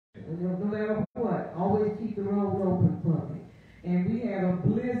no matter what, always keep the road open for me. And we had a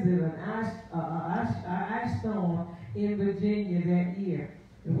blizzard, an ice storm in Virginia that year.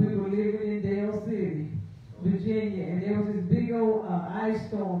 And we were living in Dale City, Virginia, and there was this big old ice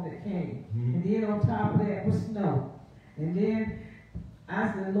storm that came. And then on top of that was snow. And then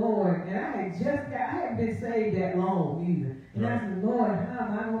I said, Lord, and I hadn't been saved that long either. And I said, Lord, how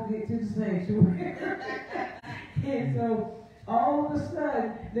am I going to get to the sanctuary? And so all of a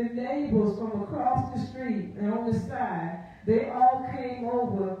sudden, the neighbors from across the street and on the side, they all came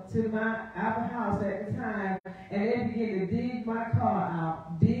over to our house at the time, and they began to dig my car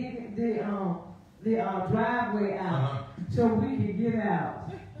out, dig the driveway out, so we could get out.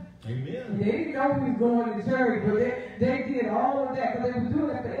 Amen. They didn't know we were going to church, but they did all of that, but they were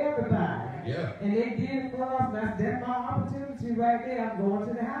doing it for everybody. Yeah. And they did it for us, and I said, that's my opportunity right there. I'm going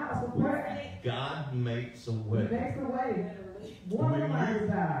to the house of prayer. God makes a way. He makes a way. One of my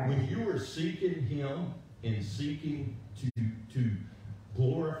desires. When you are seeking Him and seeking to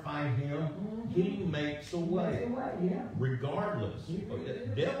glorify Him, He makes a way. Regardless. The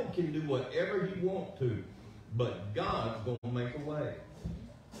devil can do whatever he wants to, but God's going to make a way.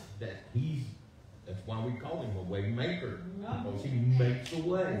 That's why we call Him a way maker. Because He makes a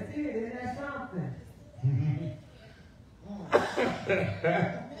way. That's it. Isn't that something?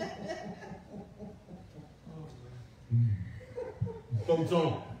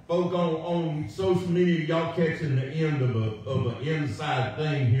 Folks on social media, y'all catching the end of an inside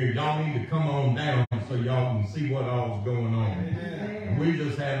thing here. Y'all need to come on down so y'all can see what all's going on. Amen. We're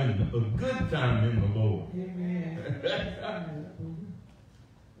just having a good time in the Lord. Amen.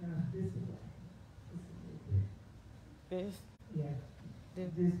 This? Yeah. This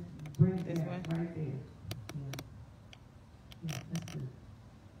bring that one? right there. Yeah, that's good.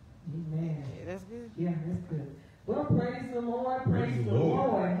 Amen. Yeah, that's good? Yeah, that's good. Well, praise the Lord. Praise the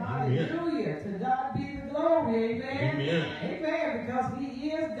Lord. Hallelujah. To God be the glory. Amen. Amen. Amen. Because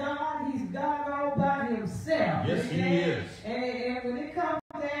He is God. He's God all by Himself. Yes, Amen. He is. And when it comes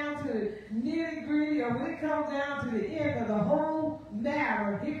down to nitty gritty, or when it comes down to the end of the whole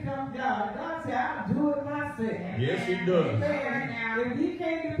matter, here comes God. God said, I'll do it myself. Yes, He does. Amen. If He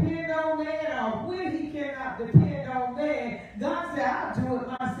can't depend on man, or when He cannot depend on man, God said, I'll do it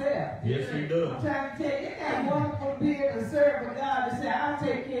myself. Yes, He does. I'm trying to tell you, isn't that wonderful to be able to serve a God that said, I'll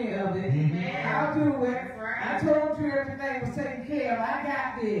take care of it. I'll do it. I told you everything was taken care of. I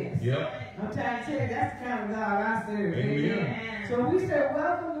got this. Yep. I'm trying to tell you, that's the kind of God I serve. Amen. So we said,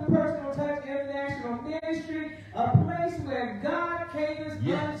 welcome to Personal Touch International Ministry, a place where God caters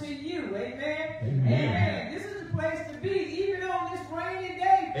unto you. Amen. Amen. This is the place to be, even on this rainy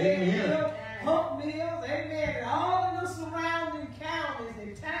day. Amen. Hope Mills, amen, and all of the surrounding counties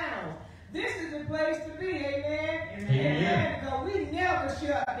and towns. This is the place to be, amen. Amen. Because we never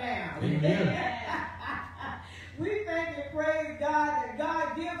shut down. Amen. We thank and praise God that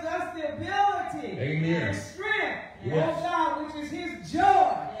God gives us the ability and strength, oh God, which is His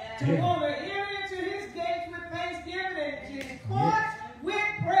joy, to want to enter into His gates with thanksgiving and His courts with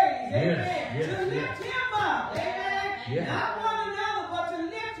praise. Amen. To lift Him up. Amen. Not one another, but to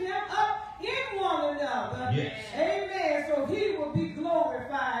lift Him up in one another. Amen. So He will be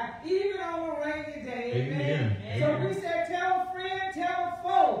glorified even on a rainy day. Amen. So we said, tell a friend, tell a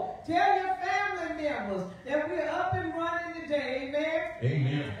foe, tell your family members that we're up and running today.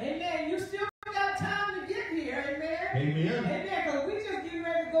 Amen. Amen. You still got time to get here. Amen. Amen. Because we just getting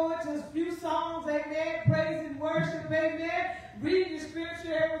ready to go into a few songs. Amen. Praise and worship. Amen. Reading the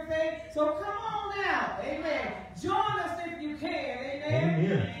scripture, everything. So come on now. Amen. Join us if you can.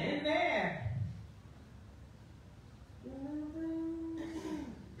 Amen. Amen.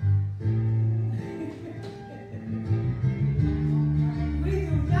 We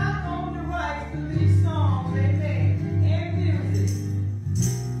do not own the rights to these songs, amen, and music.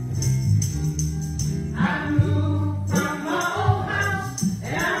 I moved from my old house,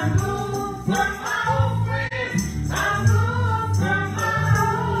 and I moved from my old friends. I moved from my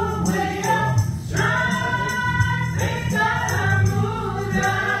old way of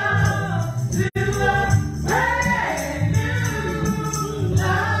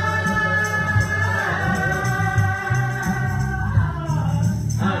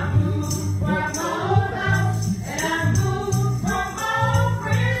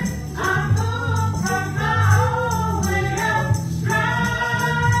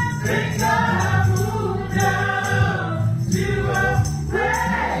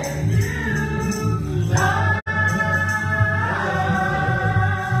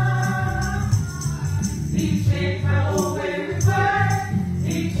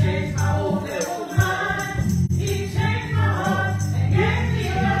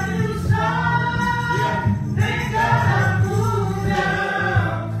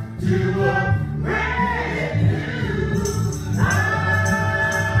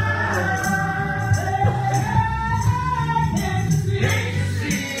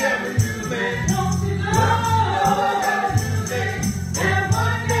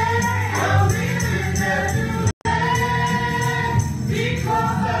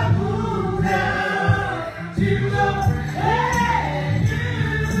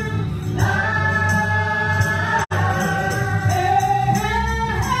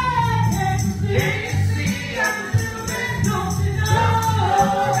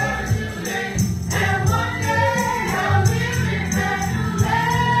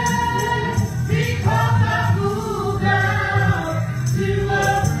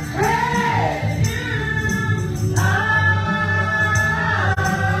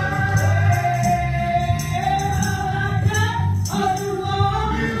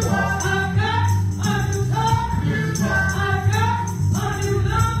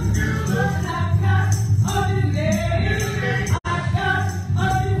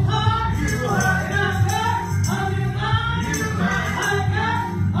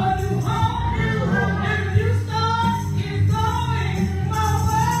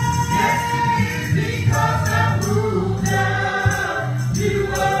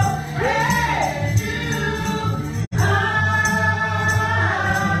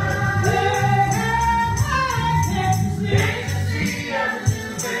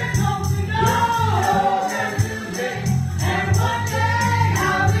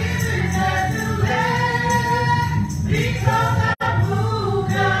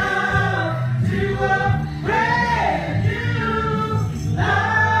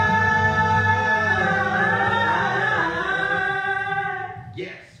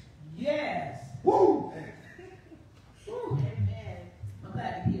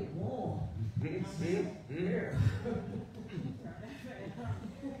Amen.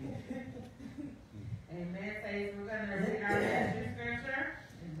 Says we're going to read our message scripture.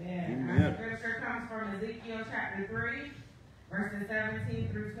 Amen. Our scripture comes from Ezekiel chapter 3, verses 17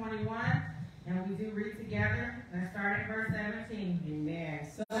 through 21. And we do read together. Let's start at verse 17. Amen.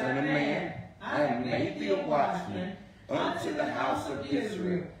 Son of man, I have made thee a watchman unto the house of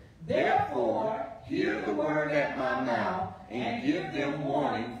Israel. Therefore, hear the word at my mouth, and give them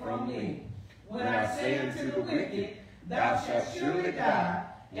warning from me. When I say unto the wicked, thou shalt surely die,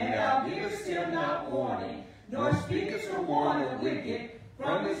 and thou givest him not warning, nor speakest to warn the wicked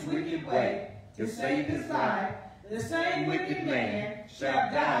from his wicked way, to save his life, the same wicked man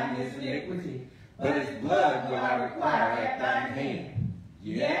shall die in his iniquity, but his blood will I require at thine hand.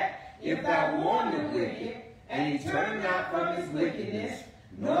 Yet, if thou warn the wicked, and he turn not from his wickedness,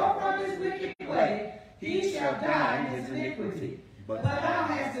 nor from his wicked way, he shall die in his iniquity, but thou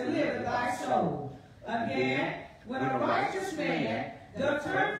hast delivered thy soul. Again, when a righteous man doth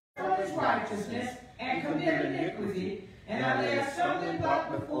turn from his righteousness, and commit iniquity, and I lay a stumbling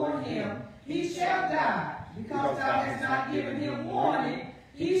block before him, he shall die, because thou hast not given him warning.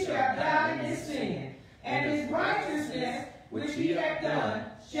 He shall die in his sin, and his righteousness which he hath done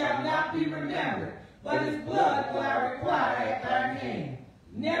shall not be remembered, but his blood will I require at thine hand.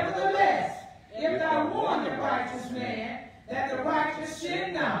 Nevertheless, if thou warn the righteous man that the righteous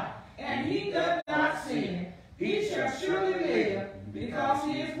sin not, and he doth not sin, he shall surely live, because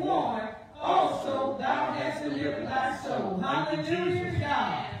he is warned. Also thou hast delivered thy soul. Hallelujah,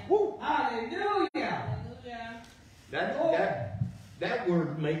 God. Woo. Hallelujah. That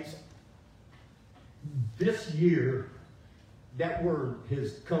word makes this year, that word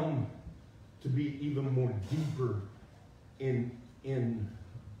has come to be even more deeper in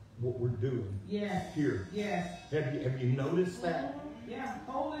what we're doing here. Yes. Have you noticed that? Yeah,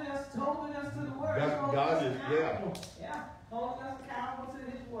 holding us to the word. God is, yeah, holding us accountable to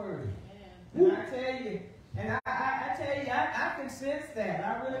his word. And I tell you, I can sense that. I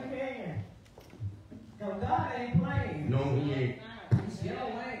really can. Because God ain't playing. No, he ain't. He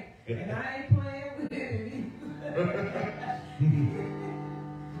still ain't. And I ain't playing with him either. I ain't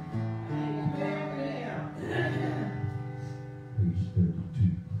playing with him. Page 32.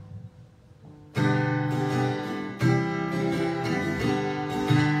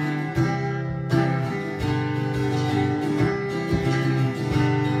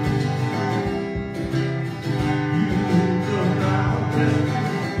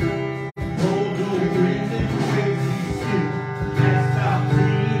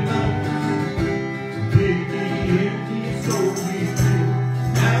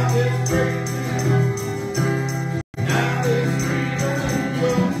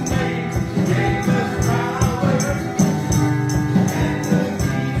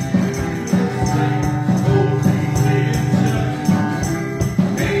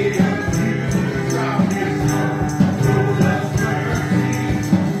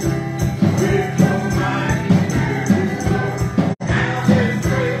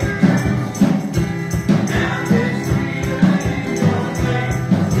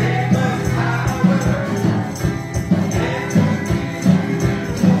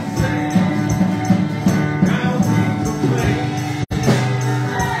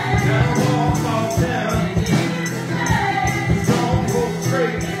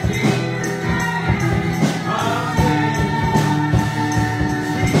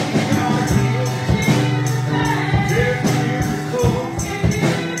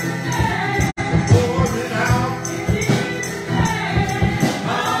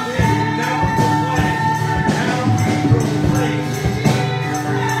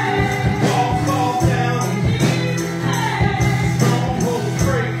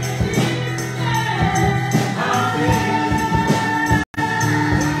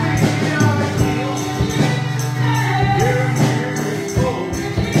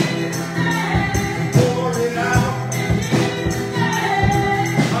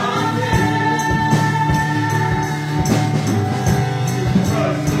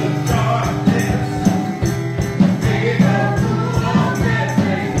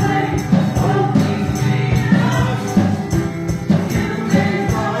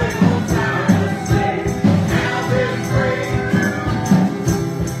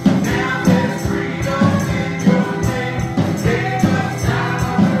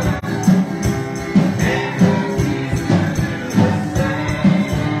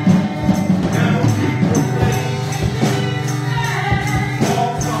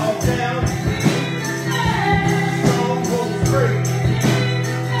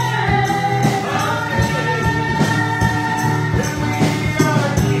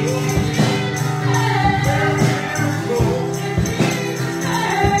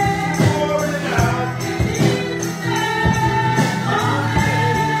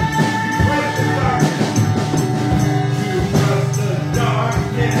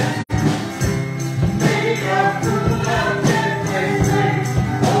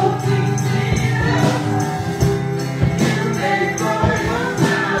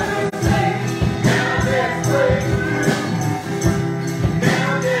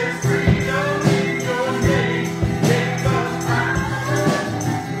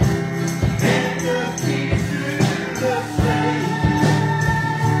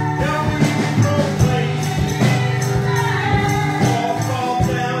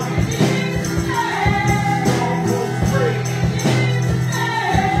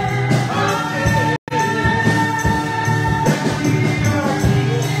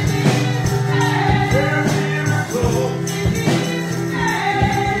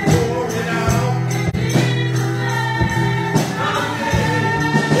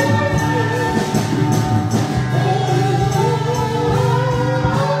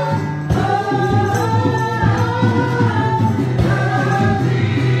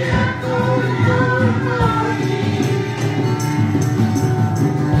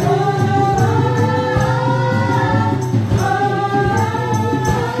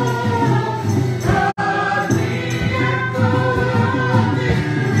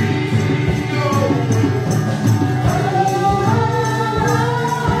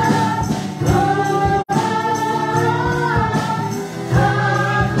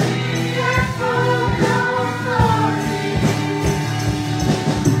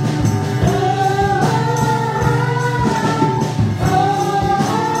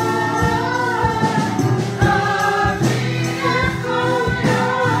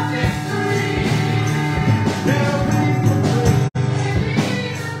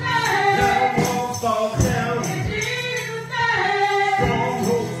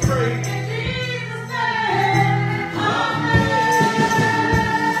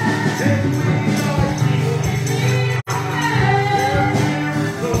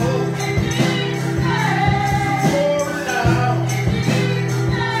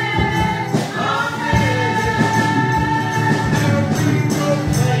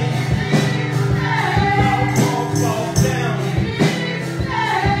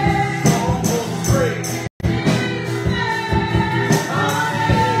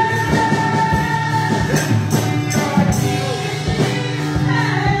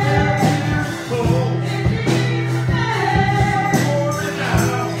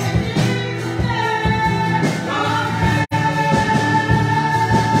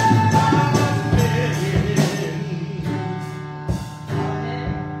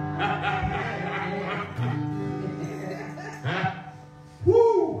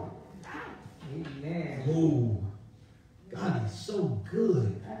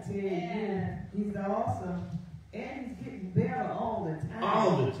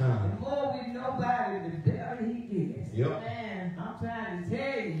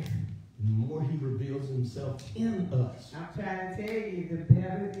 what's in us. I'm trying to tell you, the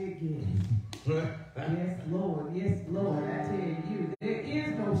better it gets. Yes, Lord. Yes, Lord. I tell you, there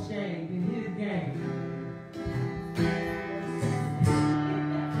is no shame in his game.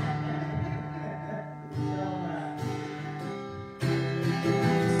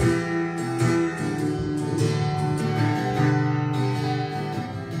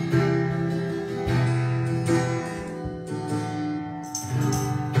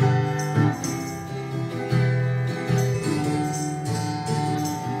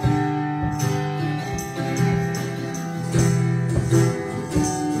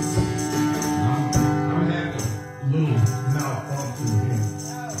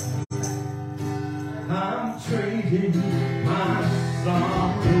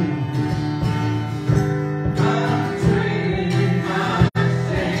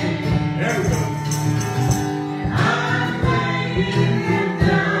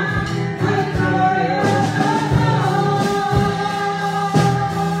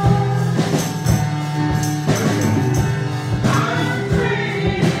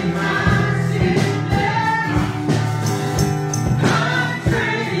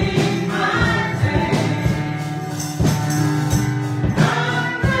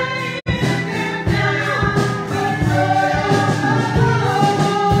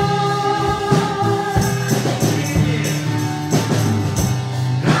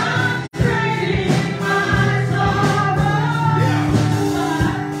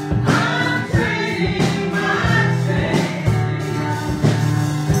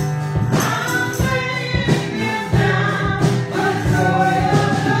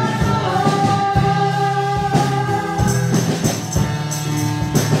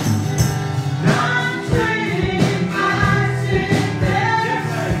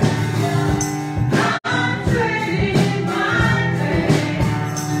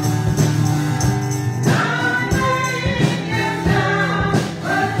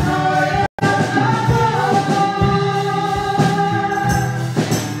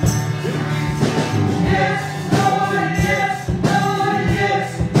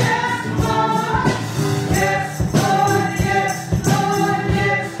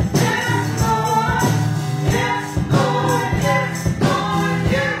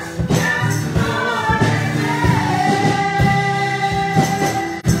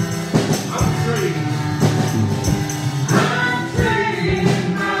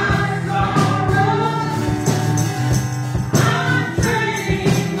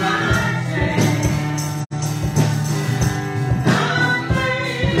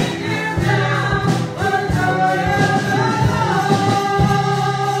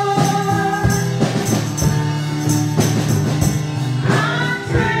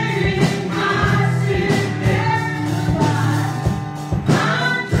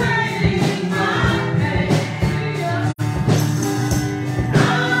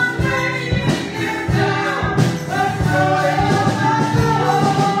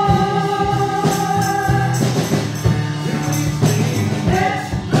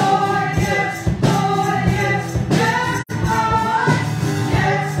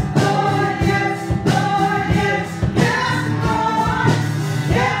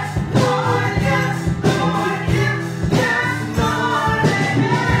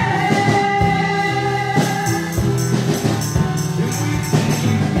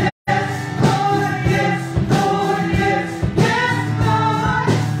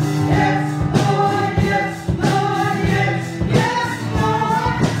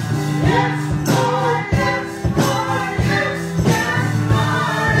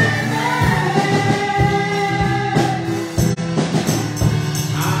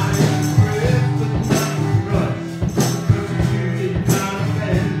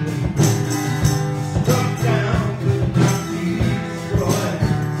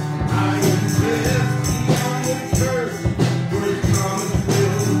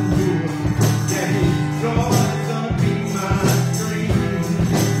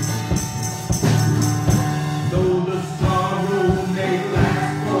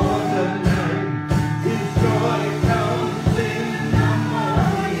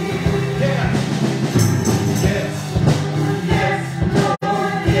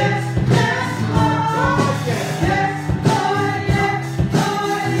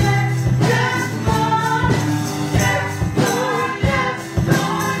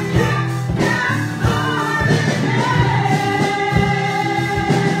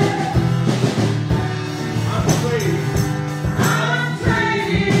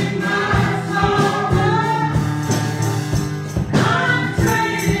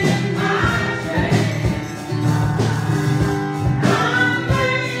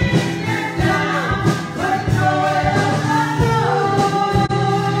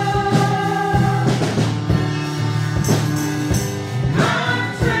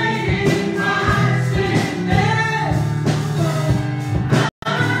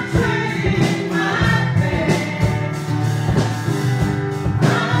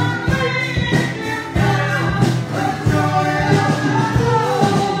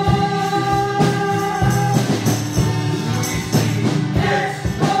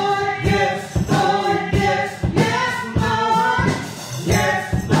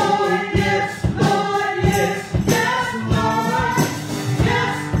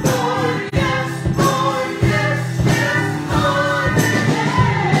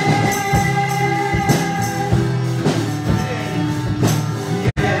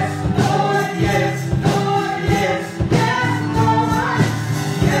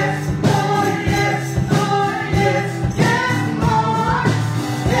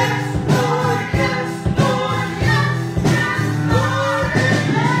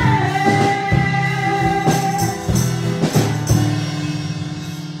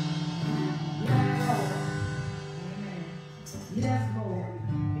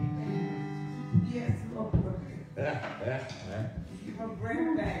 You can bring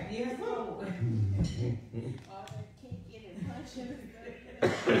it back. Yes, Lord. Oh, they can't get it punching.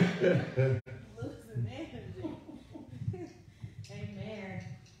 Losing energy. Amen.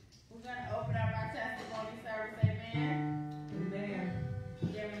 We're going to open up our testimony service. Amen. Amen.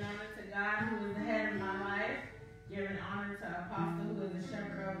 Giving honor to God, who is the head of my life. Giving honor to Apostle, who is the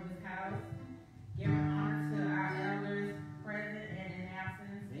shepherd over this house. Giving honor to our elders, present and in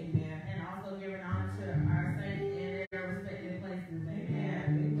absence. Amen. And also giving honor to our saints in their respective places. Amen.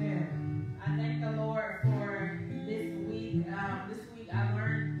 Amen. I thank the Lord for this week. This week I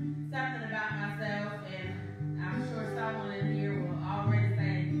learned something about myself, and I'm sure someone in here will already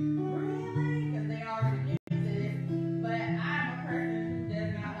say, really? Because they already get to this. But I'm a person who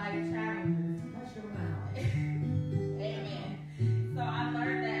does not like challenges. Hush your mouth. Amen. So I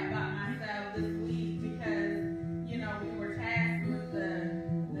learned that about myself this week because, you know, we were tasked with the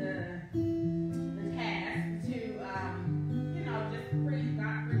task to, you know, just preach,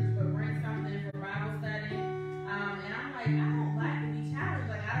 not preach, but bring something for Bible study. And I'm like, I don't like to be challenged.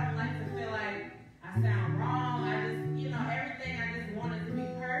 Like, I don't like to feel like I sound wrong. I just, you know, everything I just wanted to be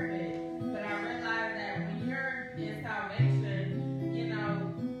perfect. But I realized that when you're in salvation, you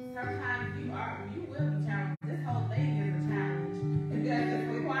know, sometimes you will be challenged. This whole thing is a challenge because it's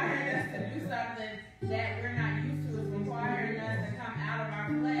requiring us to do something that we're not used to. It's requiring us to come out of our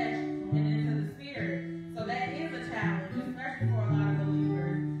flesh and into the spirit. So that is a challenge, especially for a lot of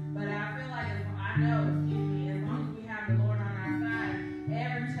believers. But I feel like as long as we have the Lord on our side,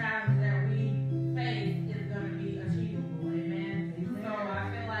 every challenge that we face is going to be achievable. Amen. So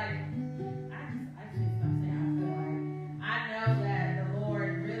I feel like I know that the Lord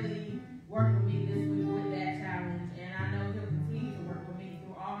really worked with me this week with that challenge, and I know He'll continue to work with me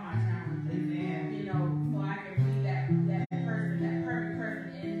through all my challenges. Amen. You know, so I can be that person, that perfect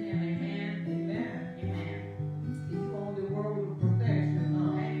person in Him. Amen. Amen. Amen. You on the world with perfection,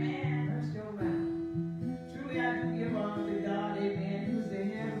 huh? Amen. Hush your mouth. Truly, I do give honor to God, amen, who's the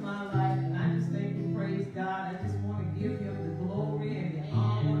head of my life, and I just thank and praise God. I just want to give Him the glory and the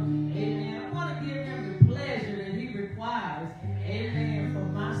honor, amen. I want to give Him the pleasure that He requires, amen, for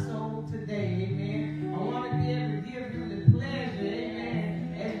my soul today, amen. I want to be able to give Him the pleasure,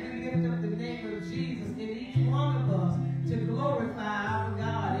 amen, as we lift up the name of Jesus in each one of us to glorify our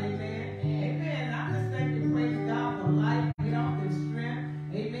God, amen. Amen. I just thank and praise God for life, health, and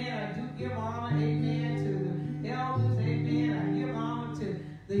strength, amen. I do give honor, amen, to the elders, amen. I give honor to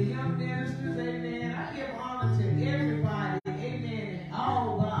the young ministers, amen. I give honor to everybody, amen, in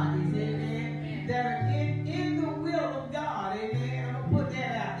all bodies, amen, that are in the will of God, amen. I'm going to put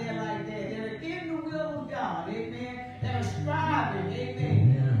that out there like that. That are in the will of God, amen. That are striving,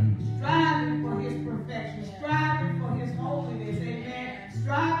 amen. Striving for His perfection, striving for His holiness, amen.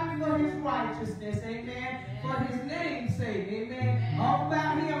 Striving for His righteousness, amen. For His name's sake, amen. All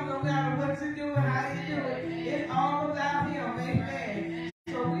about Him, no matter what you do and how you do it. It's all about Him, amen.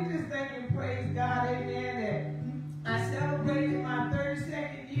 So we just thank and praise God, amen, that I celebrated my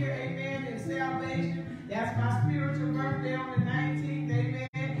 32nd year, amen, in salvation. That's my spiritual birthday on the 19th, amen.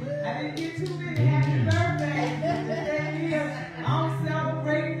 I didn't get too many happy birthdays. The thing is, I'm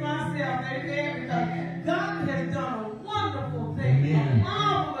celebrating myself, amen, because God has done a wonderful thing, a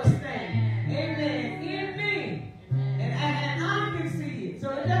marvelous thing, amen, in me. And I can see it. So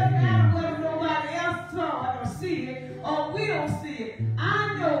it doesn't matter whether nobody else saw it or see it or will see it.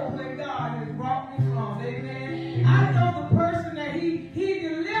 I know where God has brought me from, amen. I know the person that He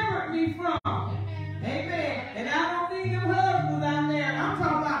delivered me from. Amen. And I don't mean them husbands out there. I'm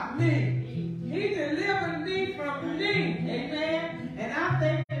talking about me. He delivered me from me. Amen. And I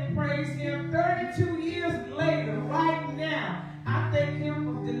thank and praise Him 32 years later, right now. I thank Him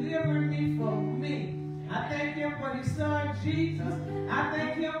for delivering me from me. I thank Him for His Son, Jesus. I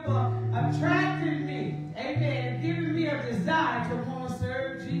thank Him for attracting me. Amen. And giving me a desire to want to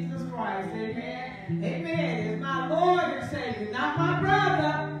serve Jesus Christ. Amen. Amen. It's my Lord and Savior, not my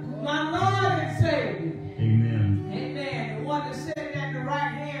brother. My Lord and Savior. Amen. Amen. The one that's sitting at the right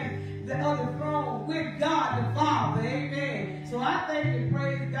hand of the throne with God the Father. Amen. So I thank and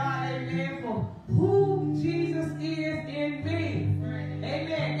praise God, amen, for who Jesus is in me.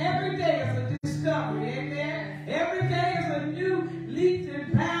 Amen. Every day is a discovery. Amen. Every day is a new leaps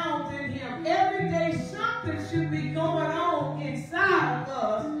and bounds in Him. Every day something should be going on inside of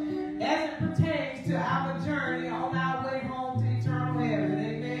us as it pertains to our journey on our way home to eternal heaven.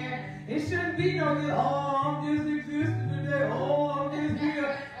 Amen. It shouldn't be no, I'm just existing today. I'm just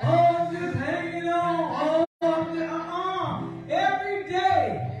here. I'm just hanging on. Every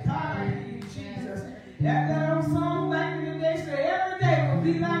day. God, I need Jesus. That old song back in the day said every day will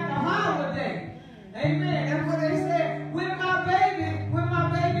be like a holiday. Amen. That's what they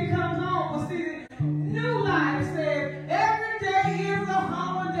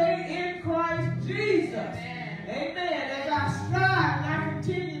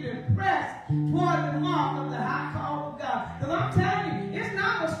press toward the mark of the high call of God. Because I'm telling you, it's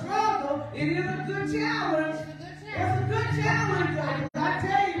not a struggle. It is a good challenge. It's a good challenge, though. I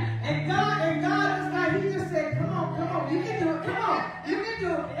tell you, and God is like, he just said, come on, you can do it, come on, you can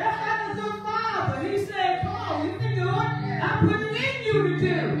do it. That's like a good father. He said, come on, you can do it. I put it in you to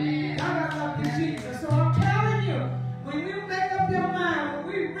do. God, I love you, Jesus. So I'm telling you, when you make up your mind, when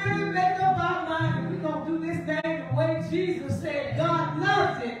we really make up our mind, and we're going to do this thing the way Jesus said God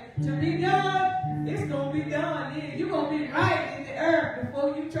loves it to be done, it's going to be done. You're going to be right in the earth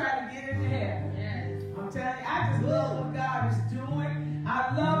before you try to get into heaven. I'm telling you, I just love what God is doing.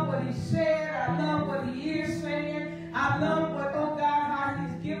 I love what he said. I love what he is saying. I love what, oh God, how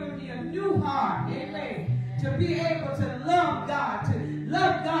he's given me a new heart. Amen. To be able to love God, to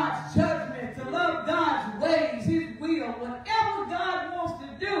love God's judgment, to love God's ways, his will, whatever God wants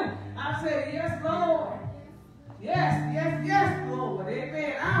to do. I say, yes, Lord. Yes, Lord.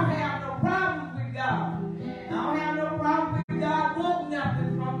 Amen. I don't have no problems with God. I don't have no problem with God wanting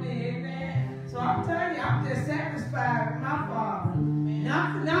nothing from me. Amen. So I'm telling you, I'm just satisfied with my Father.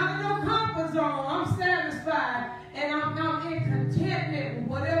 Not in no comfort zone. I'm satisfied. And I'm in contentment with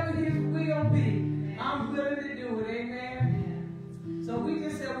whatever his will be. I'm willing to do it. Amen. So we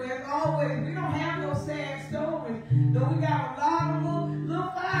just said, well, as always, we don't have no sad stories. Though we got a lot of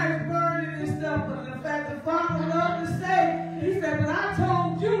little fires burning and stuff. But the fact the Father loved to say, he said, but I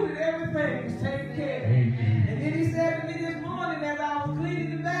told you that everything was taken care of. And then he said to me this morning as I was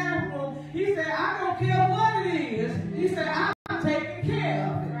cleaning the bathroom, he said, I don't care what it is. He said, I'm taking care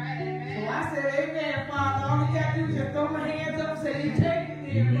of it. So I said, amen, Father. All you got to do is just throw my hands up and say, you take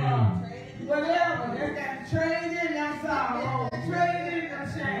it there, Father. Whatever. Just got to trade in that sorrow. Trade in that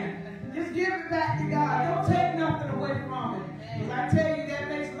shame. Just give it back to God. Don't take nothing away from it. Because I tell you, that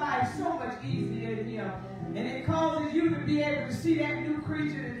makes life so much easier in him. And it causes you to be able to see that new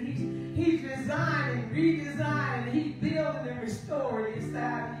creature that he's designing, redesigning, and he's building and restoring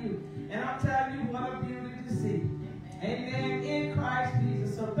inside of you. And I'm telling you, what a beauty to see. Amen. In Christ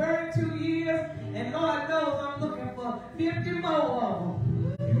Jesus. So 32 years, and Lord knows I'm looking for 50 more of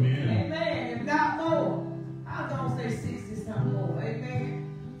them. Amen. Amen. If not more. I was going to say 60 something more.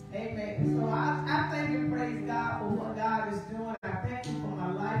 Amen. Amen. So I thank and praise God for what God is doing. I thank him for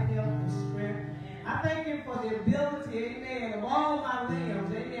my life, health, and strength. I thank him for the ability, amen, of all my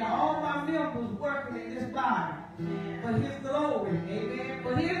limbs, amen, all my members working in this body for his glory, amen,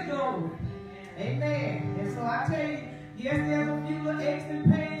 for his glory, amen. And so I tell you, yes, there's a few little aches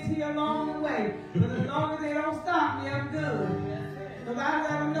and pains here along the way, but as long as they don't stop me, I'm good. Because I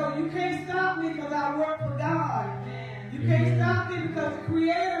let them know, you can't stop me because I work for God. You can't stop me because the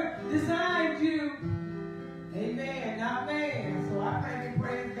Creator designed you. Amen, not man. So I thank and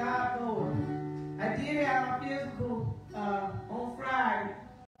praise God for it. I did have my physical on Friday.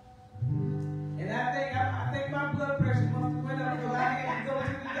 And I think my blood pressure must have went up because I had to go to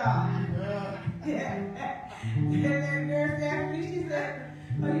the doctor. And that nurse asked me, she said,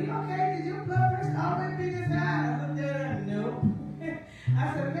 are you okay? Did your blood pressure always be this high? I looked at her, no.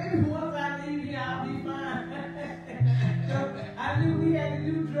 I said, maybe once I leave here, I'll be fine. So I knew we had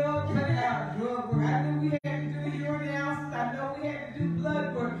to do drug work. I knew we had to do urinalysis. I know we had to do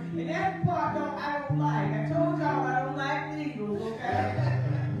blood work. And that part I don't like. I told y'all I don't like needles, okay?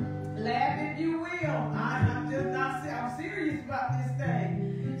 Laugh if you will. I'm just not I'm serious about this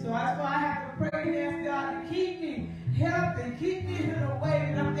thing. So that's why I have to pray and ask God to keep me healthy, keep me in a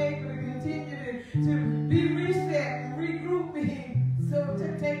way that I'm able to continue to be reset and regroup me. So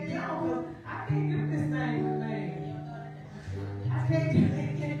to take me on, because I can't do this thing with man. I can't do this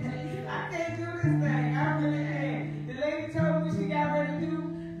thing. I really can't. The lady told me she got ready to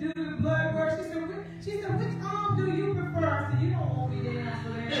do the blood work. She said, which arm do you prefer? I said, you don't want me to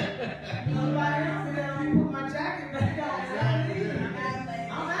answer that. Nobody else said, let me put my jacket back on.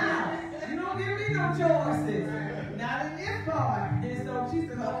 I'm out. You don't give me no choices. Not in this part. And so she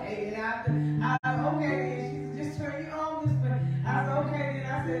said, okay. And okay. And she said, just turn your arm this way. I said, okay. Then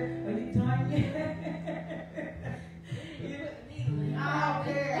I said, are you done yet? I don't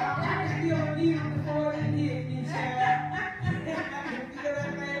care. I can feel a needle before it hit me, child. I can feel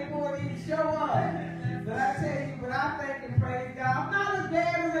that thing before it even show up. But I tell you, but I thank and praise God. I'm not as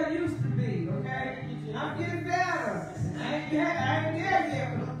bad as I used to be, okay? I'm getting better. I ain't there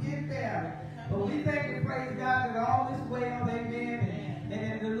yet, but I'm getting better. But we thank and praise God that all is well, amen.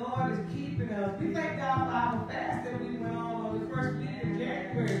 And the Lord is keeping us. We thank God for our fast that we went on the first week of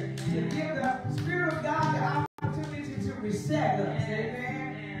January to give the Spirit of God the opportunity to reset us,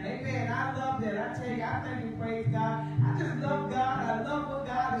 amen. Amen. I love that. I tell you, I thank and praise God. I just love God. I love what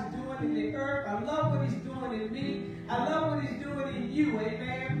God is doing in the earth. I love what he's doing in me. I love what he's doing in you,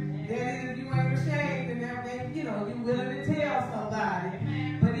 amen. That is, if you ain't ashamed and everything, you know, you're willing to tell somebody.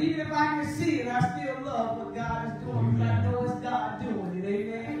 But even if I can see it, I still love what God is doing because I know it's God doing it.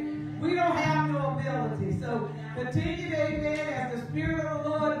 Amen. We don't have no ability. So continue, amen, as the Spirit of the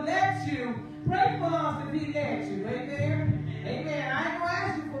Lord lets you. Pray for us if He lets you. Amen. Amen. I ain't going to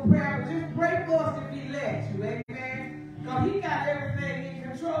ask you for prayer, but just pray for us if He lets you. Amen. Because He got everything in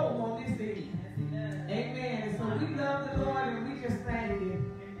control on this evening. Amen. So we love the Lord and we just thank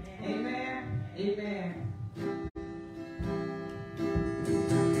Him. Amen. Amen.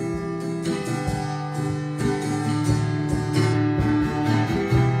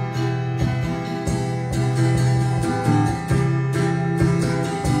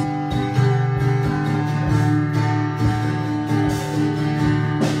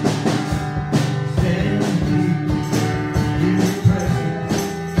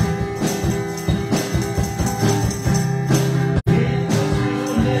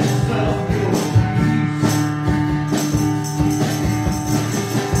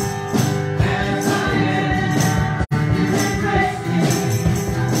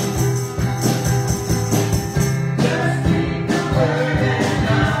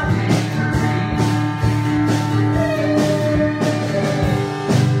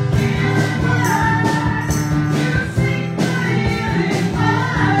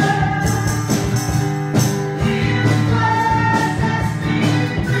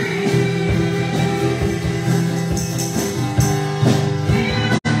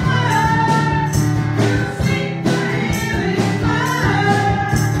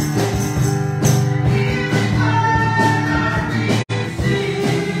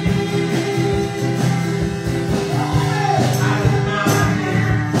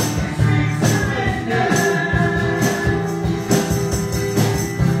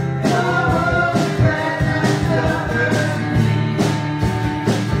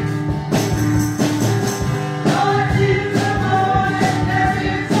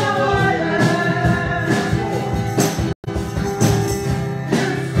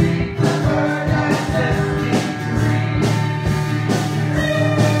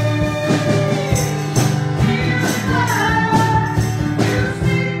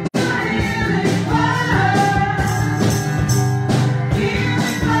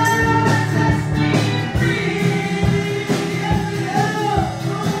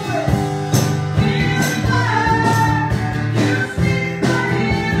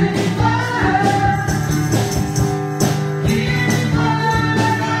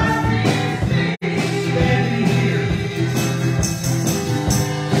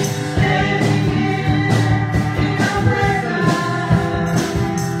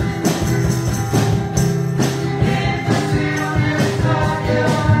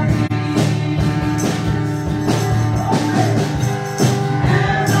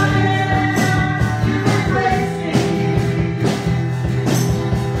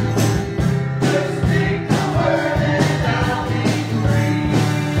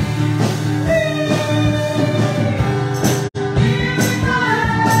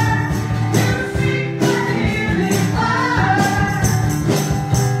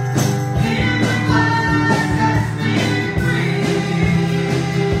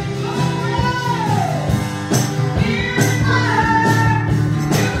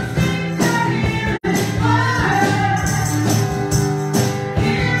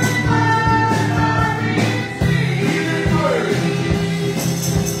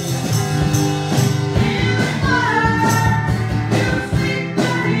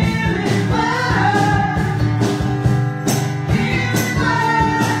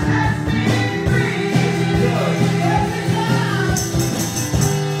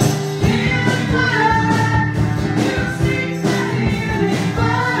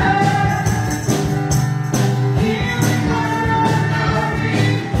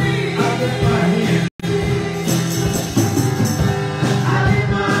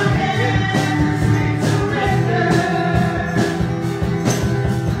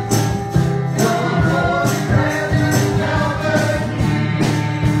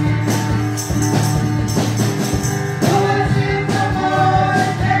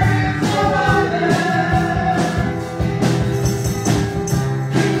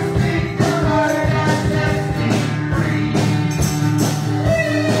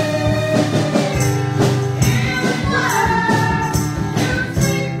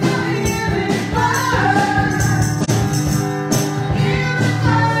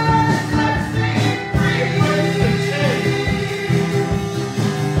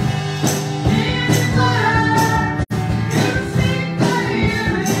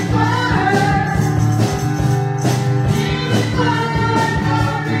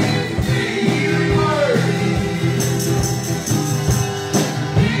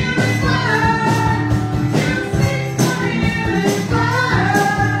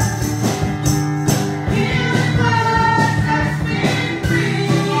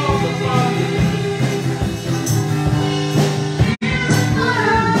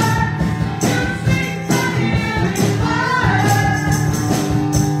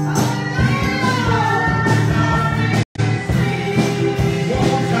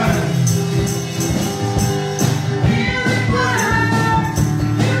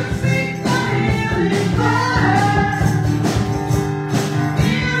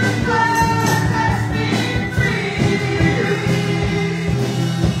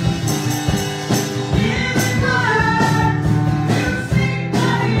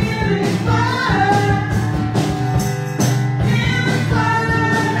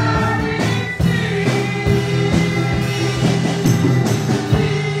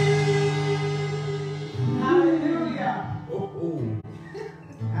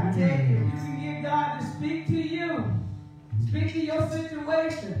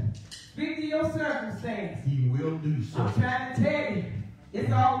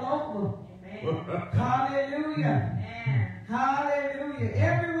 all over. Hallelujah. Hallelujah.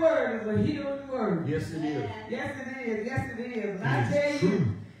 Every word is a healing word. Yes, it is. Yes, it is. Yes, it is. And I tell you,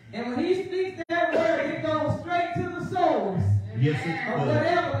 and when he speaks that word, it goes straight to the source. Yes, it does. Or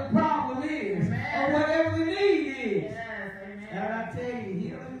whatever the problem is. Or whatever the need is. Yes, amen. And I tell you,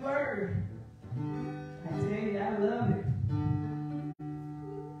 healing word. I tell you, I love it.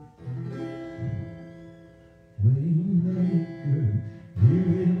 Waymaker,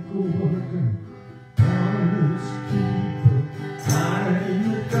 miracle worker, promise keeper, light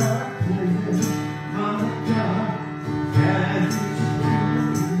in the dark place, my God, that is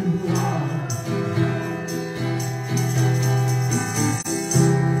who you are.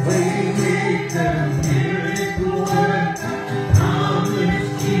 Waymaker, miracle worker, promise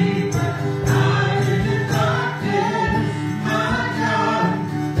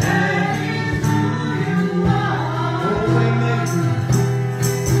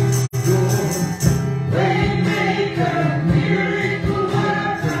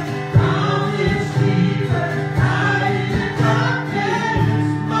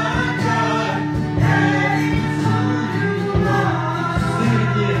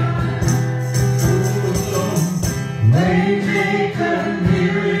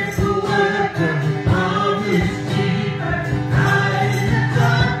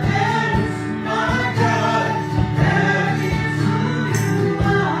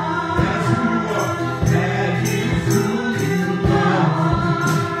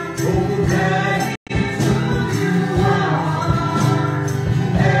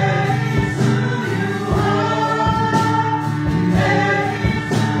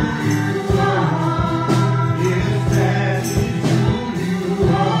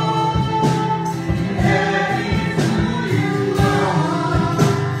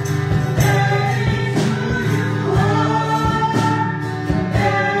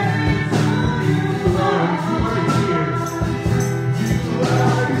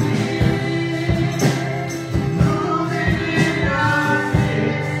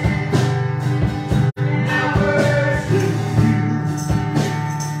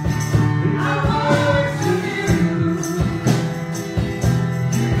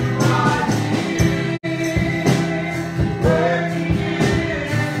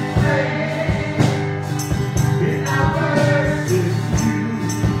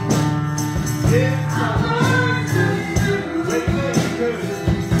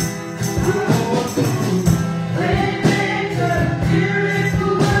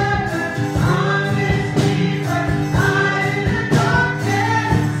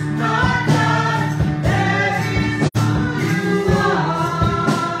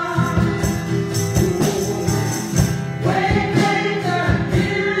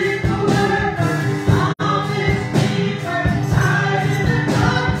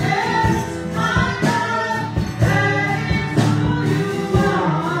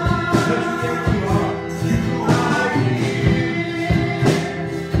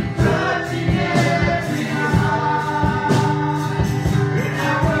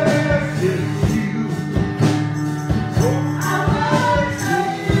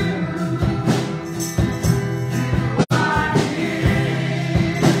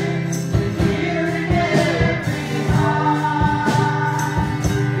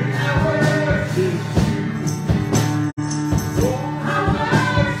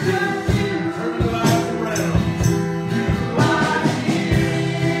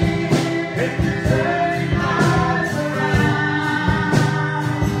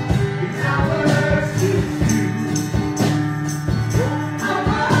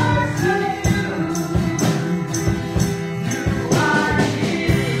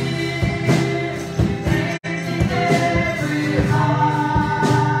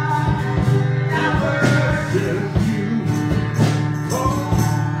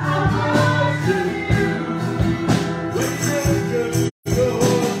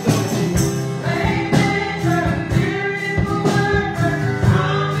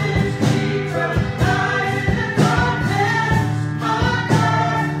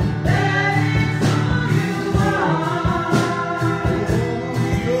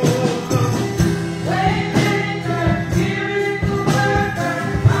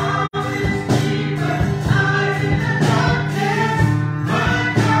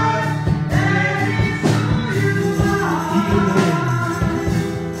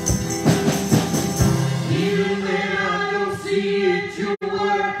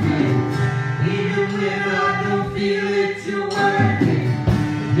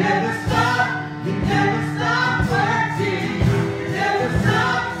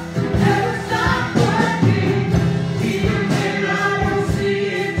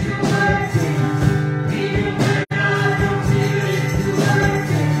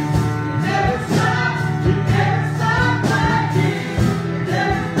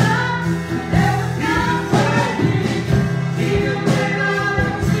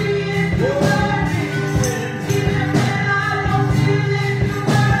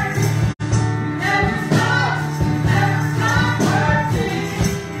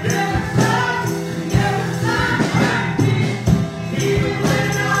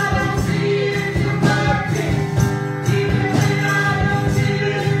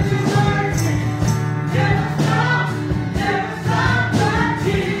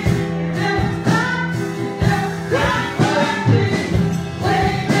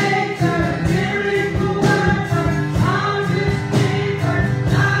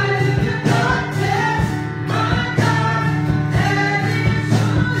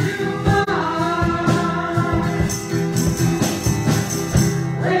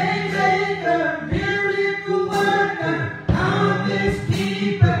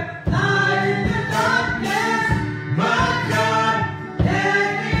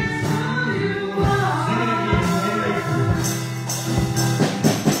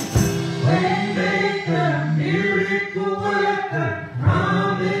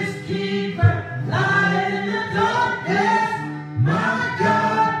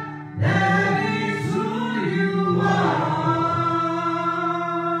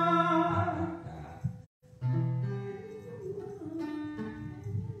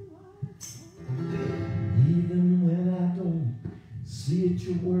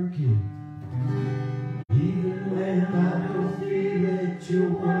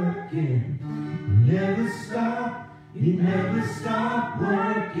working. Never stop, you never stop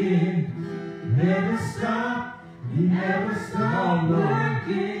working. Never stop, you never stop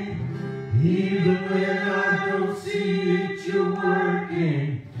working. Even when I don't see it, you're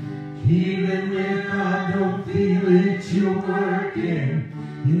working. Even when I don't feel it, you're working.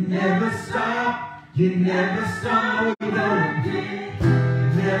 You never stop, you never stop working. You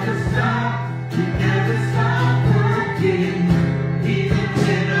never stop, you never stop working. Even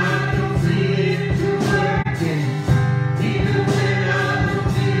when I don't see it, you're working. Even when I don't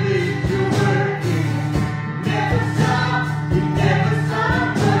feel it, you're working. Never stop, you never stop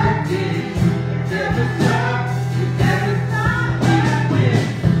working. Never stop, you never stop working.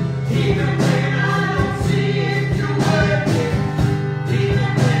 Even when I don't see it, you're working.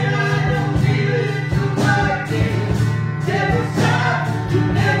 Even when I don't feel it, you're working. Never stop, you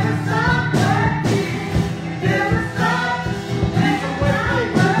never stop working. Never stop, never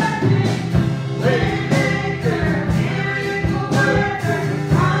working. Waymaker, miracle worker,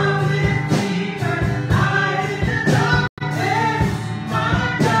 promise keeper, light in the darkness. My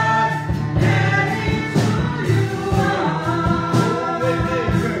God, that is who you are.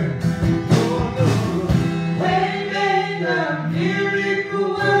 Waymaker, Waymaker, miracle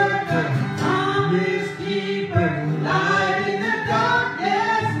worker, promise keeper, light in the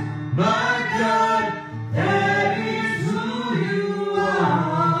darkness. My God, that is who you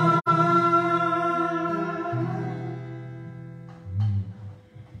are.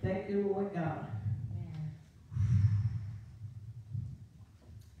 Thank you, Lord God.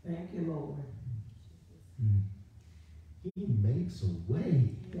 Thank you, Lord. He makes a way.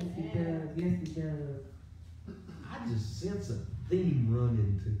 Yes, He does. Yes, He does. I just sense a theme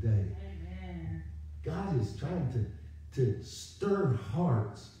running today. Amen. God is trying to stir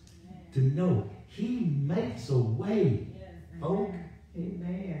hearts to know He makes a way. Yes. Folk,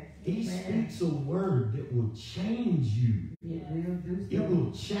 Amen. He Amen. speaks a word that will change you. It will do so. It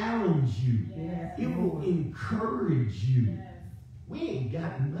will challenge you. Yes, It will Lord. encourage you. Yes. We ain't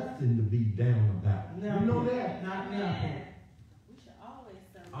got nothing to be down about. You know that? Not nothing. We should always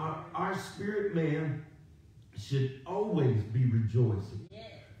celebrate. Our spirit man should always be rejoicing. Yes.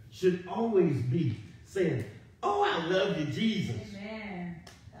 Should always be saying, oh, I love you, Jesus. Amen.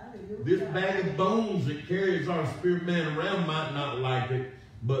 Hallelujah. This bag of bones that carries our spirit man around might not like it,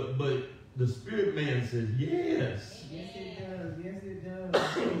 but the spirit man says, yes. Yes, it does. Yes, it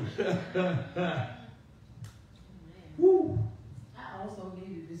does. Woo. I also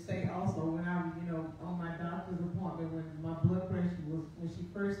needed to say also when I was, on my doctor's appointment when my blood pressure was, when she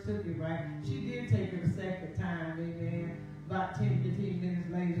first took it, right? She did take it a second time, amen. About 10, 15 minutes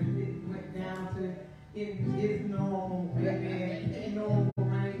later, it went down to it's normal, amen. Normal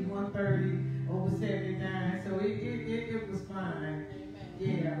range 130 over 79, so it was fine.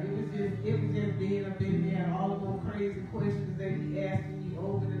 Yeah, it was just being up in there, all of those crazy questions they be asking you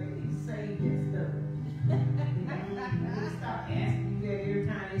over there, they be saying that stuff. They stop asking you that every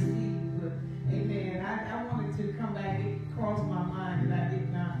time they see you, but amen. I wanted to come back, it crossed my mind that I did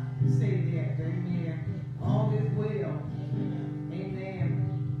not say that, amen. All is well. Amen.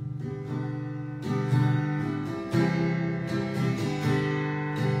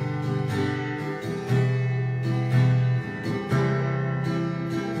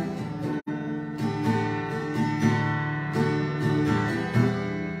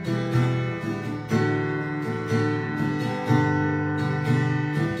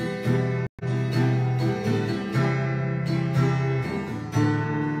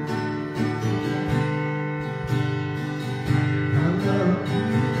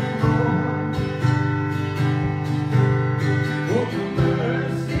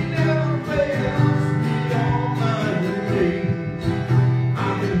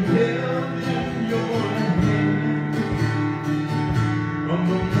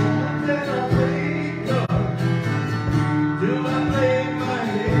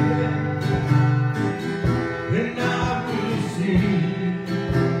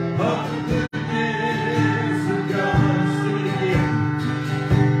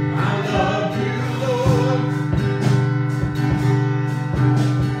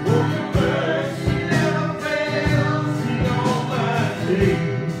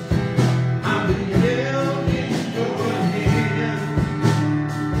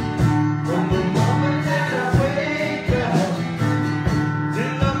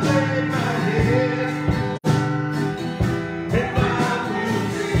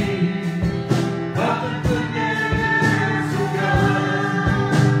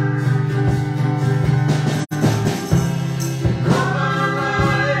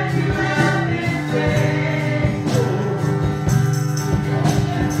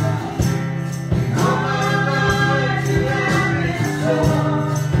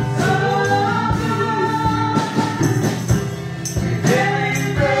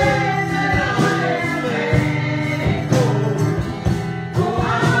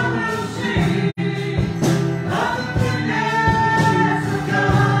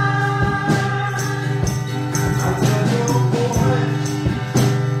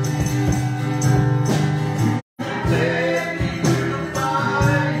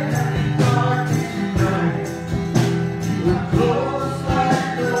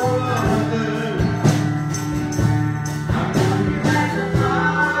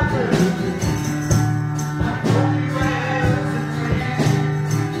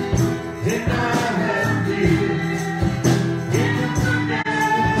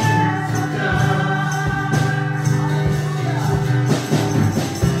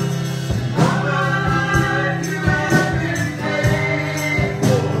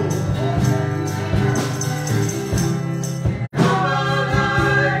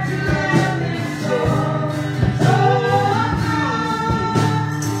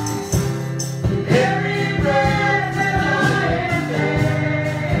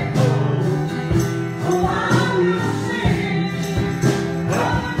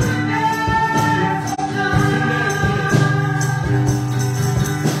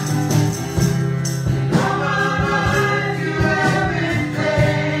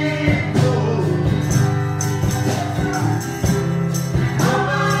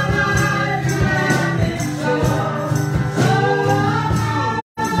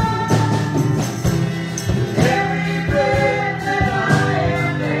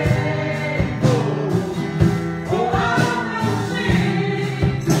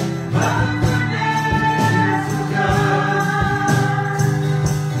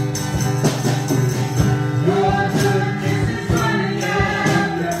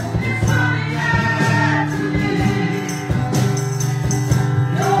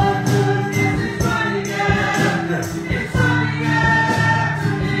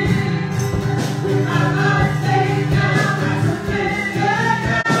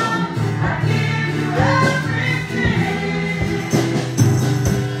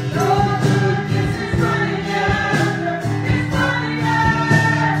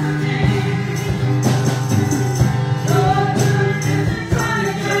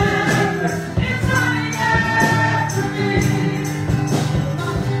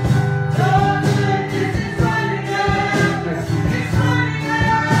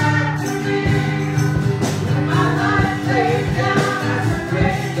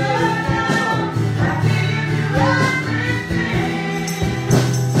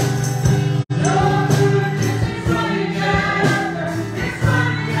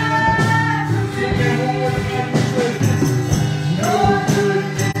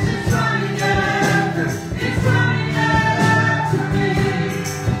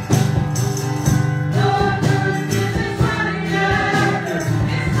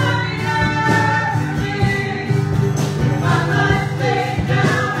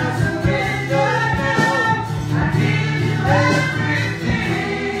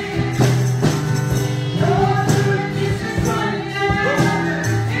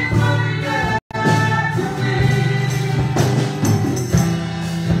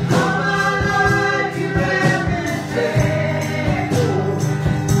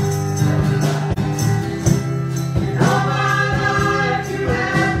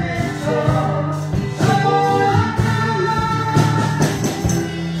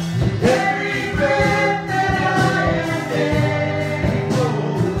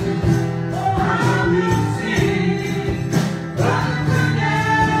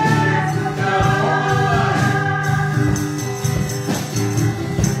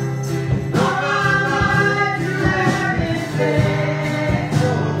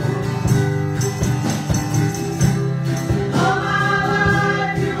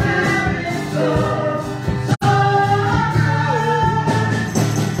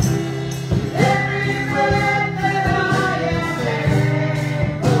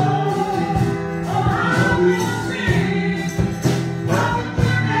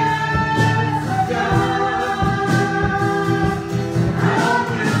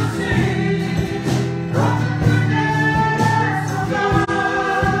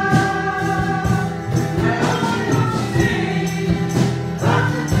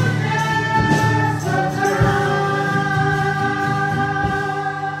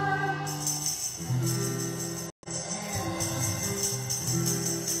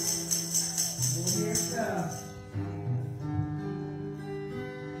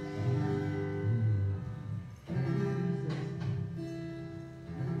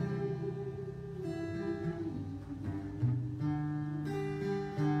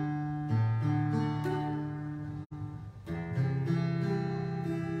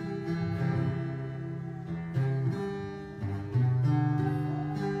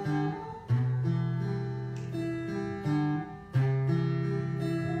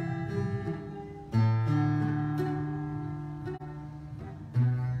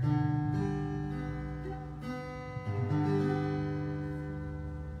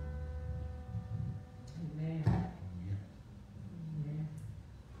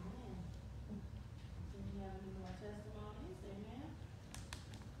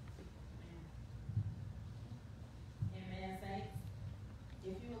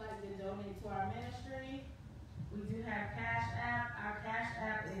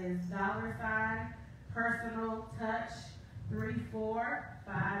 personal touch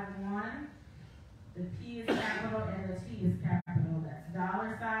 3451. The P is capital and the T is capital. That's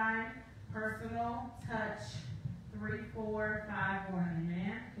 $ personal touch 3451.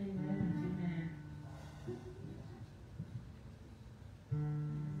 Amen. Amen. Amen.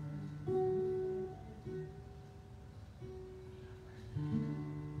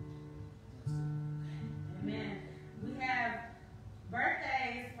 Amen. We have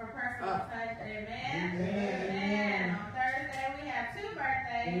birthdays for personal touch. Amen. Amen. On Thursday we have 2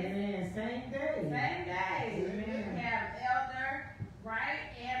 birthdays. Amen. Same day. Same day. Amen. We have Elder Wright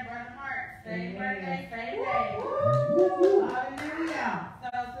and Brother Mark. Same Amen. birthday, same day. Hallelujah. So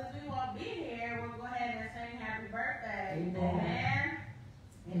since we won't be here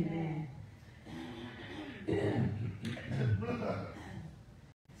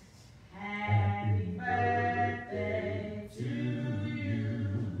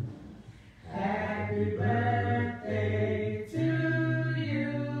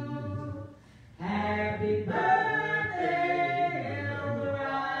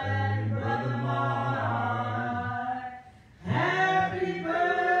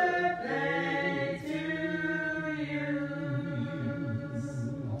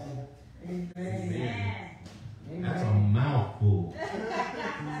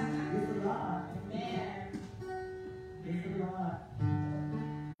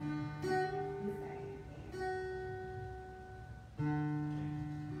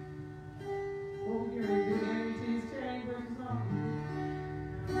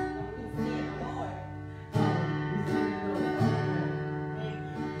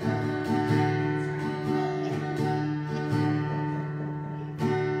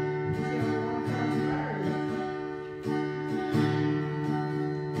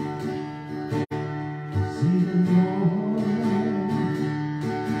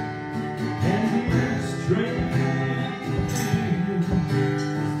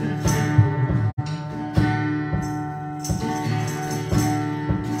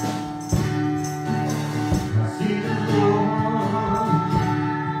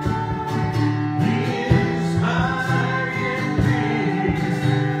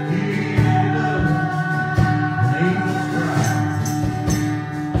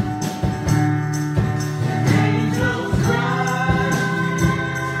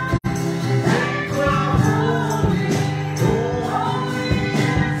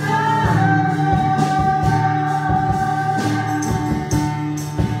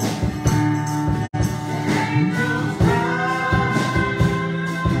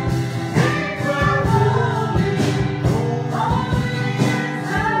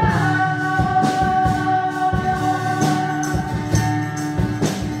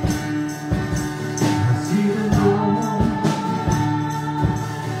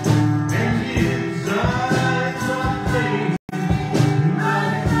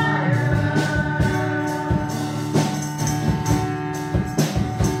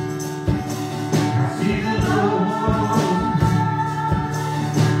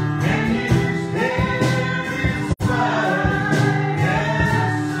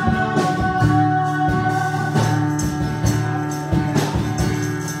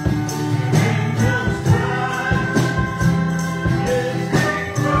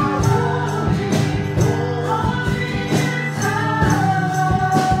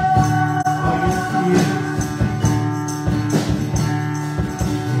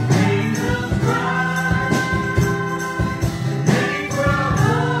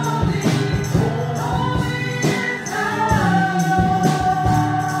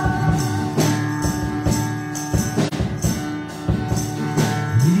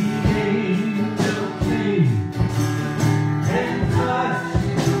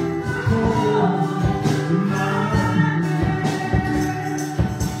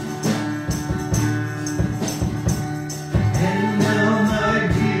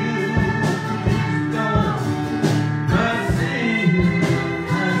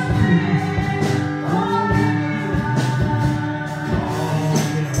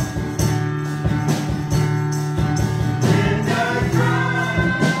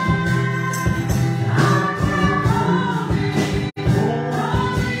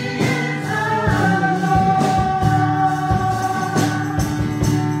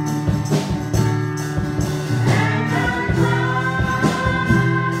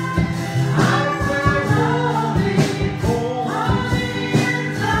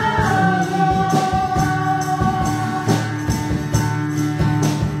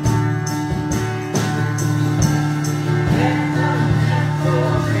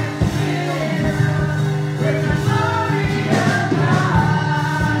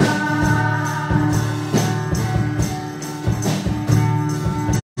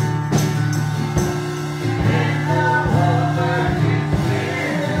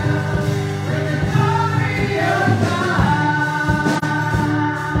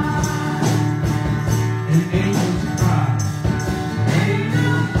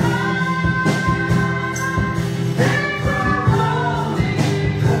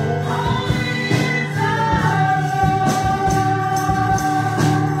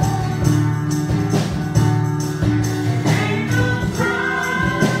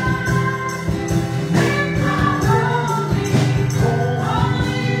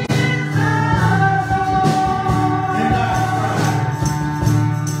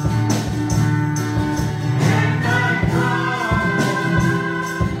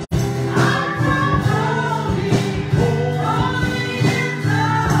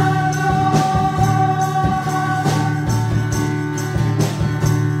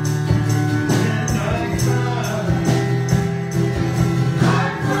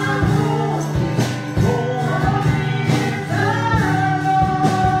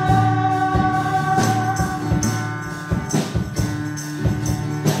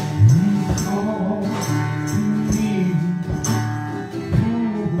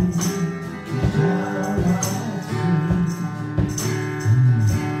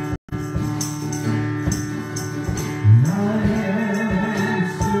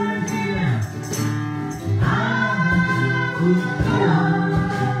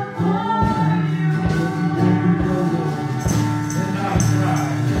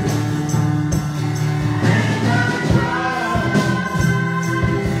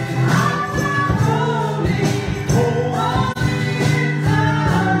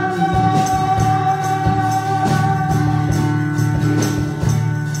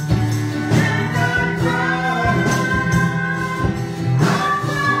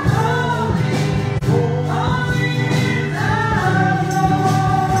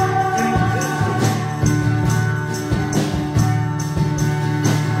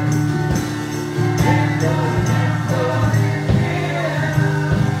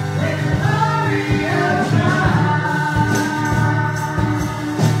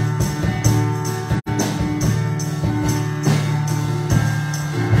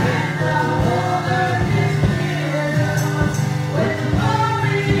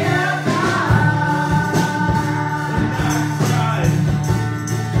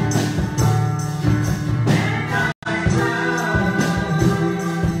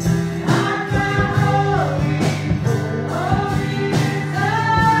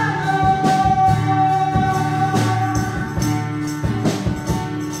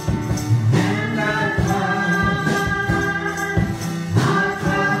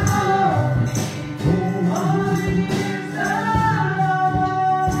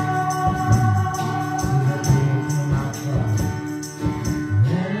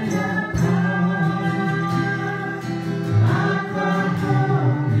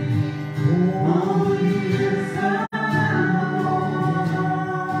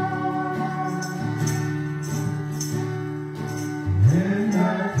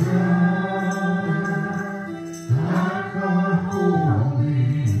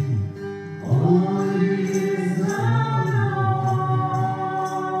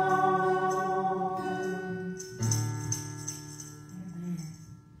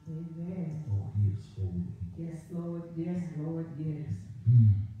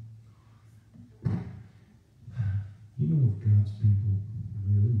You know, if God's people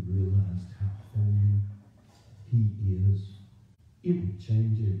really realized how holy He is, it would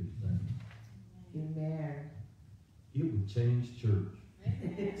change everything. Amen. It would change church.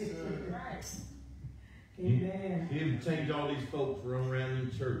 Right. Amen. It would change all these folks running around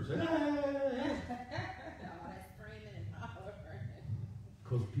in church.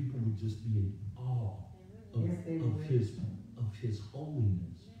 Because people would just be in awe of his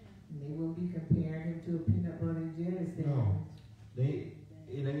holiness. And they wouldn't be comparing him to a peanut butter and jelly sandwich. No.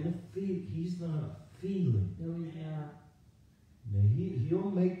 It ain't a feel. He's not a feeling. No, he's not. Now,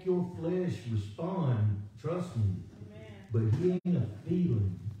 he'll make your flesh respond, trust me. Amen. But he ain't a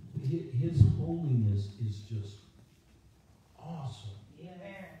feeling. His holiness is just awesome. Yeah.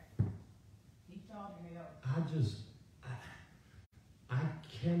 Keep talking it up. I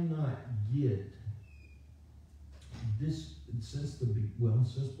cannot get this since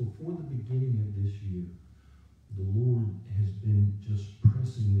before the beginning of this year. The Lord has been just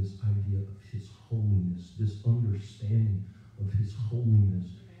pressing this idea of His holiness, this understanding of His holiness,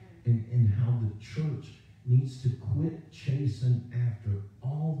 and how the church needs to quit chasing after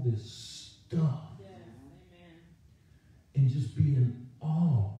all this stuff. Yes. Amen. And just be in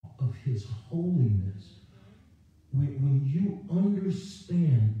awe of His holiness. When you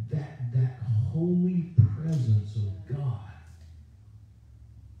understand that holy presence of God,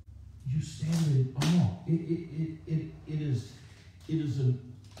 you stand in awe. It is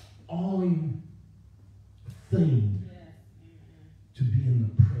an awing thing to be in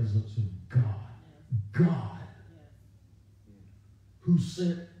the presence of God. God, who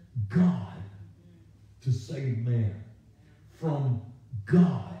sent God to save man from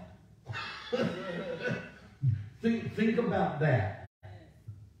God. Think about that.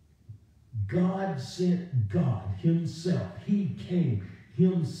 God sent God Himself. He came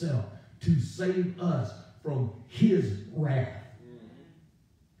Himself to save us from His wrath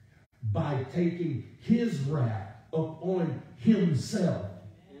by taking His wrath upon Himself.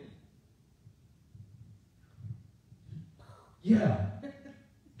 Yeah,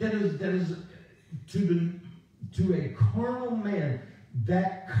 that is to a carnal man,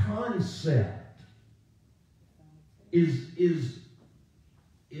 that concept is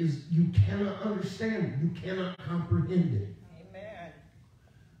you cannot understand it. You cannot comprehend it.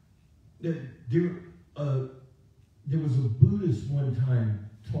 Amen. There was a Buddhist one time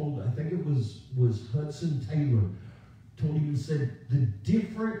told, I think it was Hudson Taylor, told him and said, the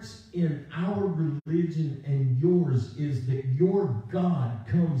difference in our religion and yours is that your God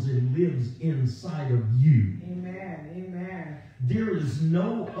comes and lives inside of you. Amen. Amen. There is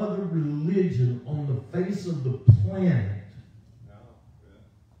no other religion on the face of the planet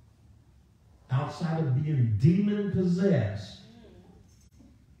outside of being demon-possessed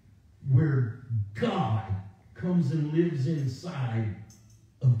where God comes and lives inside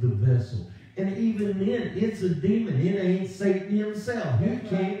of the vessel. And even then, it's a demon. It ain't Satan himself. He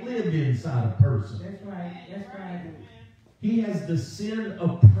can't live inside a person. That's right. That's right. He has to send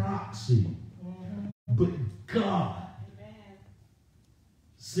a proxy. But God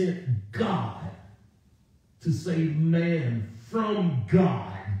sent God to save man from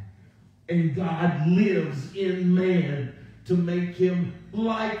God. And God lives in man to make him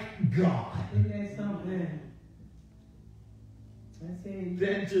like God. Isn't that something?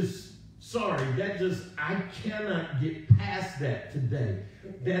 I cannot get past that today.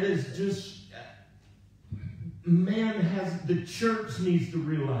 That is just, the church needs to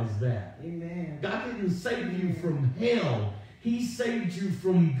realize that. Amen. God didn't save you from hell. He saved you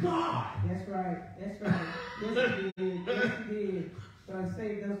from God. That's right. That's right. Yes, He did. Yes, He did. So He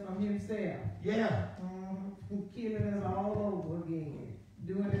saved us from Himself. Yeah. Killing us all over again.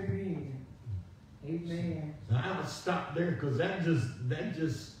 Doing it again. Amen. So I would stop there because that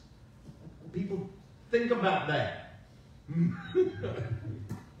just people think about that.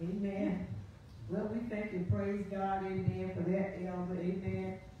 Amen. Well, we thank and praise God, amen, for that, elder,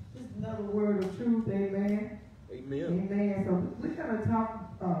 amen. Just another word of truth, amen. Amen. Amen. So we're going to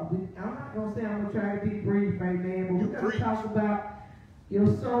talk, I'm not going to say I'm going to try to be brief, amen, but we're going to talk about your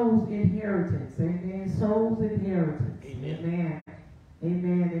soul's inheritance, amen. Soul's inheritance. Amen. Amen.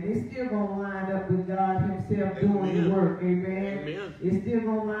 Amen. And it's still going to line up with God Himself doing the work. Amen. Amen. It's still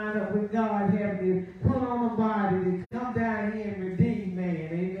going to line up with God having to put on a body to come down here and redeem man.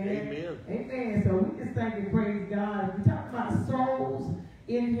 Amen. Amen. Amen. So we just thank and praise God. We talk about soul's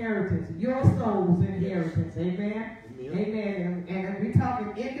inheritance. Your soul's inheritance. Amen. Amen. Amen. And we're talking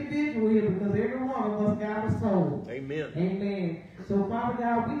individual here because every one of us got a soul. Amen. Amen. So, Father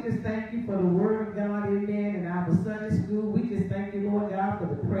God, we just thank you for the word of God, amen, and our Sunday school. We just thank you, Lord God,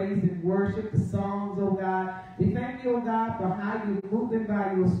 praise and worship, the songs, oh God. We thank you, oh God, for how you're moving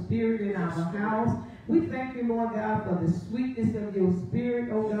by your spirit in our house. We thank you, Lord God, for the sweetness of your spirit,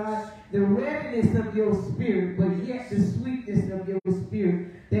 oh God, the readiness of your spirit, but yet the sweetness of your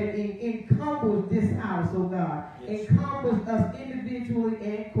spirit that encumbers this house, oh God, encumbers us individually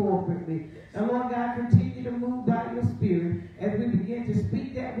and corporately. And Lord God, continue to move by your spirit as we begin to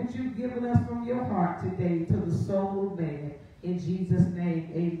speak that which you've given us from your heart today to the soul of man. In Jesus'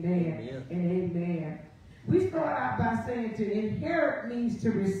 name, amen and amen. We start out by saying to inherit means to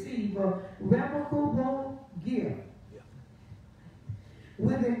receive a revocable gift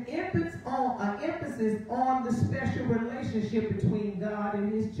with an emphasis on the special relationship between God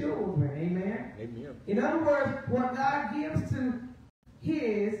and his children. Amen? Amen. In other words, what God gives to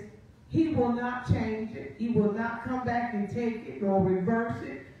his, he will not change it. He will not come back and take it or reverse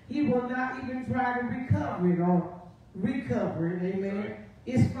it. He will not even try to recover it or recover it. Amen?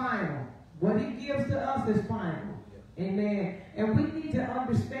 It's final. What he gives to us is final. Amen. And we need to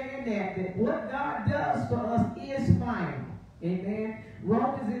understand that what God does for us is final. Amen.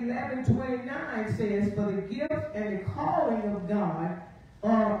 Romans 11:29 says, for the gift and the calling of God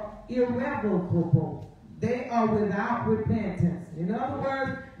are irrevocable. They are without repentance. In other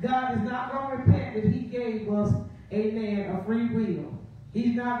words, God is not going to repent that he gave us, amen, a free will.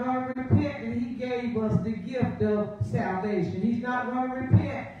 He's not going to repent that he gave us the gift of salvation. He's not going to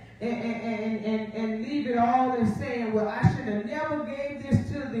repent and leave it all in saying, well, I should have never gave this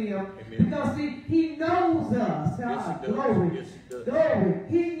to them. Amen. Because see, he knows us. Glory. Glory.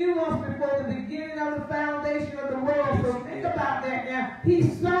 He knew us before the beginning of the foundation of the world. So think about that now. He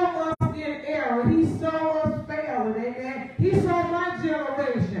saw us in error. He saw us failing. Amen. He saw my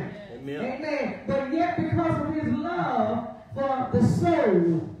generation. Amen. Amen. But yet because of his love for the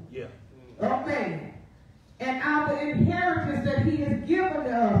soul of man, and our inheritance that he has given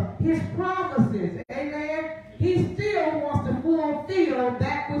us, his promises, amen, he still wants to fulfill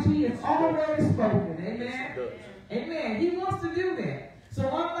that which he has already spoken, amen. Amen. He wants to do that. So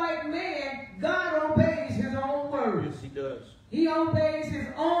unlike man, God obeys his own word. Yes, he does. He obeys his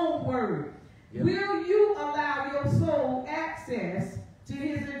own word. Yep. Will you allow your soul access to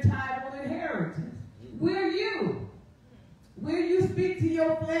his entitled inheritance? Will you? Will you speak to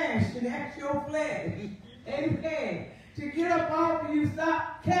your flesh and ask your flesh, amen, to get up off of you,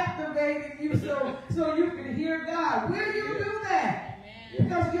 stop captivating you so you can hear God? Will you do that? Amen.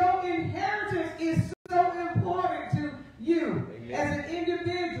 Because your inheritance is so important to you. Amen. As an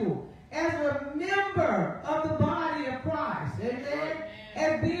individual, as a member of the body of Christ, amen, right.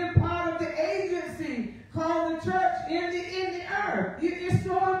 As being part of the agency called the church in the earth. It's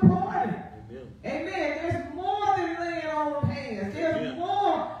so important. Amen. There's more than laying on of hands. There's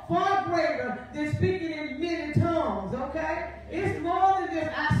more, far greater than speaking in many tongues, okay? It's more than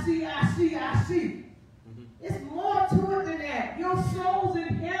just I see. It's more to it than that. Your soul's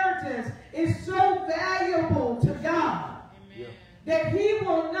inheritance is so valuable to God that he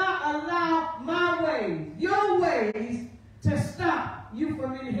will not allow my ways, your ways, to stop you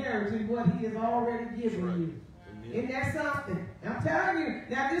from inheriting what he has already given you. Isn't that something? I'm telling you,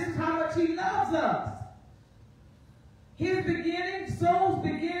 now this is how much he loves us. His beginning, soul's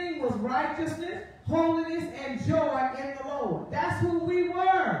beginning was righteousness, holiness, and joy in the Lord. That's who we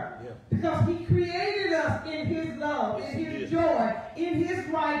were. Yeah. Because he created us in his love, in his joy, in his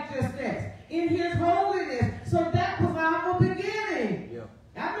righteousness, in his holiness. So that was our beginning. Yeah.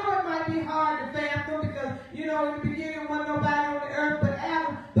 I know it might be hard to fathom because, in the beginning wasn't nobody on the earth but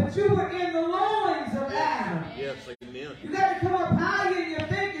Adam, but you were in the loins of Adam. Yes, amen. You got to come up high in your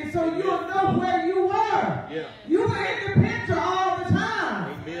thinking so you'll know where you were. Yeah. You were in the picture all the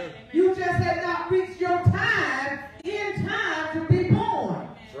time. Amen. You just had not reached your time to be born.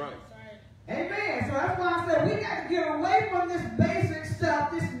 That's right. Amen. So that's why I said we got to get away from this basic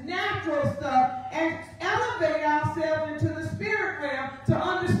stuff, this natural stuff, and elevate ourselves into the spirit realm to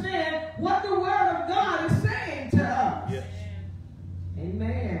understand what the Word of God is saying to us. Yes.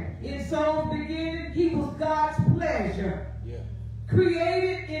 Amen. In soul's beginning, he was God's pleasure. Yeah.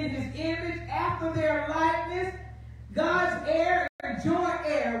 Created in his image after their likeness, God's heir and joint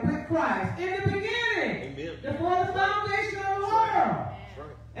heir with Christ. In the beginning, amen, before the foundation of the world.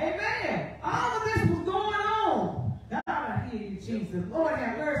 Right. Amen. All of this was going on. God, I hear you, Jesus. Lord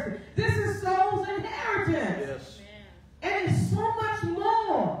have mercy. This is soul's inheritance. Yes. And it's so much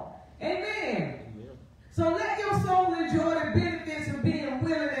more. Amen. So let your soul enjoy the benefits of being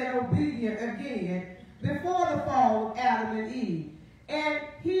willing and obedient again before the fall of Adam and Eve. And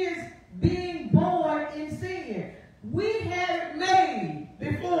his being born in sin. We had it made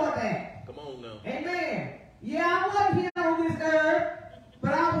before that. Come on now. Amen. Yeah, I wasn't here on this earth,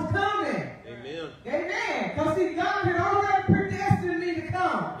 but I Amen. Because see, God had already predestined me to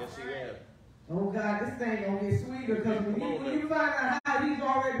come. Yes, he has. Oh God, this thing gonna get sweeter because when you find out how he's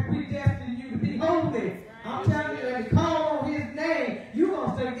already predestined you to be holy, I'm telling you, and to call on his name, you're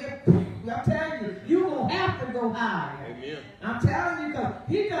gonna say, I'm telling you, you're gonna have to go high. Amen. I'm telling you, because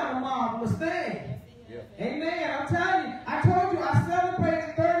he done a marvelous thing. Yeah. Amen. I'm telling you, I told you I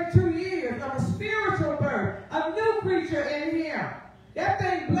celebrated 32 years of a spiritual birth, a new creature in him. That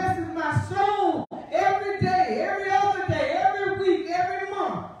thing blesses my soul every day, every other day, every week, every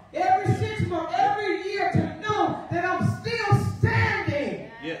month, every 6 months, every year to know that I'm still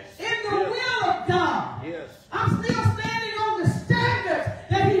standing in the will of God. Yes. I'm still standing on the standards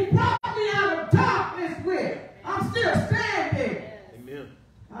that he brought me out of darkness with. I'm still standing. Amen.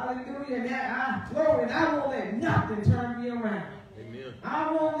 Hallelujah. And that glory, and I won't let nothing turn me around. Amen.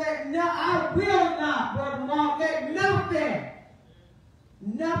 I will not, Brother Mark, let nothing.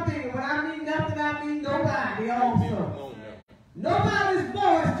 Nothing. When I mean nothing, I mean nobody also. Nobody's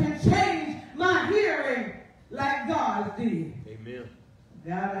voice can change my hearing like God did. Amen.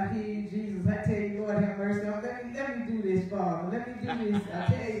 God, I hear you, Jesus. I tell you, Lord, have mercy. Let me do this, Father. Let me do this. I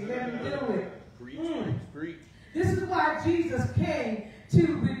tell you, let me do it. Preach. This is why Jesus came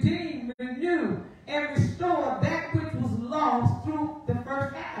to redeem, renew, and restore that which was lost through the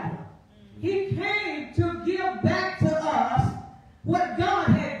first Adam. He came to give back to us what God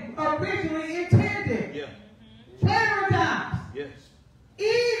had originally intended. Yeah. Paradise. Yes.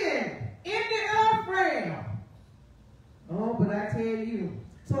 Eden in the earth realm. Oh, but I tell you.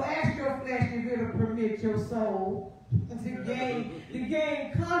 So ask your flesh if it'll permit your soul to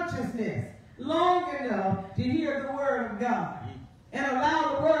gain consciousness long enough to hear the word of God. And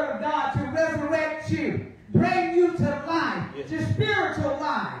allow the word of God to resurrect you. Bring you to life. Yes. To spiritual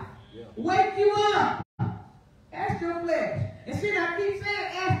life. Yeah. Wake you up. Ask your flesh. And see, I keep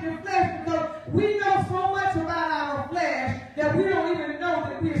saying ask your flesh because we know so much about our flesh that we don't even know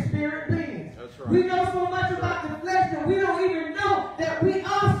that we're spirit beings. That's right. We know so much about the flesh that we don't even know that we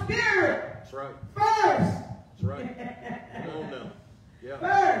are spirit. That's right. First. That's right. Come on now. Yeah.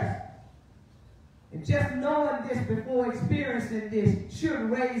 First. And just knowing this before experiencing this should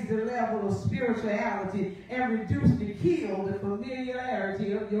raise the level of spirituality and reduce the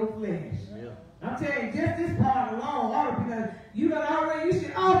familiarity of your flesh. Yeah. I'm telling you, just this part alone, because you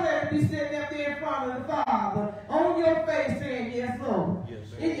should already be sitting up there in front of the Father, on your face saying, yes, Lord. Yes,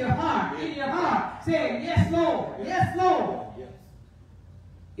 in your heart, saying, yes, Lord, yes, Lord. Yes.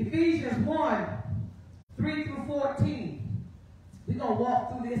 Ephesians 1, 3 through 14. We're going to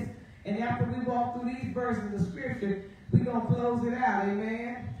walk through this, and after we walk through these verses of Scripture, we're going to close it out.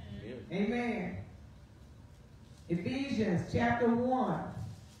 Amen? Amen. Ephesians chapter 1.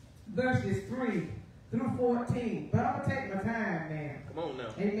 Verses 3 through 14. But I'm going to take my time, man. Come on now.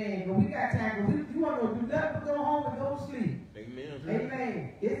 Amen. But we got time. But you want to do nothing but go home and go to sleep. Amen.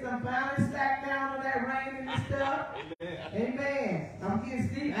 Amen. It's some finally slack down on that rain and stuff. Amen. I'm getting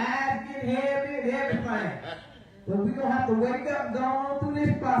sleep. Eyes getting heavy and everything. But we're going to have to wake up and go on through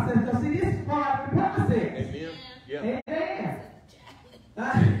this process. Because see, this is part of the process. Amen. Yeah. Amen.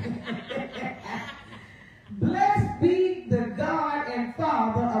 Blessed be the God and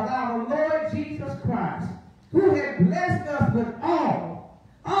Father of our Lord Jesus Christ, who has blessed us with all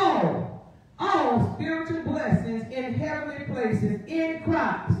spiritual blessings in heavenly places in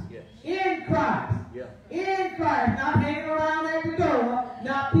Christ. Yes. In Christ. Yeah. In Christ. Not hanging around at the door,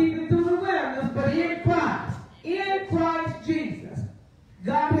 not peeping through the windows, but in Christ. In Christ Jesus.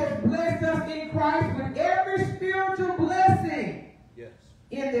 God has blessed us in Christ with every spiritual blessing. Yes.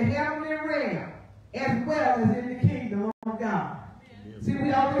 In the heavenly realm, as well as in the kingdom of God. Amen. See,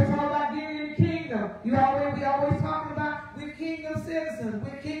 we always talk about getting in the kingdom. We always talking about we're kingdom citizens,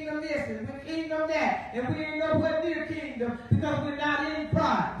 we're kingdom this, and we're kingdom that, and we ain't nowhere near kingdom because we're not in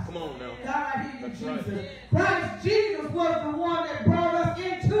Christ. Come on now. God, I hear you, Jesus. Right. Christ Jesus was the one that brought us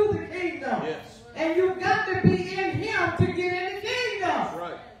into the kingdom. Yes. And you've got to be in him to get in the kingdom. That's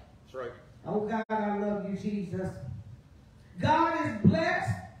right. That's right. Oh, God, I love you, Jesus. God is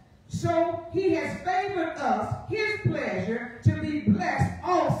blessed. So he has favored us, his pleasure, to be blessed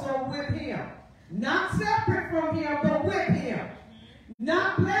also with him. Not separate from him, but with him.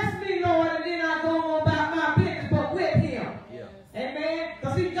 Not bless me, Lord, and then I go on about my business, but with him. Yeah. Amen?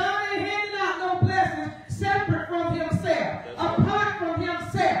 Because see, God ain't handing out no blessings separate from himself, apart from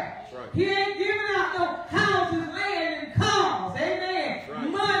himself. That's right. He ain't giving out no houses, land, and cars. Amen? Right.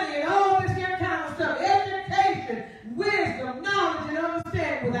 Money and all this here kind of stuff. Education, wisdom, knowledge, and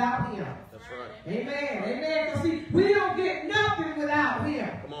understanding without him. That's right. Amen. Amen. Because see, we don't get nothing without him.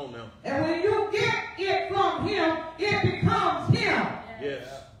 Come on now. And when you get it from him, it becomes him. Yes.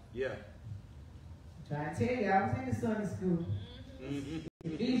 Yeah. Trying to tell you, I was in the Sunday school.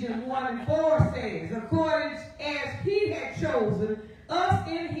 Ephesians 1:4 says, according as he had chosen us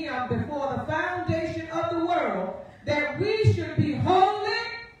in him before the foundation of the world, that we should be holy.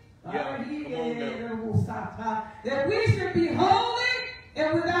 That we should be holy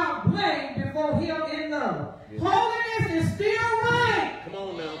and without blame before him in love. Yeah. Holiness is still right. Come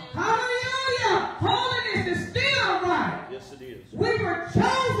on now. Hallelujah. Holiness is still right. Yes, it is. We were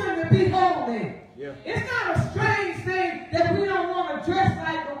chosen to be holy. Yeah. It's not a strange thing that we don't want to dress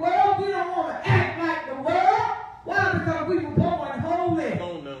like the world. We don't want to act like the world. Why? Because we were born holy. Come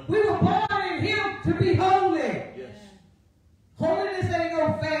on now. We were born in him to be holy. Yes. Holiness ain't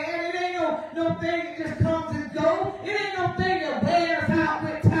no fad. It ain't no thing that just comes and goes. It ain't no thing that wears out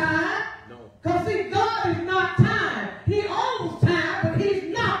with time. No. Because see, God is not time. He owns time, but he's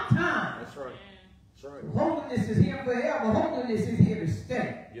not time. That's right. That's right. Holiness is here forever. Holiness is here to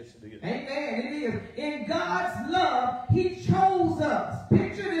stay. Yes, it is. Amen. It is. In God's love, he chose us.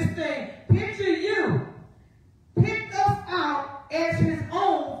 Picture this thing. Picture you. Picked us out as his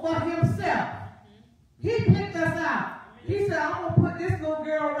own for himself. He picked us out. He said, I'm going to put this little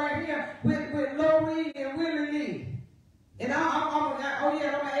girl right here with Lorene and Willie Lee. And I'm going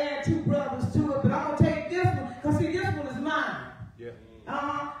to add 2 brothers to it, but I'm going to take this one, because see, this one is mine. Yeah.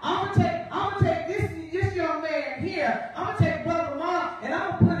 I'm going to take this young man here. I'm going to take Brother Mark, and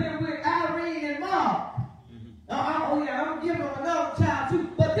I'm going to put him with Irene and Mark. I'm going to give him another child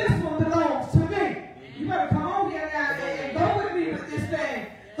too, but this one belongs to me. You better come on here now and go with me with this thing.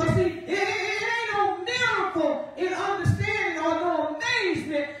 Because see, it ain't no miracle in understanding or no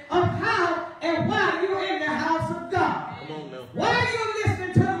amazement of how and why you're in the house of God. Come on now. Why you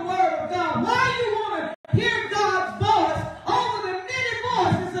listening to the word of God? Why you want to hear God's voice over the many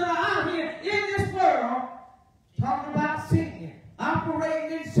voices that are out here in this world talking about sin,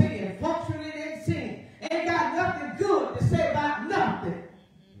 operating in sin, functioning in sin. Ain't got nothing good to say about nothing.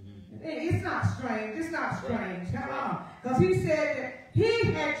 It's not strange. It's not strange. Come on. Because he said that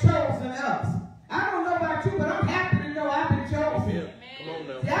he had chosen us. I don't know about you, but I'm happy to know I've been chosen. Amen. Come on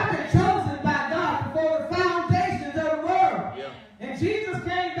now. See, I've been chosen by God before the foundations of the world. Yeah. And Jesus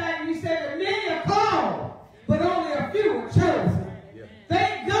came back and he said that many are called, but only a few are chosen. Yeah.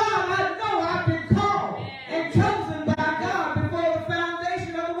 Thank God I know I've been called and chosen by God before the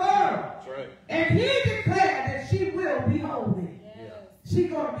foundation of the world. That's right. And he declared that she will be holy. She's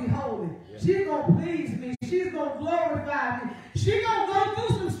going to be holy. Yeah. She's going to please me. She's going to glorify me. She's going to go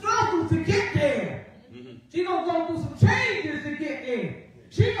through some struggles to get there. She's going to go through some changes to get there.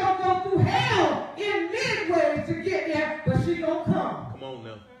 She's going to go through hell in midways to get there, but she's going to come. Come on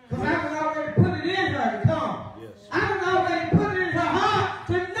now. Because I can already put it in her to come. Yes. I can already put it in her heart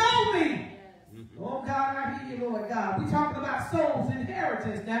to know me. Oh, God, I hear you, Lord God. We're talking about soul's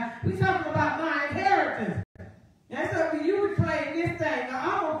inheritance now. We're talking about my inheritance. That's up to you to claim this thing. Now,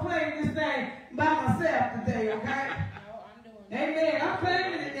 I'm going to claim this thing by myself today, okay? Amen. I'm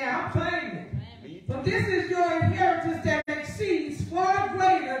claiming it now. I'm claiming it. But this is your inheritance that exceeds far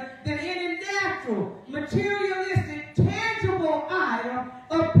greater than any natural, materialistic, tangible item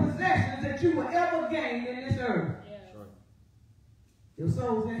of possessions that you will ever gain in this earth. Yeah. Your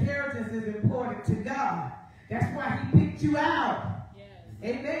soul's inheritance is important to God. That's why he picked you out.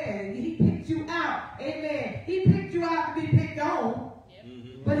 Amen. He picked you out. Amen. He picked you out to be picked on. Yep.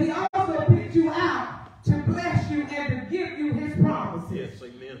 But he also picked you out to bless you and to give you his promises. Yes,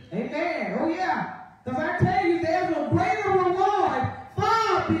 amen. Amen. Oh, yeah. Because I tell you, there's a greater reward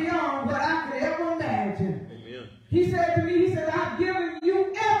far beyond what I could ever imagine. Amen. He said to me, he said, I've given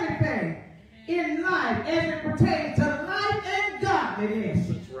you everything in life as it pertains to life and godliness.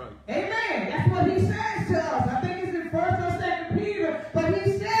 That's right. Amen. That's what he says to us. I think it's in 1st or 2nd Peter, but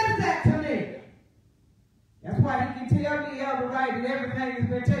he says that to me. That's why he can tell me, Elder Wright, that everything has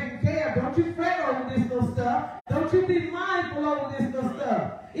been taken care of. Don't you fret over this little stuff. Don't you be mindful over this little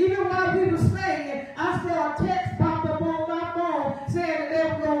stuff. Even while we were singing, I saw a text pop up on my phone saying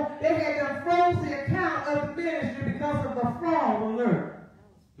that they had to froze the account of the ministry because of the fraud alert.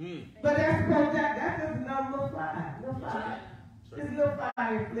 But that's just another little fly. Just a little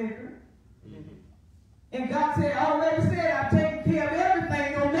fire flicker. And God said, already said, I've taken care of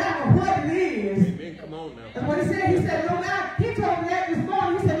everything, no matter what it is. Amen. Come on now. And what he said, no matter, he told me that this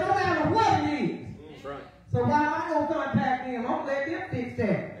morning, he said, no matter what it is. That's right. So why am I going to contact them? I'm going to let them fix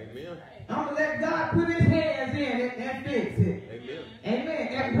that. Amen. I'm going to let God put his hands in it and fix it. Amen. Amen.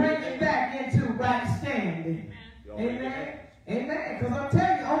 And bring it back into right standing. Amen. Amen. Because I'm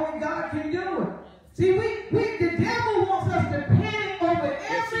telling you, only God can do it. See, the devil wants us to panic over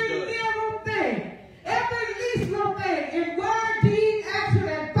every little thing. Every least little thing in word, deed, action,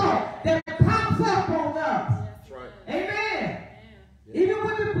 and thought that pops up on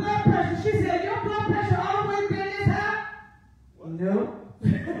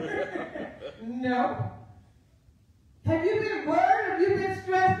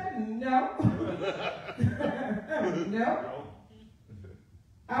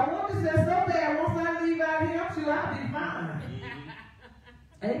I want to say so bad, once I leave out here, I'm sure I'll be fine.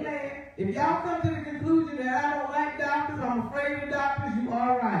 Amen. If y'all come to the conclusion that I don't like doctors, I'm afraid of doctors, you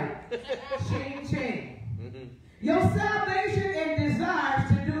all right. Ching, ching. Your salvation and desires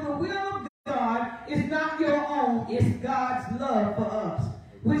to do the will of God is not your own. It's God's love for us,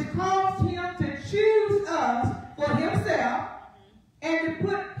 which caused him to choose us for himself and to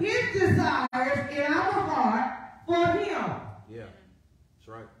put his desires in our heart for him. Yeah, that's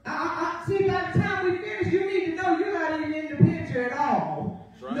right. See, by the time we finish, you need to know you're not even in the picture at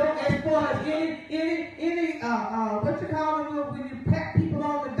all. Right. No, as far as any what you call them when you pat people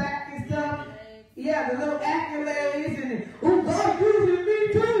on the back and stuff. Yeah, the little accolades and oh, God using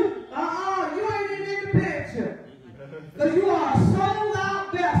me too. You ain't even in the picture. Because you are a sold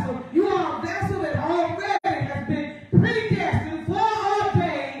out vessel. You are a vessel that already has been predestined,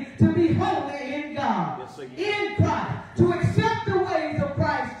 foreordained to be holy in God, in Christ, to accept the ways of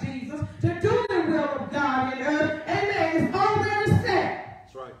Christ Jesus, to do the will of God in earth. Amen. It's already set.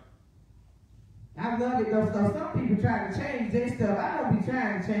 That's right. I love it though. So some people try to change their stuff. I don't be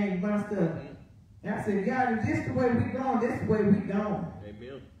trying to change my stuff. And I said, God, if this is the way we going, this is the way we going.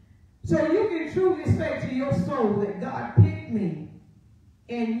 Amen. So you can truly say to your soul that God picked me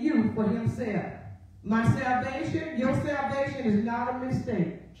and you for himself. My salvation, your salvation is not a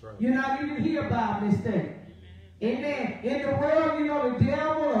mistake. Right. You're not even here by a mistake. Amen. In the world, you know, the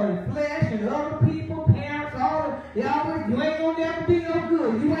devil or the flesh and other people, parents, they always, you ain't gonna never be no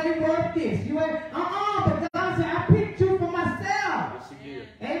good. You ain't worth this. You ain't, but God said, I picked you for myself. Yes, he did.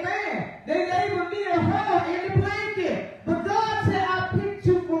 Amen. They labeled me or her in the blanket. But God said, I picked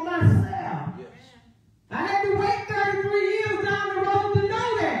you for myself. Yes. I had to wait 33 years down the road to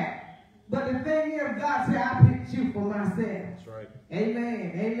know that. But the thing is, God said, I picked you for myself. That's right.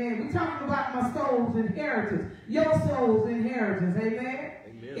 Amen. Amen. We're talking about my soul's inheritance. Your soul's inheritance. Amen.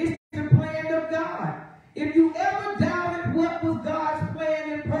 Amen. It's the plan of God. If you ever doubted what was God's plan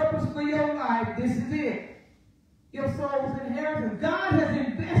and purpose for your life, this is it. Your soul's inheritance. God has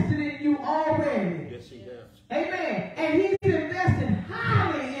invested in you already. Yes, he has. Amen. And he's invested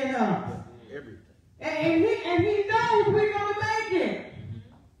highly in us. Everything. And he knows we're going to make it.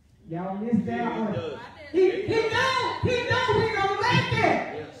 Y'all missed that one. He knows we're going to make it.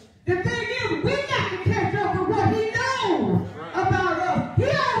 Yes. The thing is, we got to catch up with what he knows about us. He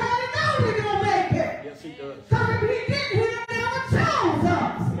already knows we're going to make it. Yes, he does. Because if he didn't, he never chose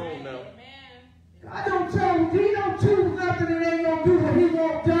us. Come on now. He don't choose nothing that ain't going to do what he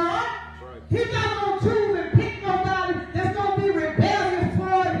wants done. Right. He's not going to choose and pick nobody that's going to be rebellious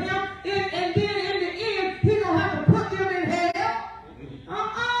toward him. And then in the end, he's going to have to put them in hell.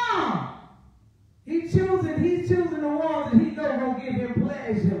 He's choosing the ones that he knows going to give him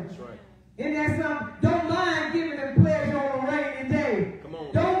pleasure. That's right. And that's something. Don't mind giving them pleasure on a rainy day. Come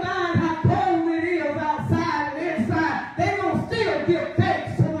on. Don't mind how cold it is outside and inside. They're going to still give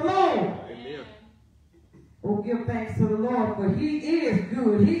thanks to the Lord. Amen. Oh, give thanks to the Lord, for he is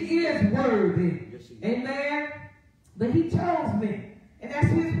good. He is worthy. Yes, he is. Amen. But he chose me. And that's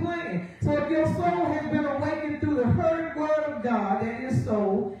his plan. So if your soul has been awakened through the heard word of God, that your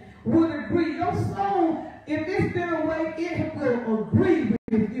soul would agree. Your soul, if it's been awake, it will agree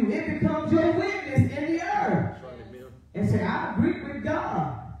with you. It becomes your witness in the earth. That's right, amen. And say, I agree with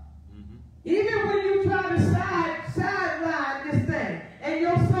God. Mm-hmm. Even when you try to sideline this thing, and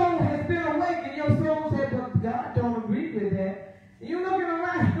your soul has been awakened, your soul said, but God don't agree with that. And you're looking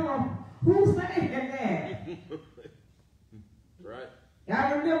around, going, who's saying that? Right.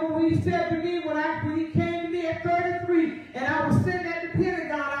 I remember when he said to me, when he came to me at 33, and I was sitting at the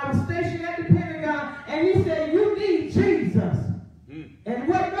Pentagon, I was stationed at the Pentagon, and he said, you need Jesus. And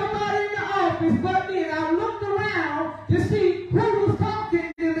wasn't nobody in the office but me, and I looked around to see who was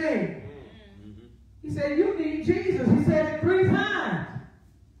talking to me. He said, you need Jesus. He said it 3 times.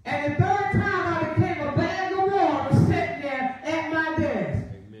 And the 3rd time I became a bag of water sitting there at my desk.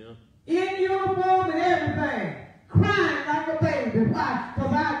 Amen. In uniform and everything. Crying like a baby. Why?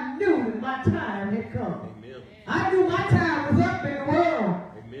 Because I knew that my time had come. Amen. I knew my time was up in the world.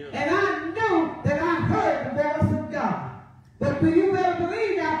 Amen. And I knew that I heard the voice of God. But you better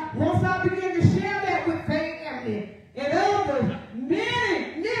believe now, once I began to share that with family and others,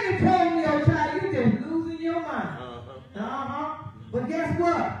 many told me, oh child, you just losing your mind. But guess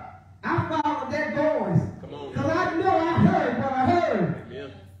what? I followed that voice. Come on. Because I know I heard what I heard.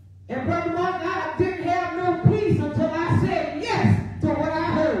 Amen. And Brother Mark, I didn't have no peace until I said yes to what I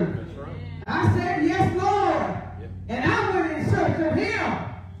heard. That's right. I said, yes, Lord. Yep. And I went in search of him.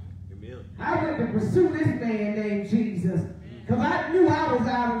 Amen. I went to pursue this man named Jesus. Because I knew I was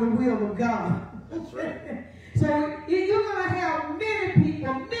out of the will of God. That's right. So you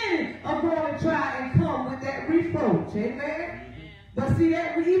are going to try and come with that reproach. Amen? But see,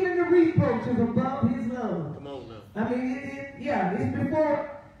 that even the reproach is above his love. Come on now. I mean, it's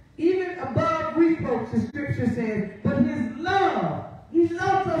before, even above reproach, the scripture says, but his love, he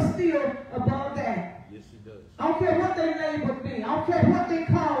loves us still above that. Yes, he does. I don't care what they labeled me. I don't care what they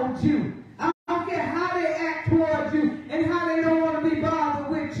called you. I don't care how they act towards you and how they don't want to be bothered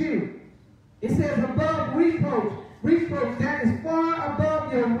with you. It says above reproach. Reproach, that is far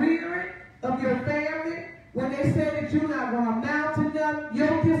above your rearing of your family. When they say that you're not going to amount to nothing,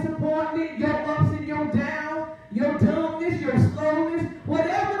 your disappointment, your ups and your downs, your dumbness, your slowness,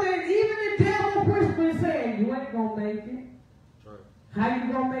 whatever they, even the devil whispering saying, you ain't going to make it. Right. How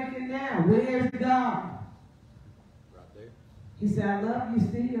you going to make it now? Where's God? Right there. He said, I love you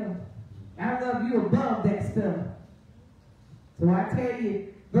still. I love you above that stuff. So I tell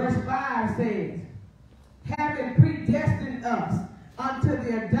you, verse 5 says, having predestined us unto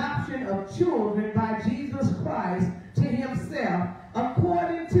the adoption of children by Jesus Christ to himself,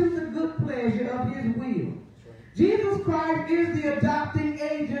 according to the good pleasure of his will. Jesus Christ is the adopting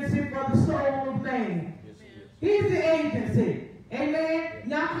agency for the soul of man. He's the agency. Amen?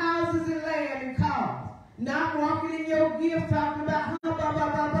 Not houses and land and cars. Not walking in your gifts talking about blah, blah, blah,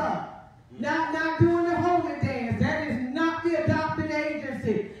 blah, blah. Not doing the holy dance. That is not the adopting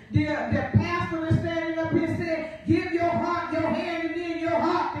agency. The pastor is standing up here saying, give your heart, your hand, and then your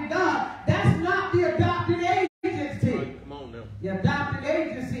heart to God. That's not the adopting agency. Right, come on now. The adopting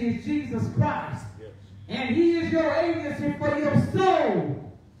agency is Jesus Christ. Yes. And he is your agency for your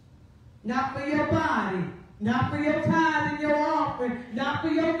soul. Not for your body. Not for your tithe and your offering. Not for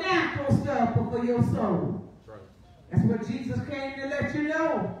your natural stuff, but for your soul. That's right. That's what Jesus came to let you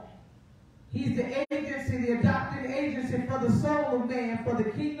know. He's the agency, the adopted agency for the soul of man, for the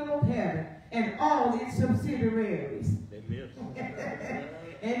kingdom of heaven, and all its subsidiaries. Amen.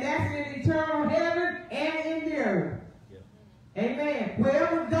 And that's in eternal heaven and in the earth. Yeah. Amen.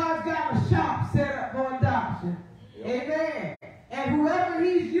 Wherever God's got a shop set up for adoption. Yep. Amen. And whoever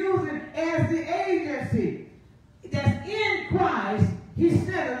he's using as the agency that's in Christ, he's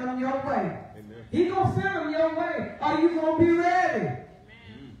sending them your way. Amen. He's going to send them your way. Are you going to be ready?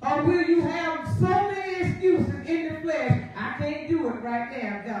 Or will you have so many excuses in the flesh? I can't do it right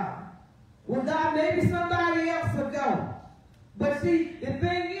now, God. Well, God, maybe somebody else will go. But see, the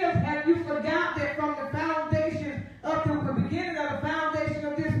thing is, have you forgot that from the foundation up to the beginning of the foundation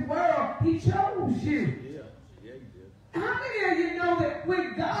of this world, he chose you? Yeah, he did. How many of you know that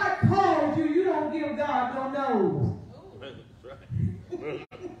when God calls you, you don't give God no nose? That's right.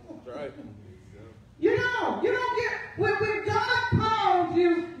 That's right. You don't get, when God calls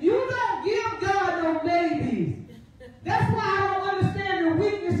you, you don't give God no babies. That's why I don't understand the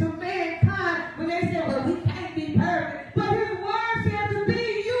weakness of mankind when they say, well, we can't be perfect. But his word says to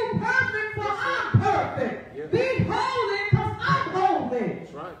be you perfect, for I'm perfect. Yeah. Be holy, because I'm holy.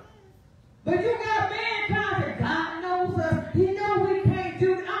 That's right. But you got mankind that God knows us. He knows we can't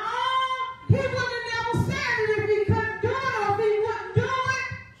do it. He would have never said it if he couldn't do it, or if he wouldn't do it.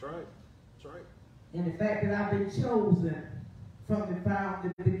 That's right. That's right. And the fact that I've been chosen from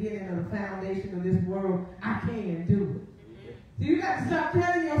the beginning of the foundation of this world, I can do it. So you got to stop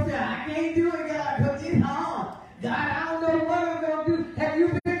telling yourself, I can't do it, God, because it's hard. God, I don't know what I'm going to do. Have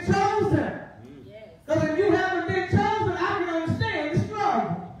you been chosen? Because if you haven't been chosen, I can understand the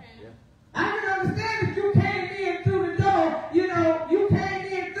struggle. I can understand that you came in through the door. You know, you came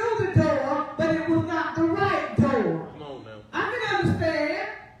in through the door, but it was not the right door. Come on now. I can understand.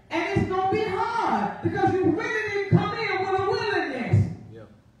 And it's going to be hard because you really didn't come in with a willingness. Yeah.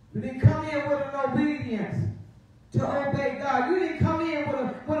 You didn't come in with an obedience to obey God. You didn't come in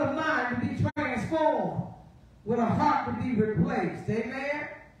with a mind to be transformed, with a heart to be replaced. Amen?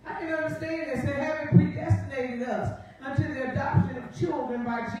 I can understand this. And having predestinated us unto the adoption of children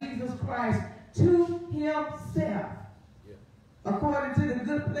by Jesus Christ to himself. Yeah. According to the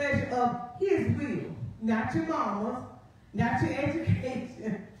good pleasure of his will. Not your mama's, not your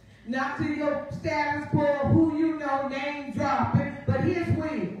education, not to your status quo, who you know, name dropping, but his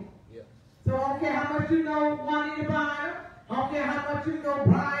will. Yeah. So I don't care how much you know Juanita Bynum. I don't care how much you know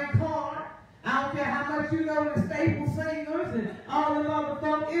Brian Carr. I don't care how much you know the staple singers and all the other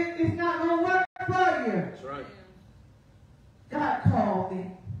folks. It's not going to work for you. That's right. God called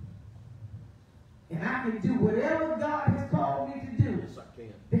me. And I can do whatever God has called me to do. Yes, I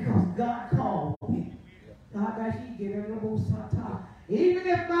can. Because God called me. God, even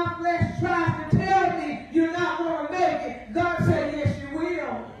if my flesh tries to tell me you're not going to make it, God said, yes, you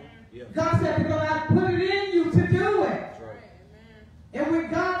will. Yeah. God said, because I put it in you to do it. That's right. And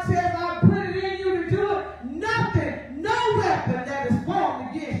when God says I put it in you to do it, nothing, no weapon that is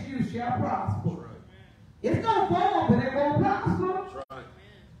formed against you shall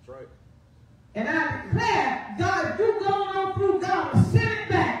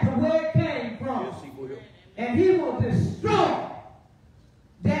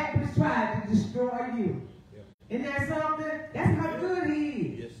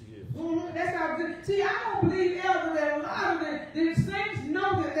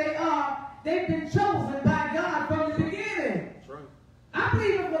they've been chosen by God from the beginning. That's right. I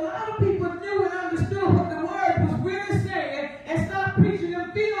believe if a lot of people knew and understood what the word was really saying and stopped preaching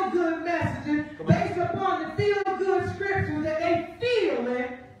them feel-good messages based upon the feel-good scriptures that they feel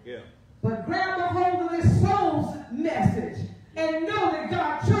it, but grab a hold of this soul's message and know that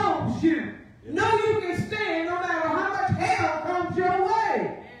God chose you. Know you can stand no matter how much hell comes your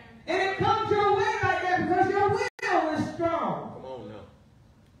way. And it comes your way like that because your will is strong. Come on now.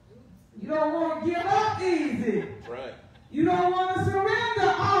 You don't want to give up easy. That's right. You don't want to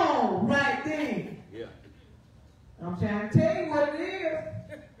surrender all right then. Yeah. I'm trying to tell you what it is.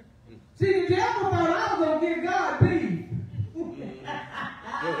 See, the devil thought I was going to give God beef.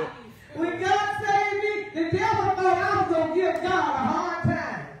 When God saved me, the devil thought I was going to give God a hard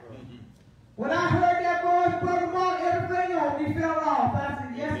time. When I heard that voice, Brother Mark, everything on me fell off. I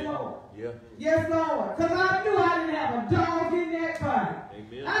said, yes, Lord. Yeah. Yes, Lord. Because I knew I didn't have a dog in that fight.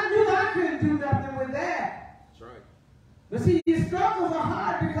 Amen. I knew I couldn't do nothing with that. That's right. But see, your struggles are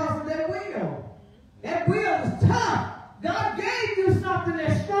hard because of that will. That will is tough. God gave you something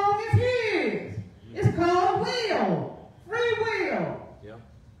as strong as His. It's called will. Free will. Yeah.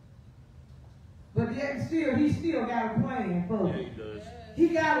 But yet still, He still got a plan for you. Yeah, He does. He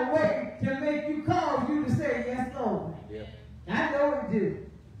got a way to make you cause you to say, yes, Lord. Yeah. I know He do.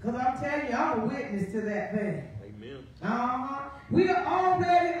 Because I'm telling you, I'm a witness to that thing. Amen. We are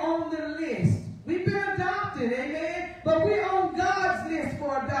already on the list. We've been adopted, amen? But we're on God's list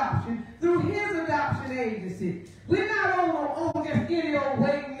for adoption through His adoption agency. We're not on just any old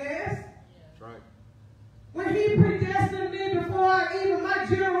waiting list. That's right. When He predestined me before my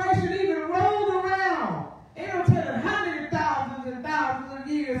generation even rolled around, ain't no telling how many thousands and thousands of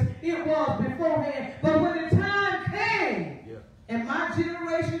years it was beforehand. But when the time came, and my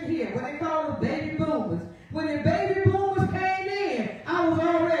generation here, what they call the baby boomers, when the baby boomers came in, I was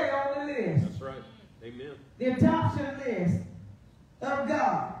already on the list. That's right. Amen. The adoption list of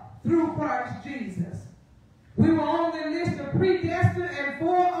God through Christ Jesus. We were on the list of predestined and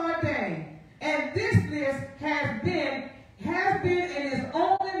foreordained. And this list has been and is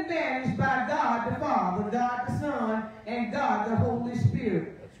only managed by God the Father, God the Son, and God the Holy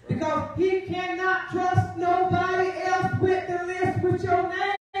Spirit. Because He cannot trust nobody else with the list with your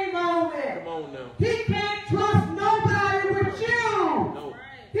name on it. Come on now. He can't trust nobody with you. No.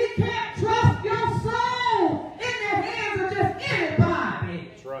 He can't trust your soul in the hands of just anybody.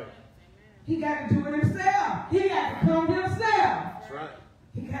 That's right. He got to do it himself. He got to come himself. That's right.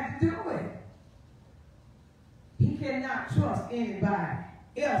 He got to do it. He cannot trust anybody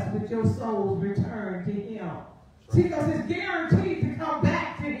else with your soul's return to Him. See, because it's guaranteed to come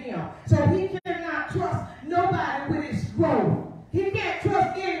back to Him. So He cannot trust nobody with its growth. He can't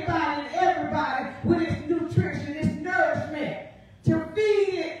trust anybody and everybody with its nutrition, its nourishment, to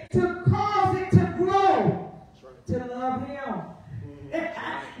feed it, to cause it to grow, to love Him.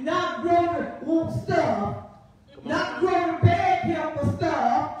 Not grow to want stuff, not grow to beg Him for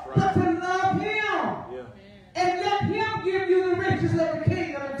stuff, but to love Him. And let Him give you the riches of the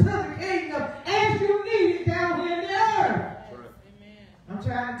kingdom and to the kingdom as you need it down here in the earth. I'm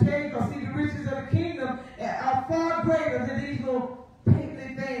trying to tell you, because see, the riches of the kingdom are far greater than these little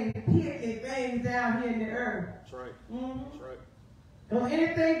piddly things down here in the earth. That's right. Mm-hmm. That's right. Because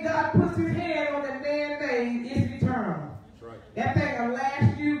anything God puts His hand on that man made is eternal. That's right. That thing will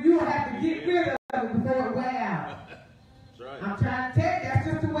last you. You will have to get rid of it before it wears out. That's right. I'm trying to tell you, that's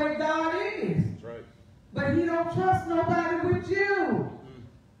just the way God is. That's right. But He don't trust nobody with you.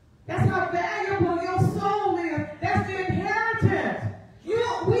 That's how valuable your soul is. That's the inheritance.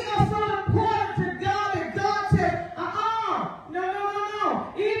 We are so important to God that God said,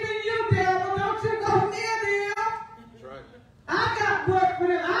 no. Even you, devil, don't you go near them. That's right. I got work for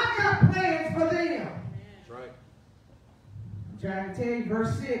them. I got plans for them. That's right. I'm trying to tell you,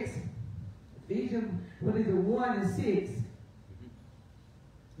 verse 6. Ephesians, 1 and 6. Is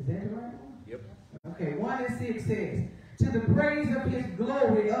that the right one? Yep. Okay, 1 and 6 says, to the praise of His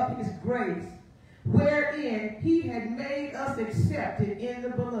glory, of His grace, wherein He had made us accepted in the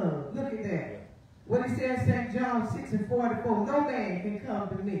beloved. Look at that. What He says, St. John 6 and 44, no man can come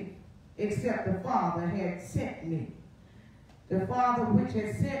to me except the Father had sent me. The Father which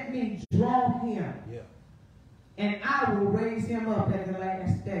has sent me draw him. Yeah. And I will raise him up at the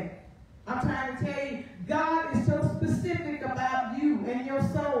last day. I'm trying to tell you, God is so specific about you and your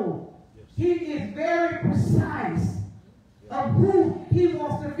soul. Yes. He is very precise of who He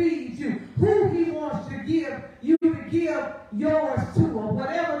wants to feed you, who He wants to give you to give yours to, or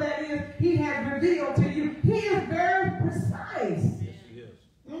whatever that is He has revealed to you. He is very precise. Yes, He is.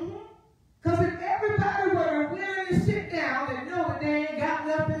 Because if everybody were willing to sit down and know that they ain't got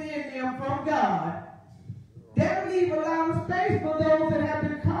nothing in them him from God. That will leave a lot of space for those that have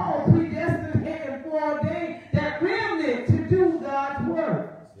been called, predestined, and foreordained, that remnant to do God's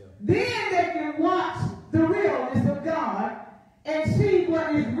work. Yeah. Then they can watch the realness of God and see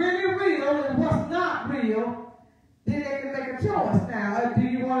what is really real and what's not real. Then they can make a choice now. Do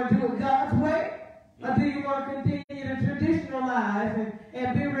you want to do it God's way? Or do you want to continue to traditionalize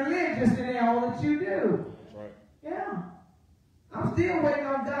and be religious in all that you do? That's right. Yeah. I'm still waiting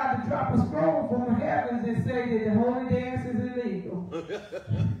on God to drop a scroll from the heavens and say that the holy dance is illegal.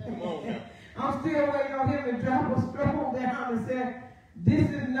 Come on now. I'm still waiting on him to drop a scroll down and say, this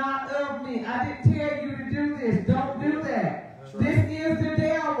is not of me. I didn't tell you to do this. Don't do that. Right. This is the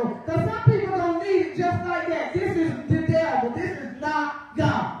devil. Because some people don't need it just like that. This is the devil. This is not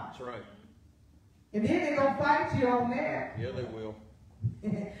God. That's right. And then they're going to fight you on that. Yeah, they will.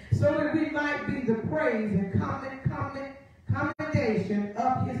 So that we might be the praise and commendation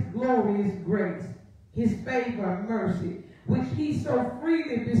of his glorious grace, his favor and mercy, which he so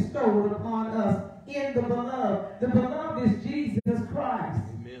freely bestowed upon us in the beloved. The beloved is Jesus Christ.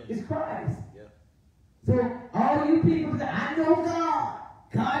 Amen. It's Christ. Yeah. So all you people say, I know God.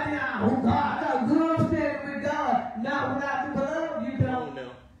 God now. Oh, God. I got good understanding with God. Not without the beloved, you don't.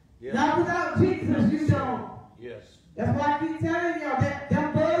 No. Yeah. Not without Jesus, you don't. Yes. That's why I keep telling y'all that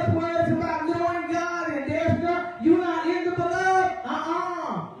them buzzwords about knowing God and you're not in the beloved.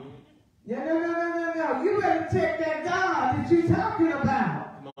 Yeah, no. You better check that God that you're talking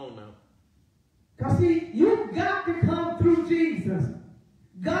about. Come on now. Because see, you've got to come through Jesus.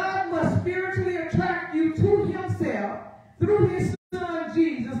 God must spiritually attract you to himself through his son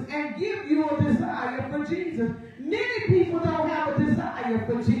Jesus and give you a desire for Jesus. Many people don't have a desire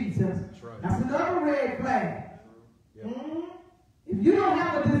for Jesus. That's right. That's another red flag. Yeah. If you don't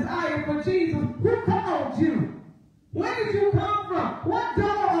have a desire for Jesus, who called you? Where did you come from? What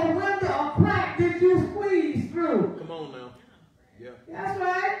door or window or crack did you squeeze through? Come on now. Yeah. That's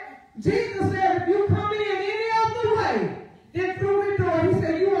right. Jesus said if you come in any other way than through the door, he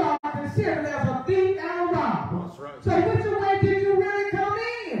said you are considered as a thief and a robber. That's right. So which way did you really come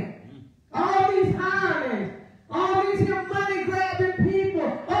in? All these hirings, all these money grabbing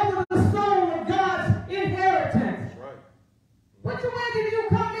people over the soul of God's inheritance. That's right. Which way did you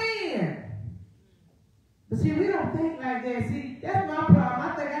come in? But see, we don't think like that. See, that's my problem.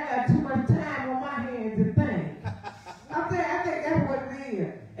 I think I got too much time on my hands to think. I think that's what it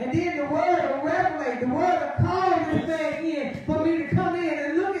is. And then the word will revelate. The word will call this thing in for me to come in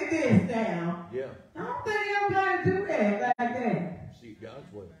and look at this now. Yeah. I don't think everybody do that like that. See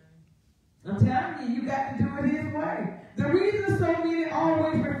God's way. I'm telling you, you got to do it his way. The reason so many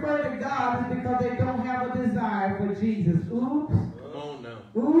always refer to God is because they don't have a desire for Jesus. Oops. Come on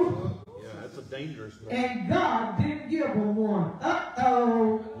now. Oops. Yeah, that's a dangerous one. And God didn't give them one.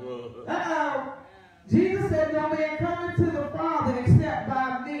 Uh-oh. Uh-oh. Jesus said, no man coming to the Father except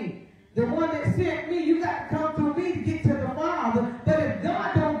by me. The one that sent me, you got to come through me to get to the Father. But if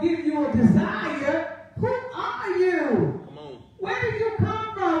God don't give you a desire, who are you? Come on. Where did you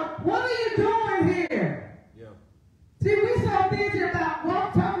come from? What are you doing here? Yeah. See, we so busy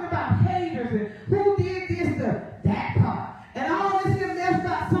about talking about haters and who did this to that part. And all this and that's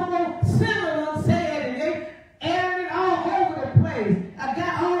about some old sinner said and they aired it all over the place. I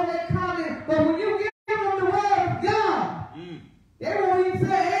got all that comment, but when you give them the word of God, they won't even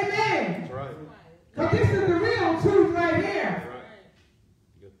say amen. That's right. Because this is the real truth right here. That's right.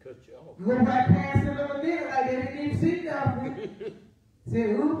 You'll cut you off. You go right past them in a minute like they didn't even see nothing.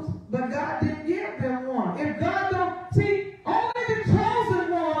 Say, oops, but God didn't give them one. If God don't, see, only the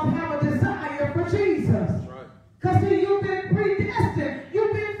chosen ones have a desire for Jesus. That's right. Because see, you've been predestined.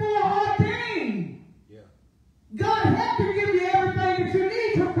 You've been foreordained. Yeah. God had to give you everything that you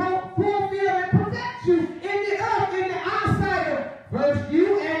need to fulfill and perfect you in the earth, in the eyesight of first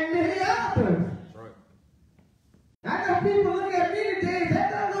you and many others. That's right. I know people look at me today,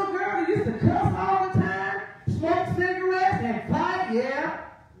 that little girl that used to cuss all the time, smoke cigarettes and fight, yeah.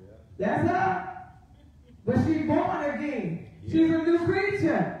 That's her. But she's born again. Yeah. She's a new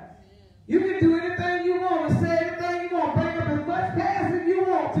creature. You can do anything you want and say anything you want. Bring up as much past as you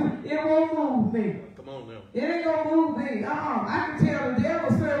want to. It won't move me. Come on now. It ain't going to move me. I can tell the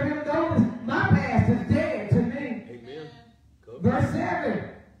devil serve him notice. My past is dead to me. Amen. Verse 7.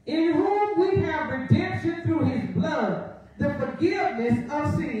 In whom we have redemption through his blood, the forgiveness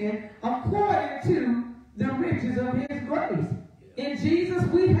of sin, according to the riches of his grace. In Jesus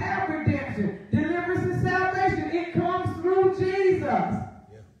we have redemption, deliverance and salvation. It comes through Jesus.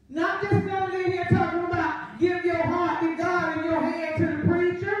 Yeah. Not just coming in here talking about give your heart to God and your hand to the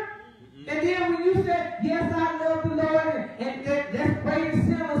preacher. And then when you say, yes, I love the Lord, and let's pray the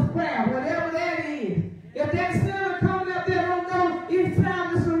sinner's prayer.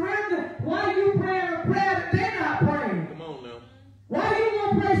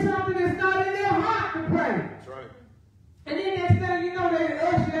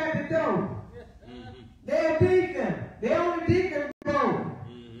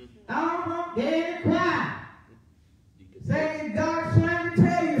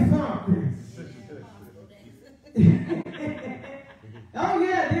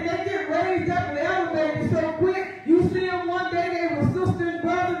 up in the elevator so quick. You see them one day, they were sister and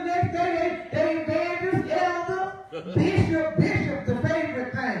brother. Next day, they evangelist, elder, bishop. Bishop, the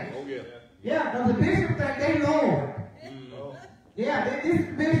favorite thing. Oh, yeah. Yeah, because the bishop think they Lord. Yeah, this is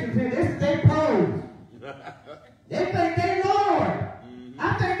the bishop here. This is their pose. They think they Lord.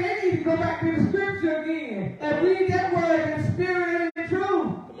 I think they need to go back to the scripture again and read that word in spirit and truth.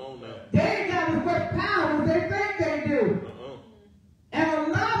 Come on now. They ain't got as much power as they think they do. And a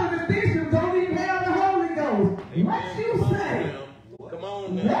lot of the bishops don't even have the Holy Ghost. What you say? Come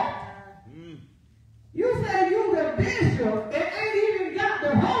on now. What? You say you the bishop and ain't even got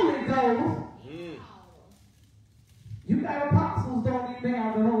the Holy Ghost. You got apostles don't even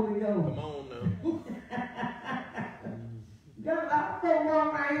have the Holy Ghost. Come on now. You got a lot of folk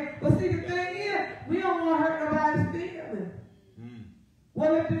wrong right here. But see, the thing is, we don't want to hurt nobody's feelings.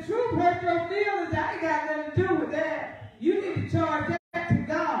 Well, if the truth hurts your feelings, I ain't got nothing to do with that. You need to charge that to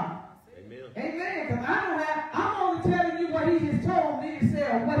God. Amen. Amen. Because I'm only telling you what he has told me to say,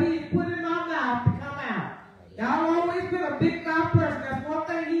 or what he has put in my mouth to come out. Now, I've always been a big mouth person. That's one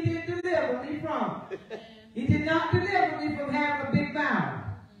thing he didn't deliver me from. He did not deliver me from having a big mouth.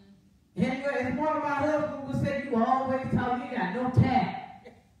 And one of my husbands would say, you always talk, you got no tact.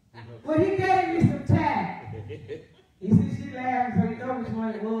 Well, he gave me some tact. You see, she laughed, so you know which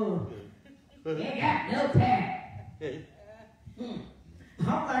one it was. He ain't got no tact.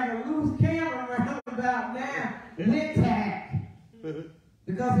 I'm like a loose cannon roundabout now with tact.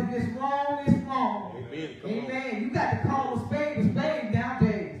 Because if it's wrong, it's wrong. Amen. You got to call a spade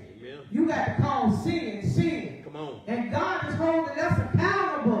nowadays. Amen. You got to call sin. Come on. And God is holding us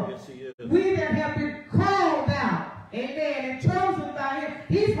accountable. Yes, he is. We that have been called out, amen, and chosen by him,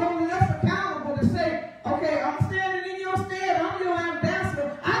 he's holding us accountable to say, okay, I'm standing in your stead, I'm your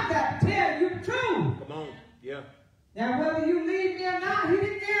ambassador, I've got to tell you the truth. Come on, yeah. Now, whether you leave me or not, he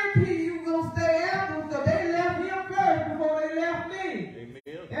didn't guarantee you going to stay after, so they left him first before they left me.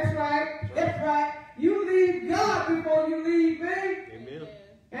 Amen. That's right. That's right. You leave God before you leave me. Amen.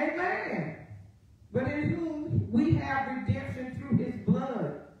 Amen. But in whom we have redemption through his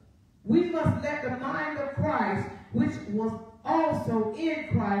blood. We must let the mind of Christ, which was also in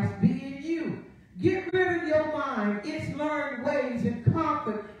Christ, be in you. Get rid of your mind, its learned ways and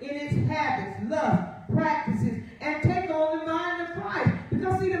comfort in its habits, lust, practices, and take on the mind of Christ.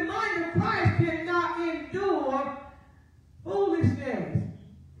 Because see, the mind of Christ cannot endure foolishness.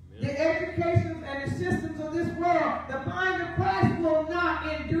 The educations and the systems of this world, the mind of Christ will not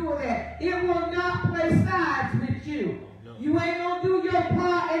endure that. It will not play sides with you. No. You ain't going to do your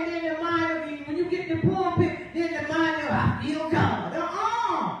part and then the mind of you. When you get in the pulpit, then the mind of, I feel God.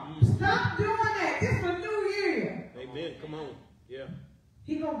 Stop doing that. This is a new year. Amen. Come on. Yeah.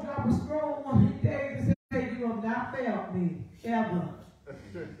 He going to drop a scroll one of these days and say, you have not failed me ever.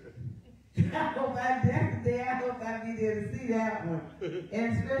 I hope I be there to see that one.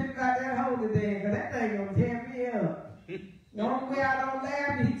 And especially about that holy day, because that thing going to tear me up. The only way I don't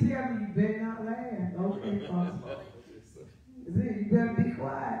laugh, he tell me, you better not laugh. Okay, you better be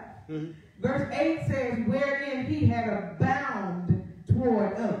quiet. Verse 8 says, wherein he had abound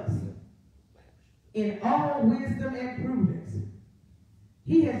toward us in all wisdom and prudence.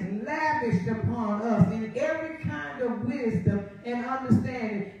 He has lavished upon us in every kind of wisdom and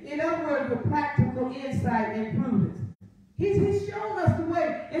understanding. In other words, with practical insight and prudence. He's shown us the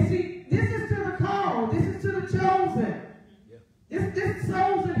way. And see, this is to the called. This is to the chosen. This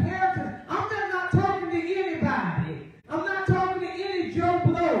soul's inheritance. I'm not talking to anybody. I'm not talking to any Joe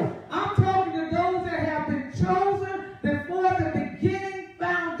Blow. I'm talking to those that have been chosen before the beginning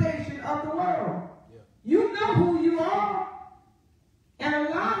foundation of the world. You know who you are. And a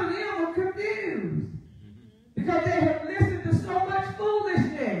lot of them are confused because they have listened to so much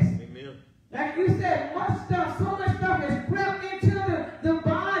foolishness. Amen. Like you said, much stuff, so much stuff has crept into the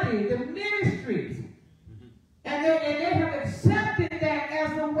body, the ministries. And they have accepted that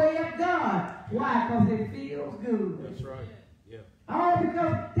as the way of God. Why? Because it feels good. That's right. Yeah. Oh,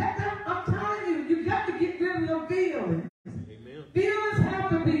 because I'm telling you, you got to get rid of the feelings. Amen. Feelings have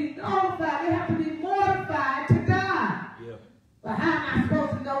to be nullified. They have to be mortified to die. Yeah. But how am I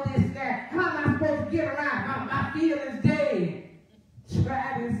supposed to know this, that? How am I supposed to get around? My feelings dead.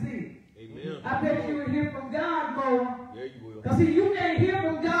 Try it and see. Amen. I bet you will hear from God more. Yeah, you will. Because see, you can't hear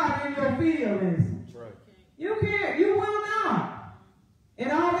from God in your feelings. That's right. You can't. You will not.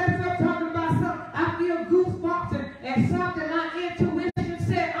 And all that stuff talking about something, I feel goosebumps and something my intuition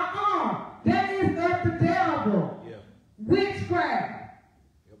said, that is of the devil. Yeah. Witchcraft.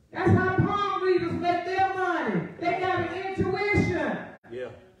 Yep. That's how palm readers make their money. They got an intuition. Yeah.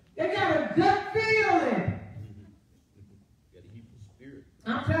 They got a gut feeling. Got an evil spirit.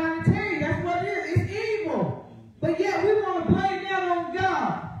 I'm trying to tell you, that's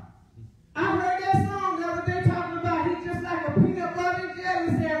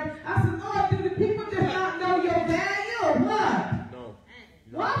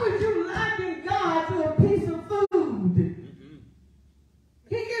Why would you liken God to a piece of food?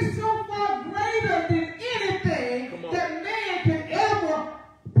 He is so far greater than anything that man can ever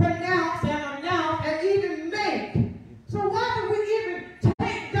pronounce and announce and even make. So why do we even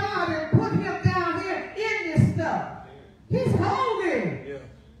take God and put him down here in this stuff? He's holy. Yeah,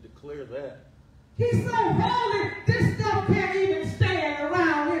 declare that. He's so holy, this stuff can't even stand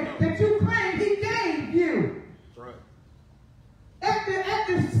around here that you claim he gave you. That's right. At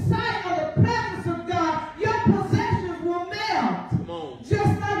the sight of the presence of God, your possessions will melt. Come on.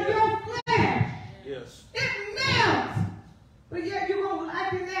 Just like your flesh. Yes. It melts. But yet you're going to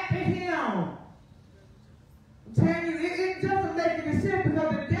liken that to him. I'm telling you, it doesn't make any sense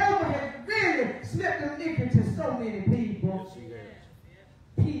because the devil has really slipped a nick into so many people. Yes, he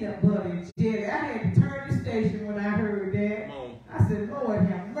has. Peanut butter and jelly. I had to turn the station when I heard that. Come on. I said, Lord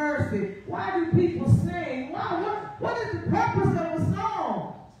have mercy. Why do people sing? What is the purpose of a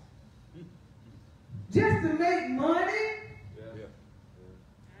song? Just to make money? Yeah.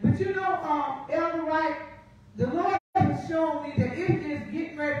 But you know, Elder Wright, the Lord has shown me that it is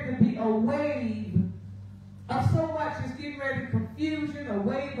getting ready to be a wave of so much. It's getting ready to confusion, a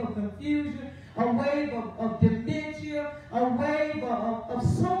wave of confusion, a wave of dementia, a wave of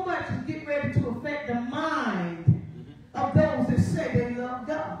so much is getting ready to affect the mind of those that say they love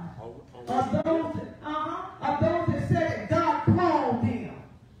God. Of those that say that God called them.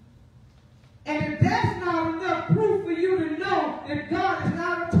 And if that's not enough proof for you to know that God is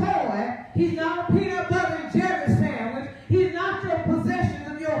not a toy, he's not a peanut butter and jelly sandwich, he's not your possessions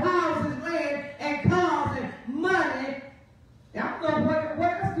of your houses, land, and cars, and money. I don't know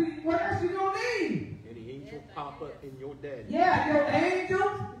what else you gonna need. And he ain't your papa and your daddy. Yeah, your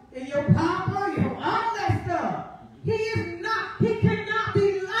angels and your papa, all that stuff. He cannot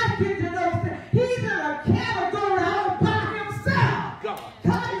be likened to those things. He's in a category all by himself. God.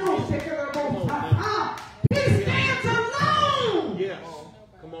 He stands alone. Yes.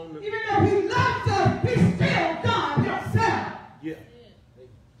 Come on. Even though he loves us, he's still God himself. Yeah.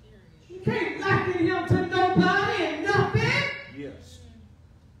 You can't liken him to nobody and nothing. Yes.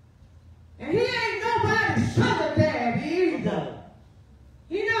 And he ain't nobody's sugar daddy either.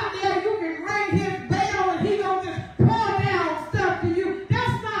 He not there you can ring his bell and he gonna just pour down stuff to you.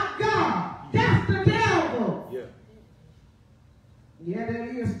 That's not God. That's the devil. Yeah. Yeah, that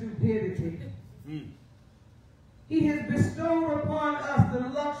is stupidity. He has bestowed upon us the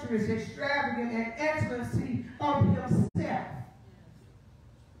luxuries, extravagant, and excellency of himself.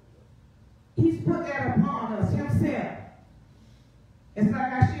 He's put that upon us, himself. It's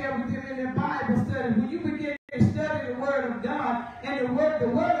like I shared with him in the Bible study. When you begin to study the Word of God, and the Word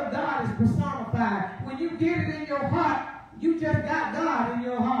of God is personified. When you get it in your heart, you just got God in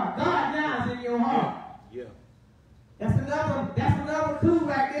your heart. God now is in your heart. Yeah. That's another clue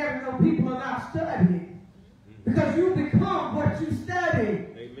right there to know people are not studying. Because you become what you study.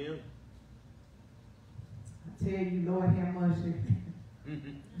 Amen. I tell you, Lord have mercy.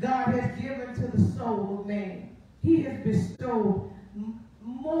 God has given to the soul of man. He has bestowed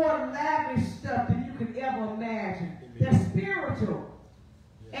more lavish stuff than you could ever imagine. They're spiritual.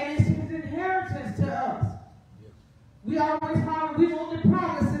 And it's his inheritance to us. We always holler, we want the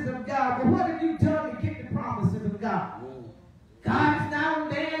promises of God. But what have you done to get the promises of God? God is not a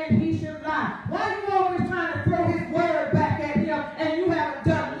man he should lie. Why are you always trying to throw his word back at him and you haven't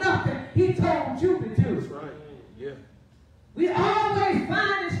done nothing he told you to do? That's right. Yeah. We always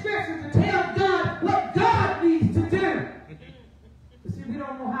find the scriptures to tell God what God needs to do. But see, we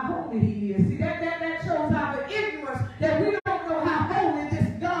don't know how holy he is. See, that shows our ignorance that we don't know how holy this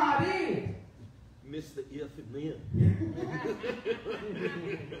God is. Miss the if and then.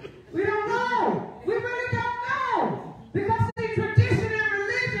 We don't know. We really don't know. Because see, tradition and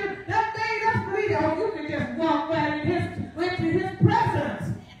religion, that made us believe, oh, you can just walk right into his presence.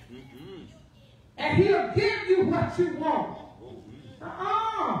 And he'll give you what you want.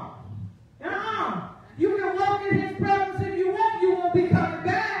 You can walk in his presence if you want, you won't be coming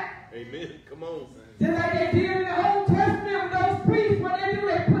back. Amen. Come on. Just like they did in the Old Testament with those priests, what they do,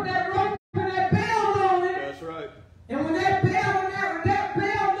 they put that rope and that bell on it. That's right. And when that bell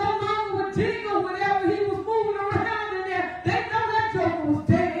no longer would jingle whenever he was moving around in there, they know that joker was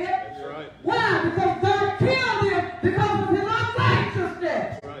dead. That's right. Why? Because God killed him because of his unrighteousness.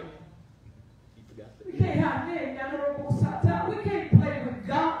 That's right. He forgot that. We can't have men down there on Satan. We can't play with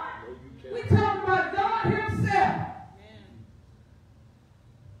God. No, you can't. We talk about God himself.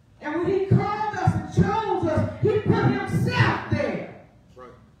 And when he called us and chose us, he put himself there. That's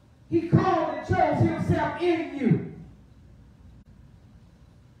right. He called and chose himself in you.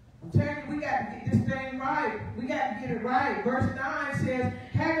 I'm telling you, we got to get this thing right. We got to get it right. Verse 9 says,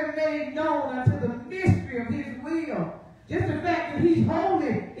 made known unto the mystery of his will. Just the fact that he's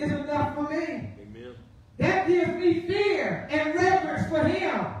holy is enough for me. Amen. That gives me fear and reverence for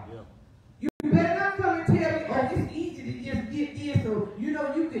him. Yeah. You better not come and tell me, oh, it's easy to just get this, so you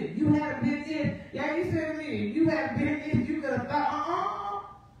know you haven't been this. Yeah, you said to me, you haven't been this, you could have thought,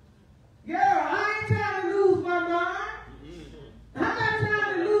 girl, I ain't trying to lose my mind. I'm not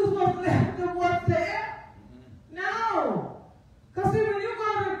trying to lose what's left of what's there. No. Because see, when you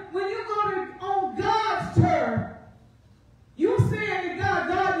go to on God's turf, you saying to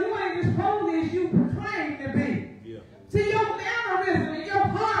God, you ain't as holy as you proclaim to be. Yeah. See, your mannerism and your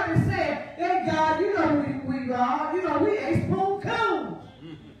heart is saying, hey, God, you know who we are. You know, we ain't spoon cool.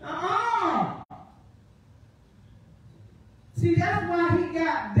 See, that's why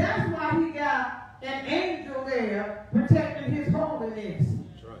he got an angel there protecting his holiness.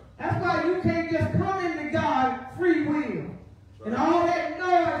 That's right. That's why you can't just come into God free will. Right. And all that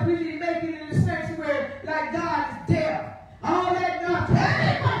noise we be making in the sanctuary like God is deaf. All that noise, tell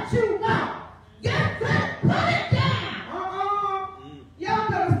me what you want. Just put it down. Y'all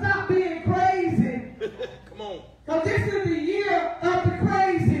better stop being crazy. Come on. Because this is the year of the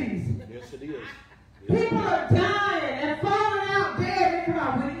crazies. Yes, it is. People are dying and falling out dead. Come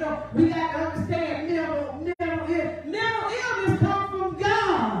on, we got to understand mental illness comes from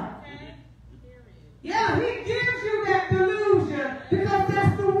God. Yeah, he gives you that delusion because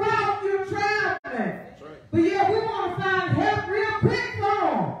that's the route you're traveling. That's right. But yeah, we want to find help real quick for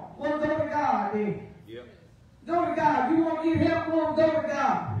them. Well, go to God then. Yep. Go to God. You want to get help for them, go to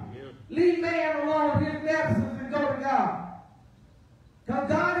God. Yep. Leave man alone with his medicines and go to God. Because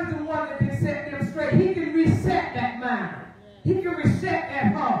God is the one that can set them straight. He can reset that mind. He can reset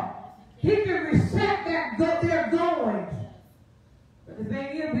that heart. He can reset their goings. But the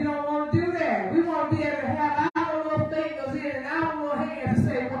thing is, we don't want to do that. We want to be able to have our little fingers in and our little hands to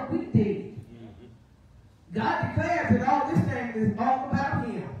say what we did. God declares that all this thing is all about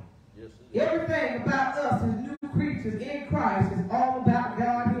him. Yes, everything about us as new creatures in Christ is all about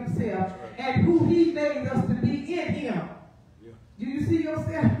God himself and who he made us to be in him. Do you see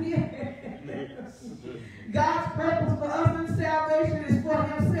yourself here? God's purpose for us in salvation is for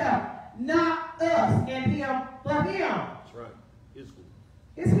himself, not us and him for him. That's right.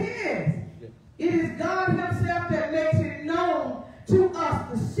 It's his. Yeah. It is God himself that makes it known to us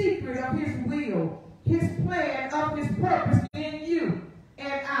the secret of his will, his plan of his purpose in you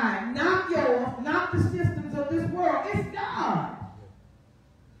and I. Not yours, not the systems of this world. It's God.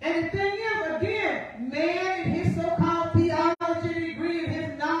 And the thing is, again, man in his so-called theology degree and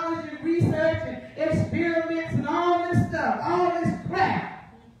his knowledge and research and experiments and all this stuff, all this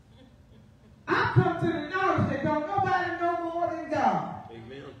crap, I've come to the knowledge that don't nobody know more than God.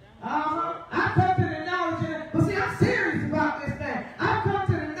 Amen. I've come to the knowledge, but see, I'm serious about this thing. I've come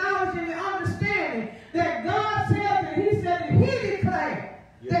to the knowledge and the understanding that God said that he said that he declared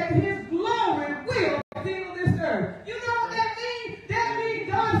that his glory will fill this earth. You know what that means? That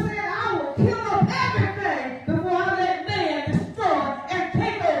means God said, I will kill up everything before I let man destroy and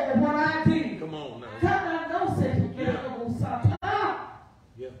take over what I did. Come on now. Come on, no such a thing.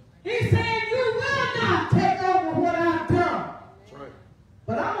 Yeah. He said, you will not take over what I've done. That's right.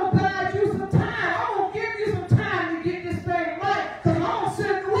 But I'm going to buy you some time. I'm going to give you some time to get this thing right because I'm going to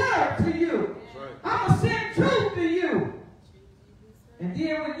send the word to you. That's right. I'm going to send truth to you. And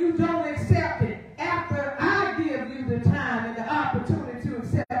then when you don't accept it, after I give you the time and the opportunity to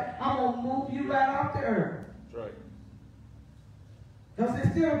accept, I'm going to move you right off the earth. That's right. Because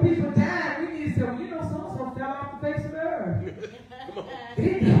there's still people dying. We need to say, well, you know, so-and-so fell off the face of the earth. Come on.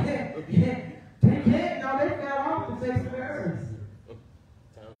 They can't. No, they fell off the face of the earth.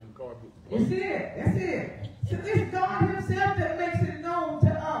 That's it. That's it. So it's God himself that makes it known to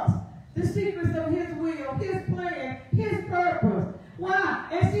us. The secrets of his will, his plan, his purpose. Why?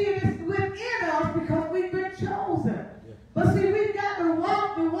 And see, it is within us because we've been chosen. Yeah. But see, we've got to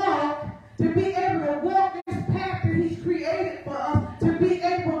walk the walk to be able to walk this path that he's created for us, to be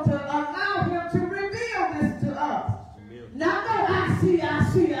able to allow him to reveal this to us. Amen. Now, no, I see.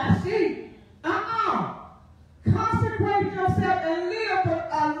 Consecrate yourself and live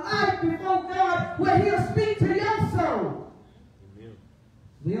a life before God where he'll speak to your soul. Amen.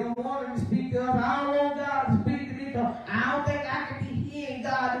 We don't want him to speak to us. I don't want God to speak to me because I don't think I can be hearing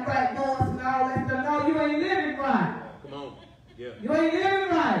God the right voice and all that stuff. No, you ain't living right. Come on. Yeah. You ain't living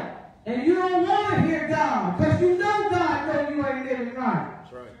right. And you don't want to hear God because you know God knows you ain't living right.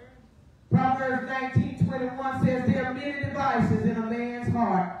 That's right. Proverbs 19:21 says there are many devices in a man's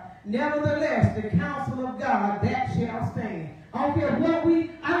heart. Nevertheless, the counsel of God, that shall stand. I don't care what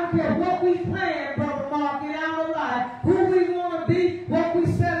we plan, Brother Mark, in our life, who we want to be, what we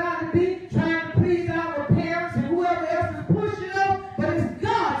set out to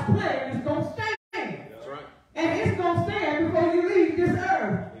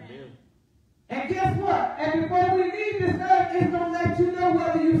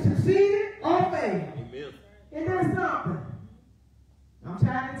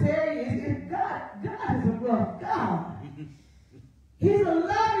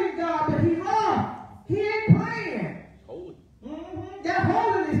that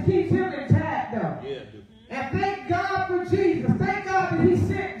holiness keeps him intact, though. Yeah. And thank God for Jesus. Thank God that he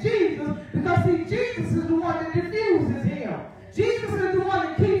sent Jesus, because see, Jesus is the one that diffuses him. Jesus is the one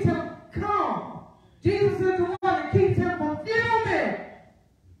that keeps him calm. Jesus is the one that keeps him from fuming.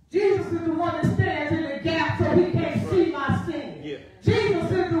 Jesus is the one that stands in the gap so he can't see my sin. Yeah.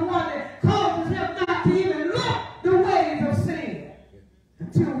 Jesus is the one that causes him not to even look the ways of sin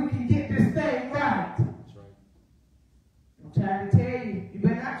until we can get this thing right. That's right. I'm trying to tell you, you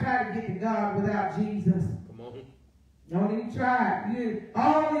better not try to get to God without Jesus. Come on. Don't even try it.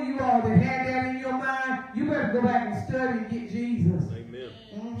 All of you all that had that in your mind, you better go back and study and get Jesus. Amen.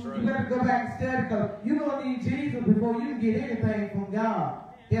 That's right. You better go back and study, because you're going to need Jesus before you can get anything from God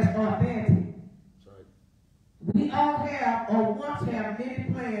that's authentic. That's right. We all have or once have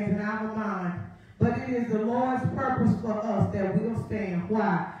many plans in our mind, but it is the Lord's purpose for us that we'll stand.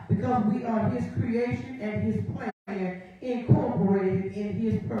 Why? Because we are his creation and his plan incorporated in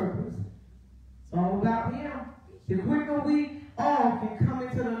his purpose. It's all about him. The quicker we all can come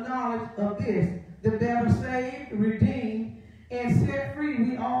into the knowledge of this, the better saved, redeemed, and set free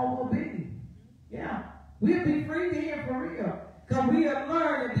we all will be. Yeah. We'll be free then for real. Because we have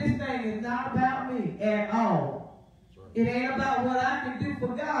learned that this thing is not about me at all. Right. It ain't about what I can do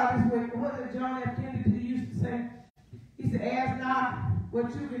for God. It's what did John F. Kennedy used to say? He said, ask not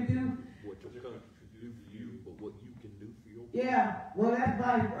what you can do. What your country can do for you, but what you can do for your country. Yeah. Well, that's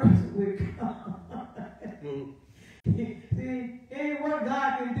vice versa with God. See, ain't what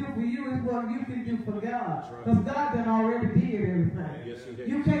God can do for you, is what you can do for God. Because right. God done already did everything. Yes,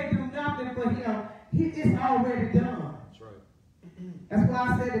 you can't do nothing for him. It's already done. That's right. That's why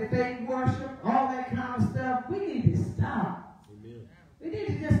I said the faith worship, all that kind of stuff, we need to stop. Amen. We need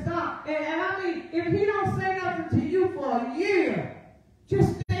to just stop. And I mean, if he don't say nothing to you for a year,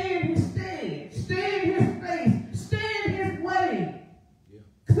 just stay in his stead. Stay in his face. Stay in his way.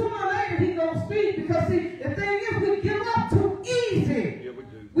 Sooner or later he gonna speak, because see, the thing is, we give up too easy. Yeah, we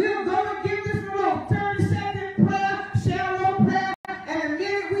do. We'll go and give this little 30-second prayer, shallow prayer, and the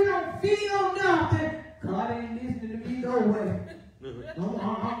minute we don't feel nothing, God ain't listening to me no way. I don't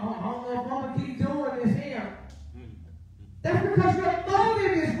know if I'm gonna keep doing this here. That's because your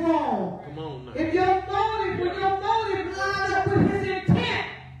motive is wrong. Come on now. If your motive, when your motive lines up with his intent,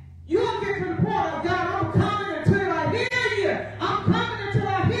 you'll get to the point of, God, I'm coming until I hear you. I'm coming until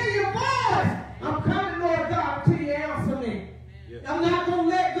I hear your voice. I'm coming, Lord God, until you answer me. Yeah. I'm not going to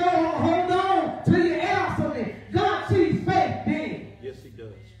let go or hold on till you answer me. God sees faith then. Yes, he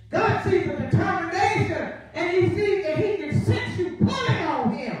does. God sees the determination, and he sees that he can sense you pulling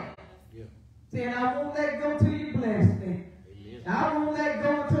on him. Yeah. Saying, I won't let go till you bless me. Amen. I won't let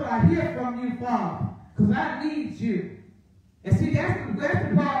go until I hear from you, Father, because I need you. And see, that's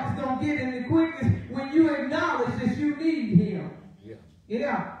the part that's going to get in the quickest, when you acknowledge that you need him. Yeah.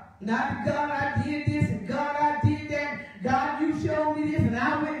 Yeah. Not that God, I did this, and God, I did that. God, you showed me this, and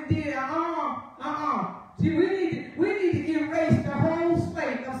I went and did it. See, we need to erase the whole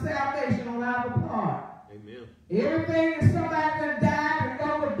slate of salvation on our part. Amen. Everything that somebody done died and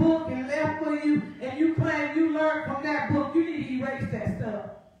wrote a book and left for you, and you claim you learned from that book, you need to erase that stuff.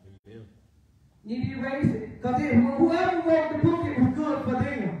 Amen. You need to erase it. Because whoever wrote the book, it was good for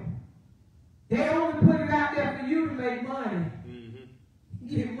them. They only put it out there for you to make money.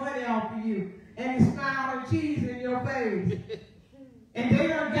 Mm-hmm. Get money off of you. And they smile and cheese in your face. And they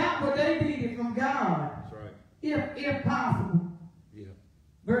done got what they needed from God. That's right. If possible. Yeah.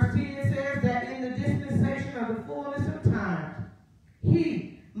 Verse 10 says that in the dispensation of the fullness of time,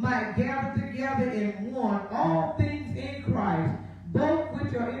 he might gather together in one all things in Christ, both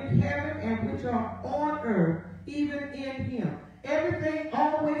which are in heaven and which are on earth, even in him. Everything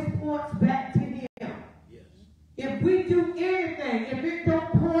always points back to him. Yes. If we do anything, if it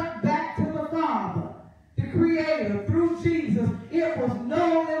don't point back to the Father, the Creator, through Jesus, it was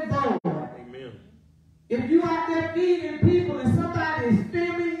null and void. Amen. If you out there feeding people and somebody is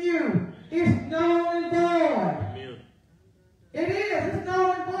filming you, it's null and void. Amen. It is. It's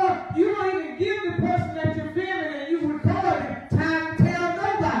null and void. You don't even give the person that you're filming and you recording time to tell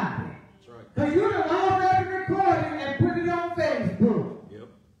nobody. That's right. Because you done already recorded and put it on Facebook. Yep.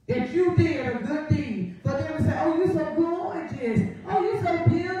 That you did a good deed. For them to say, oh, you're so gorgeous. Oh, you're so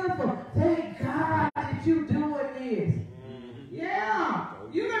beautiful. Thank God that you doing this. Mm-hmm. Yeah.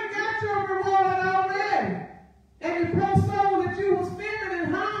 You done got your reward already. And the poor soul that you was filming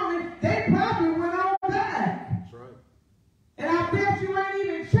and harming, they probably went on back. That's right. And I bet you ain't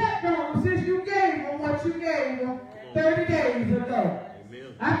even checked on them since you gave them what you gave them 30 days ago.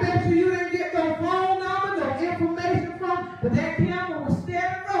 Amen. I bet you didn't get no phone number, no information from them, but that camera was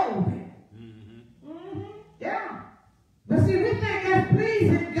steady rolling. Mm-hmm. Mm-hmm. Yeah. But see, we think that's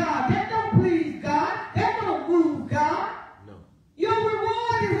pleasing God. That don't please God. That don't move God. No. Your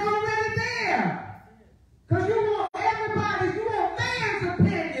reward is already there. Because you want everybody, you want man's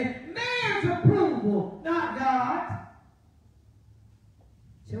opinion, man's approval, not God's.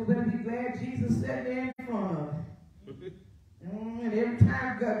 So you better be glad Jesus sat there in front of him. And every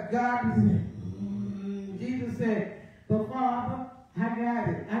time God Jesus said, but Father, I got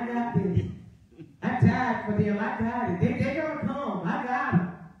it. I got this. I died for them. I got it. They're going to come. I got them.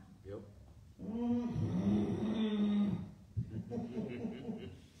 Yep.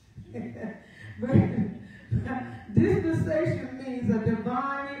 Dispensation means a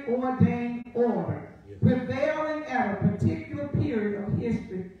divinely ordained order prevailing at a particular period of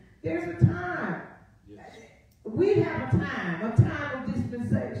history. There's a time. We have a time of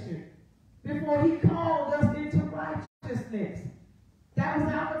dispensation before he called us into righteousness. That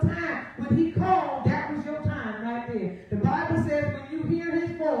was our time. When he called, that was your time right there. The Bible says when you hear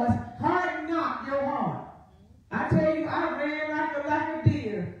his voice, harden not your heart. I tell you, I ran like a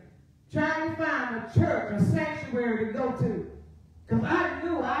deer trying to find a church, a sanctuary to go to. Because I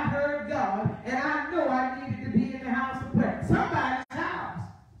knew I heard God, and I knew I needed to be in the house of prayer. Somebody's house.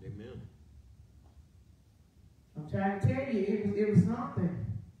 Amen. I'm trying to tell you, it was something.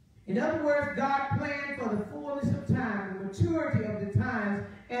 In other words, God planned for the fullness of time, the maturity of the times,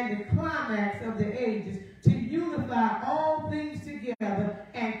 and the climax of the ages to unify all things together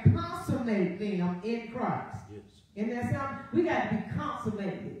and consummate them in Christ. Yes. Isn't that something? We got to be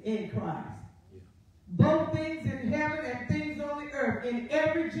consummated in Christ. Yeah. Both things in heaven and things on the earth. In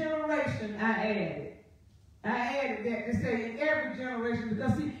every generation, I added that to say in every generation,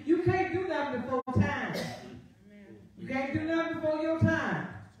 because see, you can't do nothing before time. You can't do nothing before your time.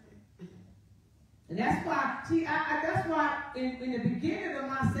 And that's why, see, that's why in the beginning of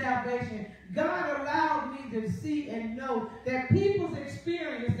my salvation, God allowed me to see and know that people's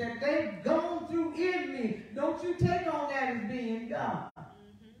experience that they've gone through in me, don't you take on that as being God.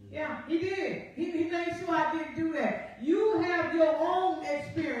 Yeah, he did. He made sure I didn't do that. You have your own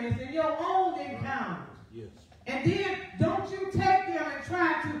experience and your own encounters. Yes. And then don't you take them and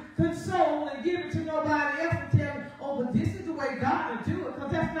try to console and give it to nobody else and tell them, oh, but this is the way God will do it,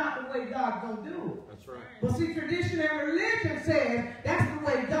 because that's not the way God's going to do it. That's right. But see, tradition and religion says that's the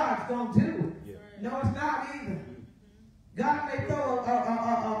way God's going to do it. Yeah. No, it's not either. God may throw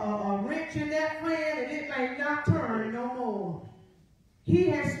a wrench in that plan and it may not turn no more. He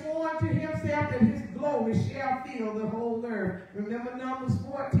has sworn to himself that his glory shall fill the whole earth. Remember Numbers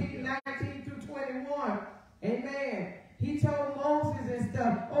 14, 19 through 21. Amen. He told Moses and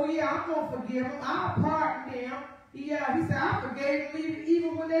stuff, oh yeah, I'm going to forgive them. I'll pardon them. Yeah, he said, I forgave them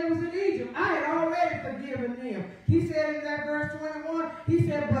even when they was in Egypt. I had already forgiven them. He said in that verse 21, he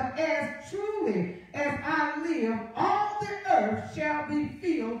said, but as truly as I live, all the earth shall be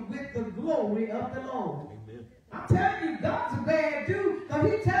filled with the glory of the Lord. Amen. I'm telling you, God's a bad dude. Because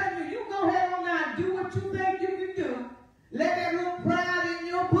he's telling you, you go ahead on now and do what you think you can do. Let that little pride in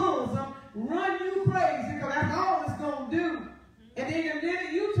your bosom run you crazy, because that's all it's going to do. And then the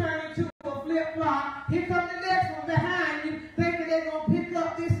minute you turn into a flip-flop, here comes the next one behind you, thinking they're going to pick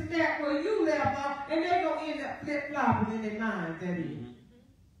up this and that where you left off, and they're going to end up flip-flopping in their minds that evening.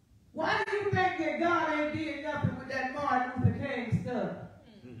 Why do you think that God ain't did nothing with that Martin Luther King stuff?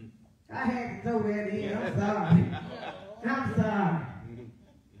 I had to throw that in. I'm sorry. I'm sorry.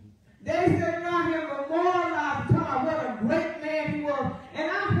 They said around here memorializing, talking about what a great man he was.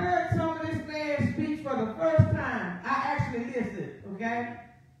 And I heard some of this man's speech for the first time. I actually listened, okay?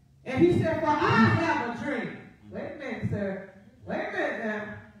 And he said, for I have a dream. Wait a minute, sir. Wait a minute now.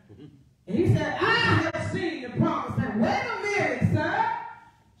 And he said, I have seen the promise. And wait a minute, sir.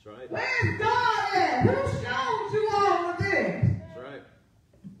 That's right. Where's God at? Who showed you all of this? That's right.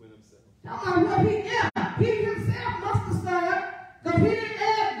 He himself must have saw it, because he didn't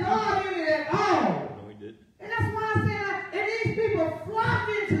add God in it at all. No, he did. And that's why I said, and these people flock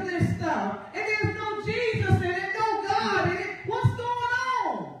into this stuff, and there's no Jesus in it, no God in it. What's going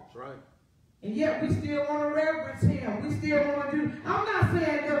on? That's right. And yet we still want to reverence him. We still want to do. I'm not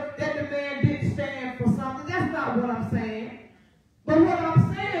saying that the man didn't stand for something. That's not what I'm saying. But what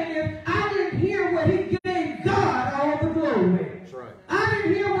I'm saying is, I didn't hear where he gave God all the glory. That's right. I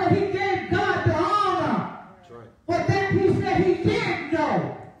didn't hear where he gave God the honor. That's right. But that he said he did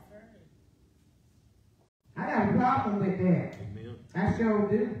know. I got a problem with that. Amen. I sure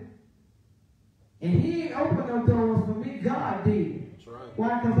do. And he ain't opened no doors for me. God did. That's right.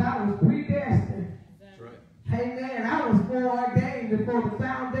 Why? Because I was predestined. That's right. Amen. I was foreordained before the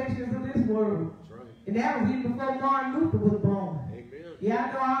foundations of this world. That's right. And that was even before Martin Luther was born. Amen. Yeah,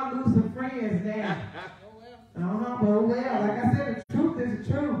 I know I'll lose some friends now. But oh well, like I said, the truth is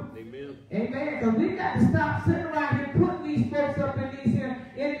got to stop sitting around here putting these folks up in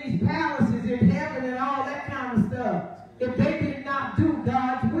these palaces in heaven and all that kind of stuff. If they did not do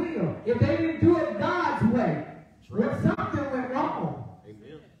God's will, if they didn't do it God's way, well, something went wrong.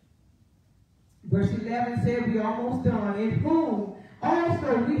 Amen. Verse 11 said, we almost done. In whom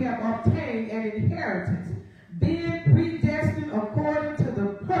also we have obtained an inheritance, being predestined according to the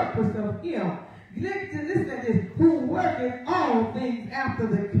purpose of him. Listen to this. Who worketh all things after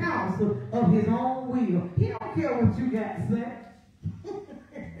the counsel of his own will. He don't care what you got to say.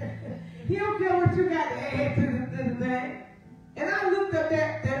 He don't care what you got to add to the thing. And I looked up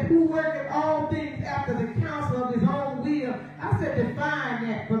that who worketh all things after the counsel of his own will. I said, define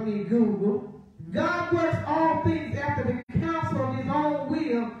that for me, Google. God works all things after the counsel of his own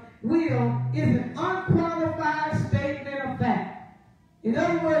will. Will is an unqualified statement of fact. In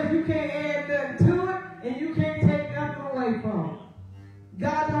other words, you can't add nothing to it, and you can't take nothing away from it.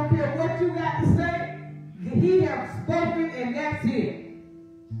 God don't care what you got to say. He has spoken, and that's it.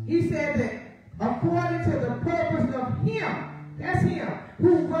 He said that according to the purpose of him, that's him,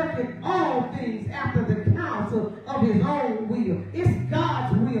 who worketh all things after the counsel of his own will. It's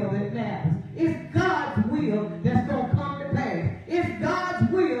God's will that matters. It's God's will that's going to come to pass. It's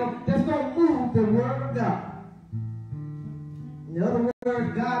God's will that's going to move the word of God. In other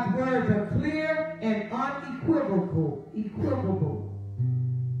words, God's words are clear and unequivocal.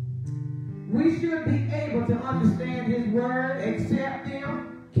 We should be able to understand his word, accept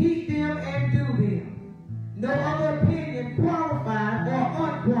them, keep them, and do them. No other opinion, qualified or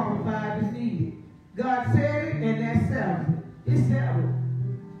unqualified, is needed. God said it, and that settles it. It's settled.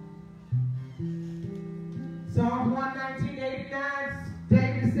 Psalms 119:89,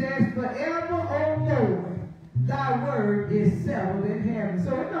 David says, forever, O Lord, thy word is settled in heaven.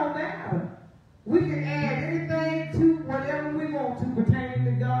 So it don't matter. We can add anything to whatever we want to pertaining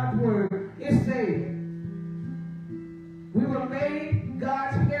to God's word. It's said. We were made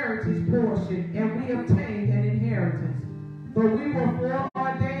God's heritage portion, and we obtained an inheritance. For we were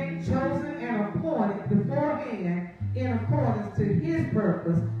foreordained, chosen, and appointed beforehand in accordance to his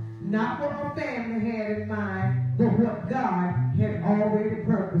purpose, not what our family had in mind, but what God had already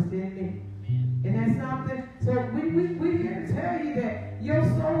purposed in me. And that's something, so we're here to tell you that your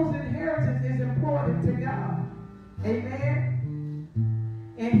soul's inheritance is important to God. Amen?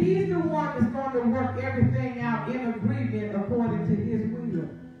 And he's the one that's going to work everything out in agreement according to his will.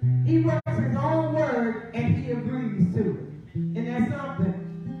 He works his own word and he agrees to it. And that's something.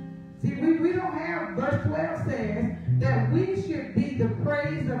 See, we don't have, verse 12 says that we should be the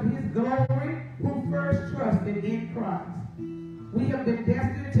praise of his glory who first trusted in Christ. We have been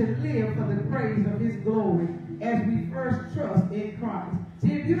destined to live for the praise of his glory as we first trust in Christ.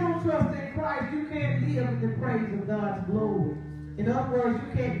 See, if you don't trust in Christ, you can't live in the praise of God's glory. In other words,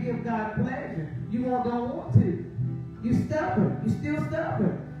 you can't give God pleasure. You don't want to. You're stubborn. You're still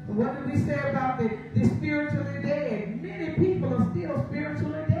stubborn. And what did we say about the spiritually dead? Many people are still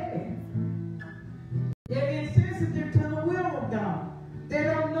spiritually dead. They're insensitive to the will of God. They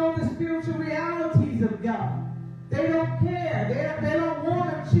don't know the spiritual realities of God. They don't care. They don't want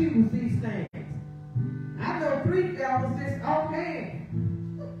to choose these things. I know 3 fellas that's okay.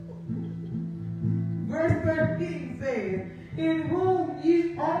 Verse 13 says, in whom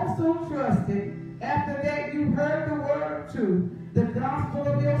ye also trusted, after that you heard the word of truth, the gospel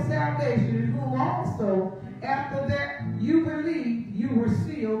of your salvation, in whom also, after that you believed, you were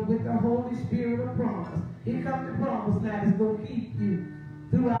sealed with the Holy Spirit of promise. Here comes the promise now that's going to keep you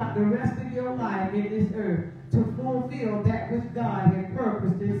throughout the rest of your life in this earth to fulfill that which God had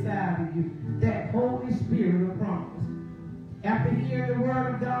purposed inside of you, that Holy Spirit of promise. After hearing the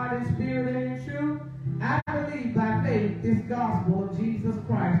word of God in spirit and in truth, I believe by faith this gospel of Jesus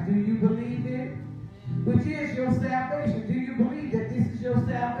Christ. Do you believe it? Which is your salvation. Do you believe that this is your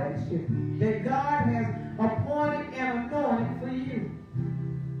salvation? That God has appointed and anointed for you.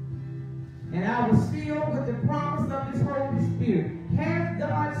 And I was sealed with the promise of his Holy Spirit. Has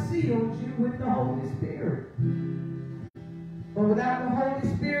God sealed you with the Holy Spirit? But without the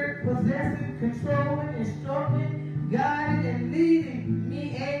Holy Spirit possessing, controlling, instructing, guiding, and leading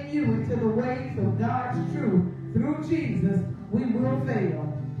me and you into the ways of God's truth through Jesus, we will fail.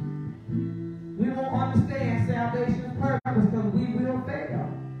 We won't understand salvation's purpose because we will fail.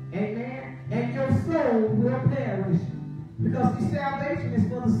 Amen? And your soul will perish. Because the salvation is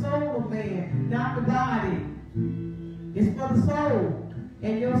for the soul of man, not the body. It's for the soul.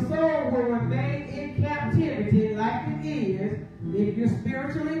 And your soul will remain in captivity like it is. If you're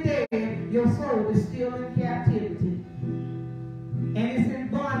spiritually dead, your soul is still in captivity. And it's in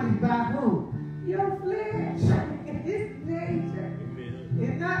bondage by who? Your flesh. It's nature.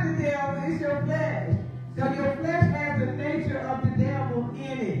 It's not the devil. is your flesh? So your flesh has the nature of the devil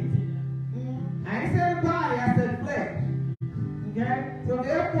in it. I ain't said body, I said flesh. Okay? So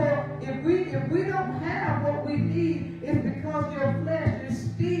therefore, if we don't have what we need, it's because your flesh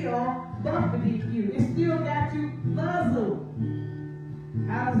is still buffeting you. It still got you muzzled.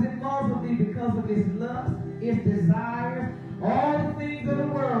 How does it muzzle me? Because of its lust, its desires, all the things of the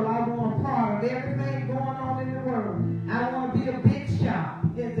world. I want a part of everything going on in the world. I want to be a big shot,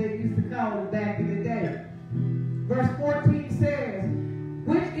 as they used to call it back in the day. Verse 14 says,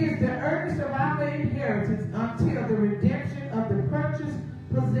 which is the earnest of our inheritance until the redemption of the purchased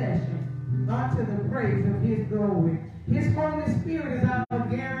possession, unto the praise of his glory. His Holy Spirit is our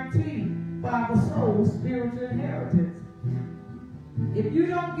guarantee for our soul's spiritual inheritance. If you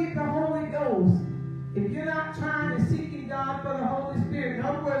don't get the Holy Ghost, if you're not trying to seek in God for the Holy Spirit, in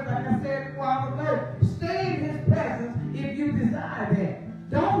other words, like I said a while ago, stay in his presence if you desire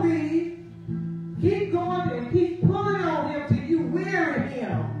that. Don't leave. Keep going and keep pulling on him till you weary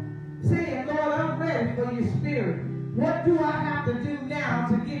him. Saying, Lord, I'm ready for your spirit. What do I have to do now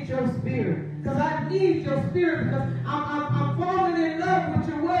to get your spirit? Because I need your spirit, because I'm falling in love with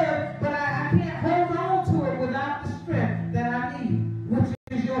your word, but I can't hold on to it without the strength that I need, which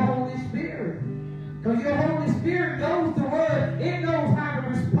is your Holy Spirit. Because your Holy Spirit knows the word. It knows how to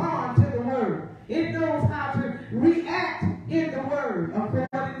respond to the word. It knows how to react in the word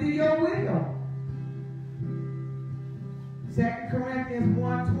according to your will. 2 Corinthians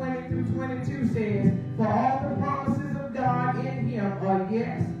 1:20 through 22 says, for all the promises of God in him are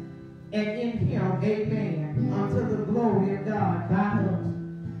yes, and in him amen, unto the glory of God by us.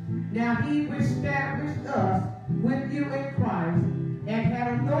 Now he which established us with you in Christ and had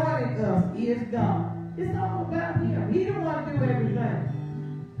anointed us is God. It's all about him. He don't want to do everything.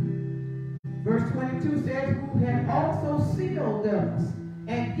 Verse 22 says, who had also sealed us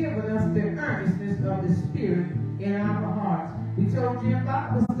and given us the earnestness of the Spirit in our hearts. We told you in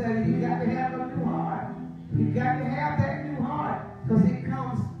Bible study, you got to have a new heart. You got to have that new heart, because it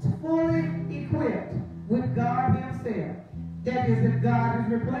comes fully equipped with God himself. That is, if God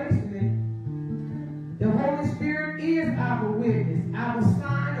is replacing it. The Holy Spirit is our witness, our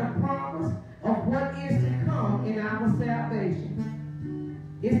sign of promise of what is to come in our salvation.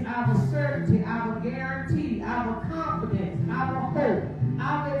 It's our certainty, our guarantee, our confidence, our hope,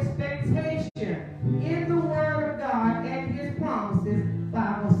 our expectation in the Word of God and his promises for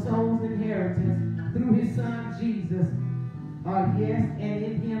our soul's inheritance through his Son Jesus. Yes, and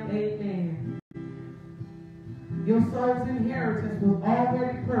in him, amen. Your soul's inheritance was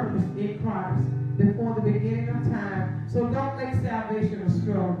already purposed in Christ before the beginning of time. So don't make salvation a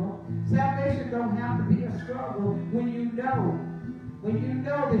struggle. Salvation don't have to be a struggle when you know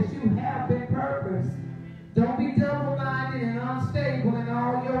that you have been purposed. Don't be double-minded and unstable in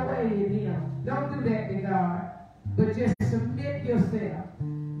all your ways in him. Don't do that to God. But just submit yourself,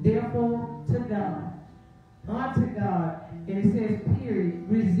 therefore, to God. Unto God. And it says, period.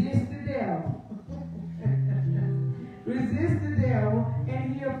 Resist the devil. Resist the devil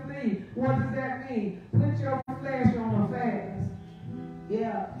and he'll flee. What does that mean? Put your flesh on a fast.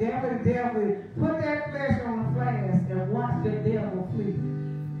 Yeah, devil. Put that flesh on a fast and watch the devil flee.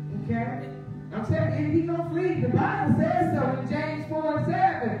 Okay? I'm telling you, he's going to flee. The Bible says so in James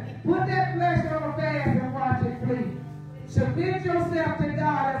 4:7. Put that flesh on a fast and watch it flee. Submit yourself to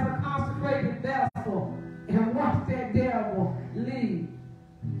God as a consecrated vessel and watch that devil leave.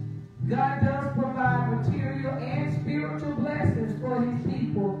 God does provide material and spiritual blessings for his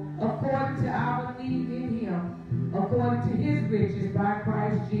people according to our need in him, according to his riches by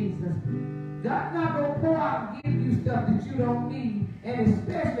Christ Jesus. God's not going to pour out and give you stuff that you don't need, and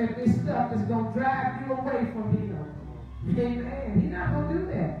especially if this stuff is going to drive you away from him. Amen. He's not going to do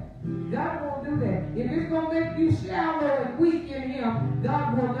that. God won't do that. If it's going to make you shallow and weak in him,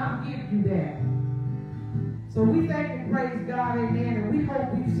 God will not give you that. So we thank and praise God, amen, and we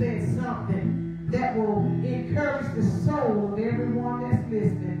hope we've said something that will encourage the soul of everyone that's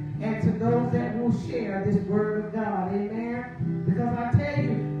listening and to those that will share this word of God, amen. Because I tell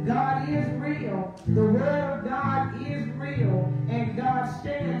you, God is real. The word of God is real, and God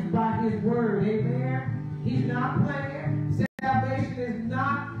stands by his word, amen. He's not playing. Salvation is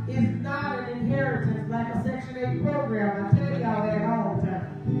not an inheritance like a Section 8 program. I tell y'all that all the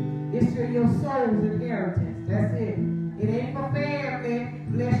time. It's your soul's inheritance. That's it. It ain't for family,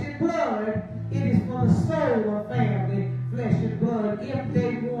 flesh and blood. It is for the soul of family, flesh and blood, if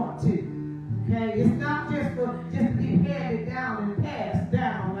they want to. Okay? It's not just to be handed down and passed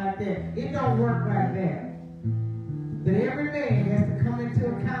down like that. It don't work like that. But every man has to come into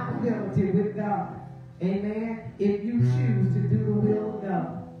accountability with God. Amen? If you choose to do the will of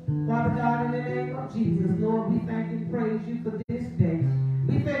God. Father God, in the name of Jesus, Lord, we thank and praise you for this day.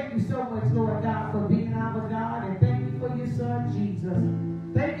 We thank you so much, Lord God, for being our God, and thank you for your son, Jesus.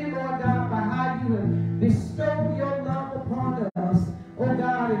 Thank you, Lord God, for how you have bestowed your love upon us, oh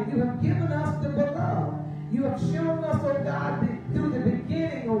God, and you have given us the beloved. You have shown us, oh God, through the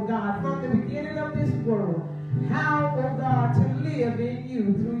beginning, oh God, from the beginning of this world, how, oh God, to live in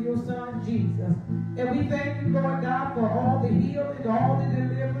you through your son, Jesus. And we thank you, Lord God, for all the healing, all the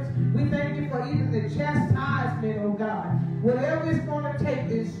deliverance. We thank you for even the chastisement, oh God. Whatever it's going to take,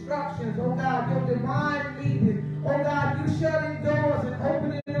 the instructions, oh God, your divine leading, oh God, you shutting doors and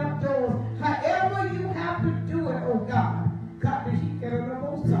opening up doors. However you have to do it, oh God.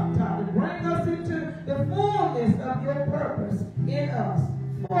 God, to bring us into the fullness of your purpose in us,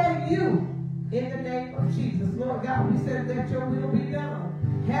 for you, in the name of Jesus. Lord God, we said that your will be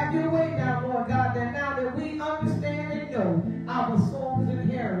done. Have your way now, Lord God, that now that we understand and know our soul's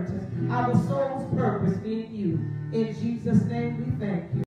inheritance, our soul's purpose in you. In Jesus' name we thank you.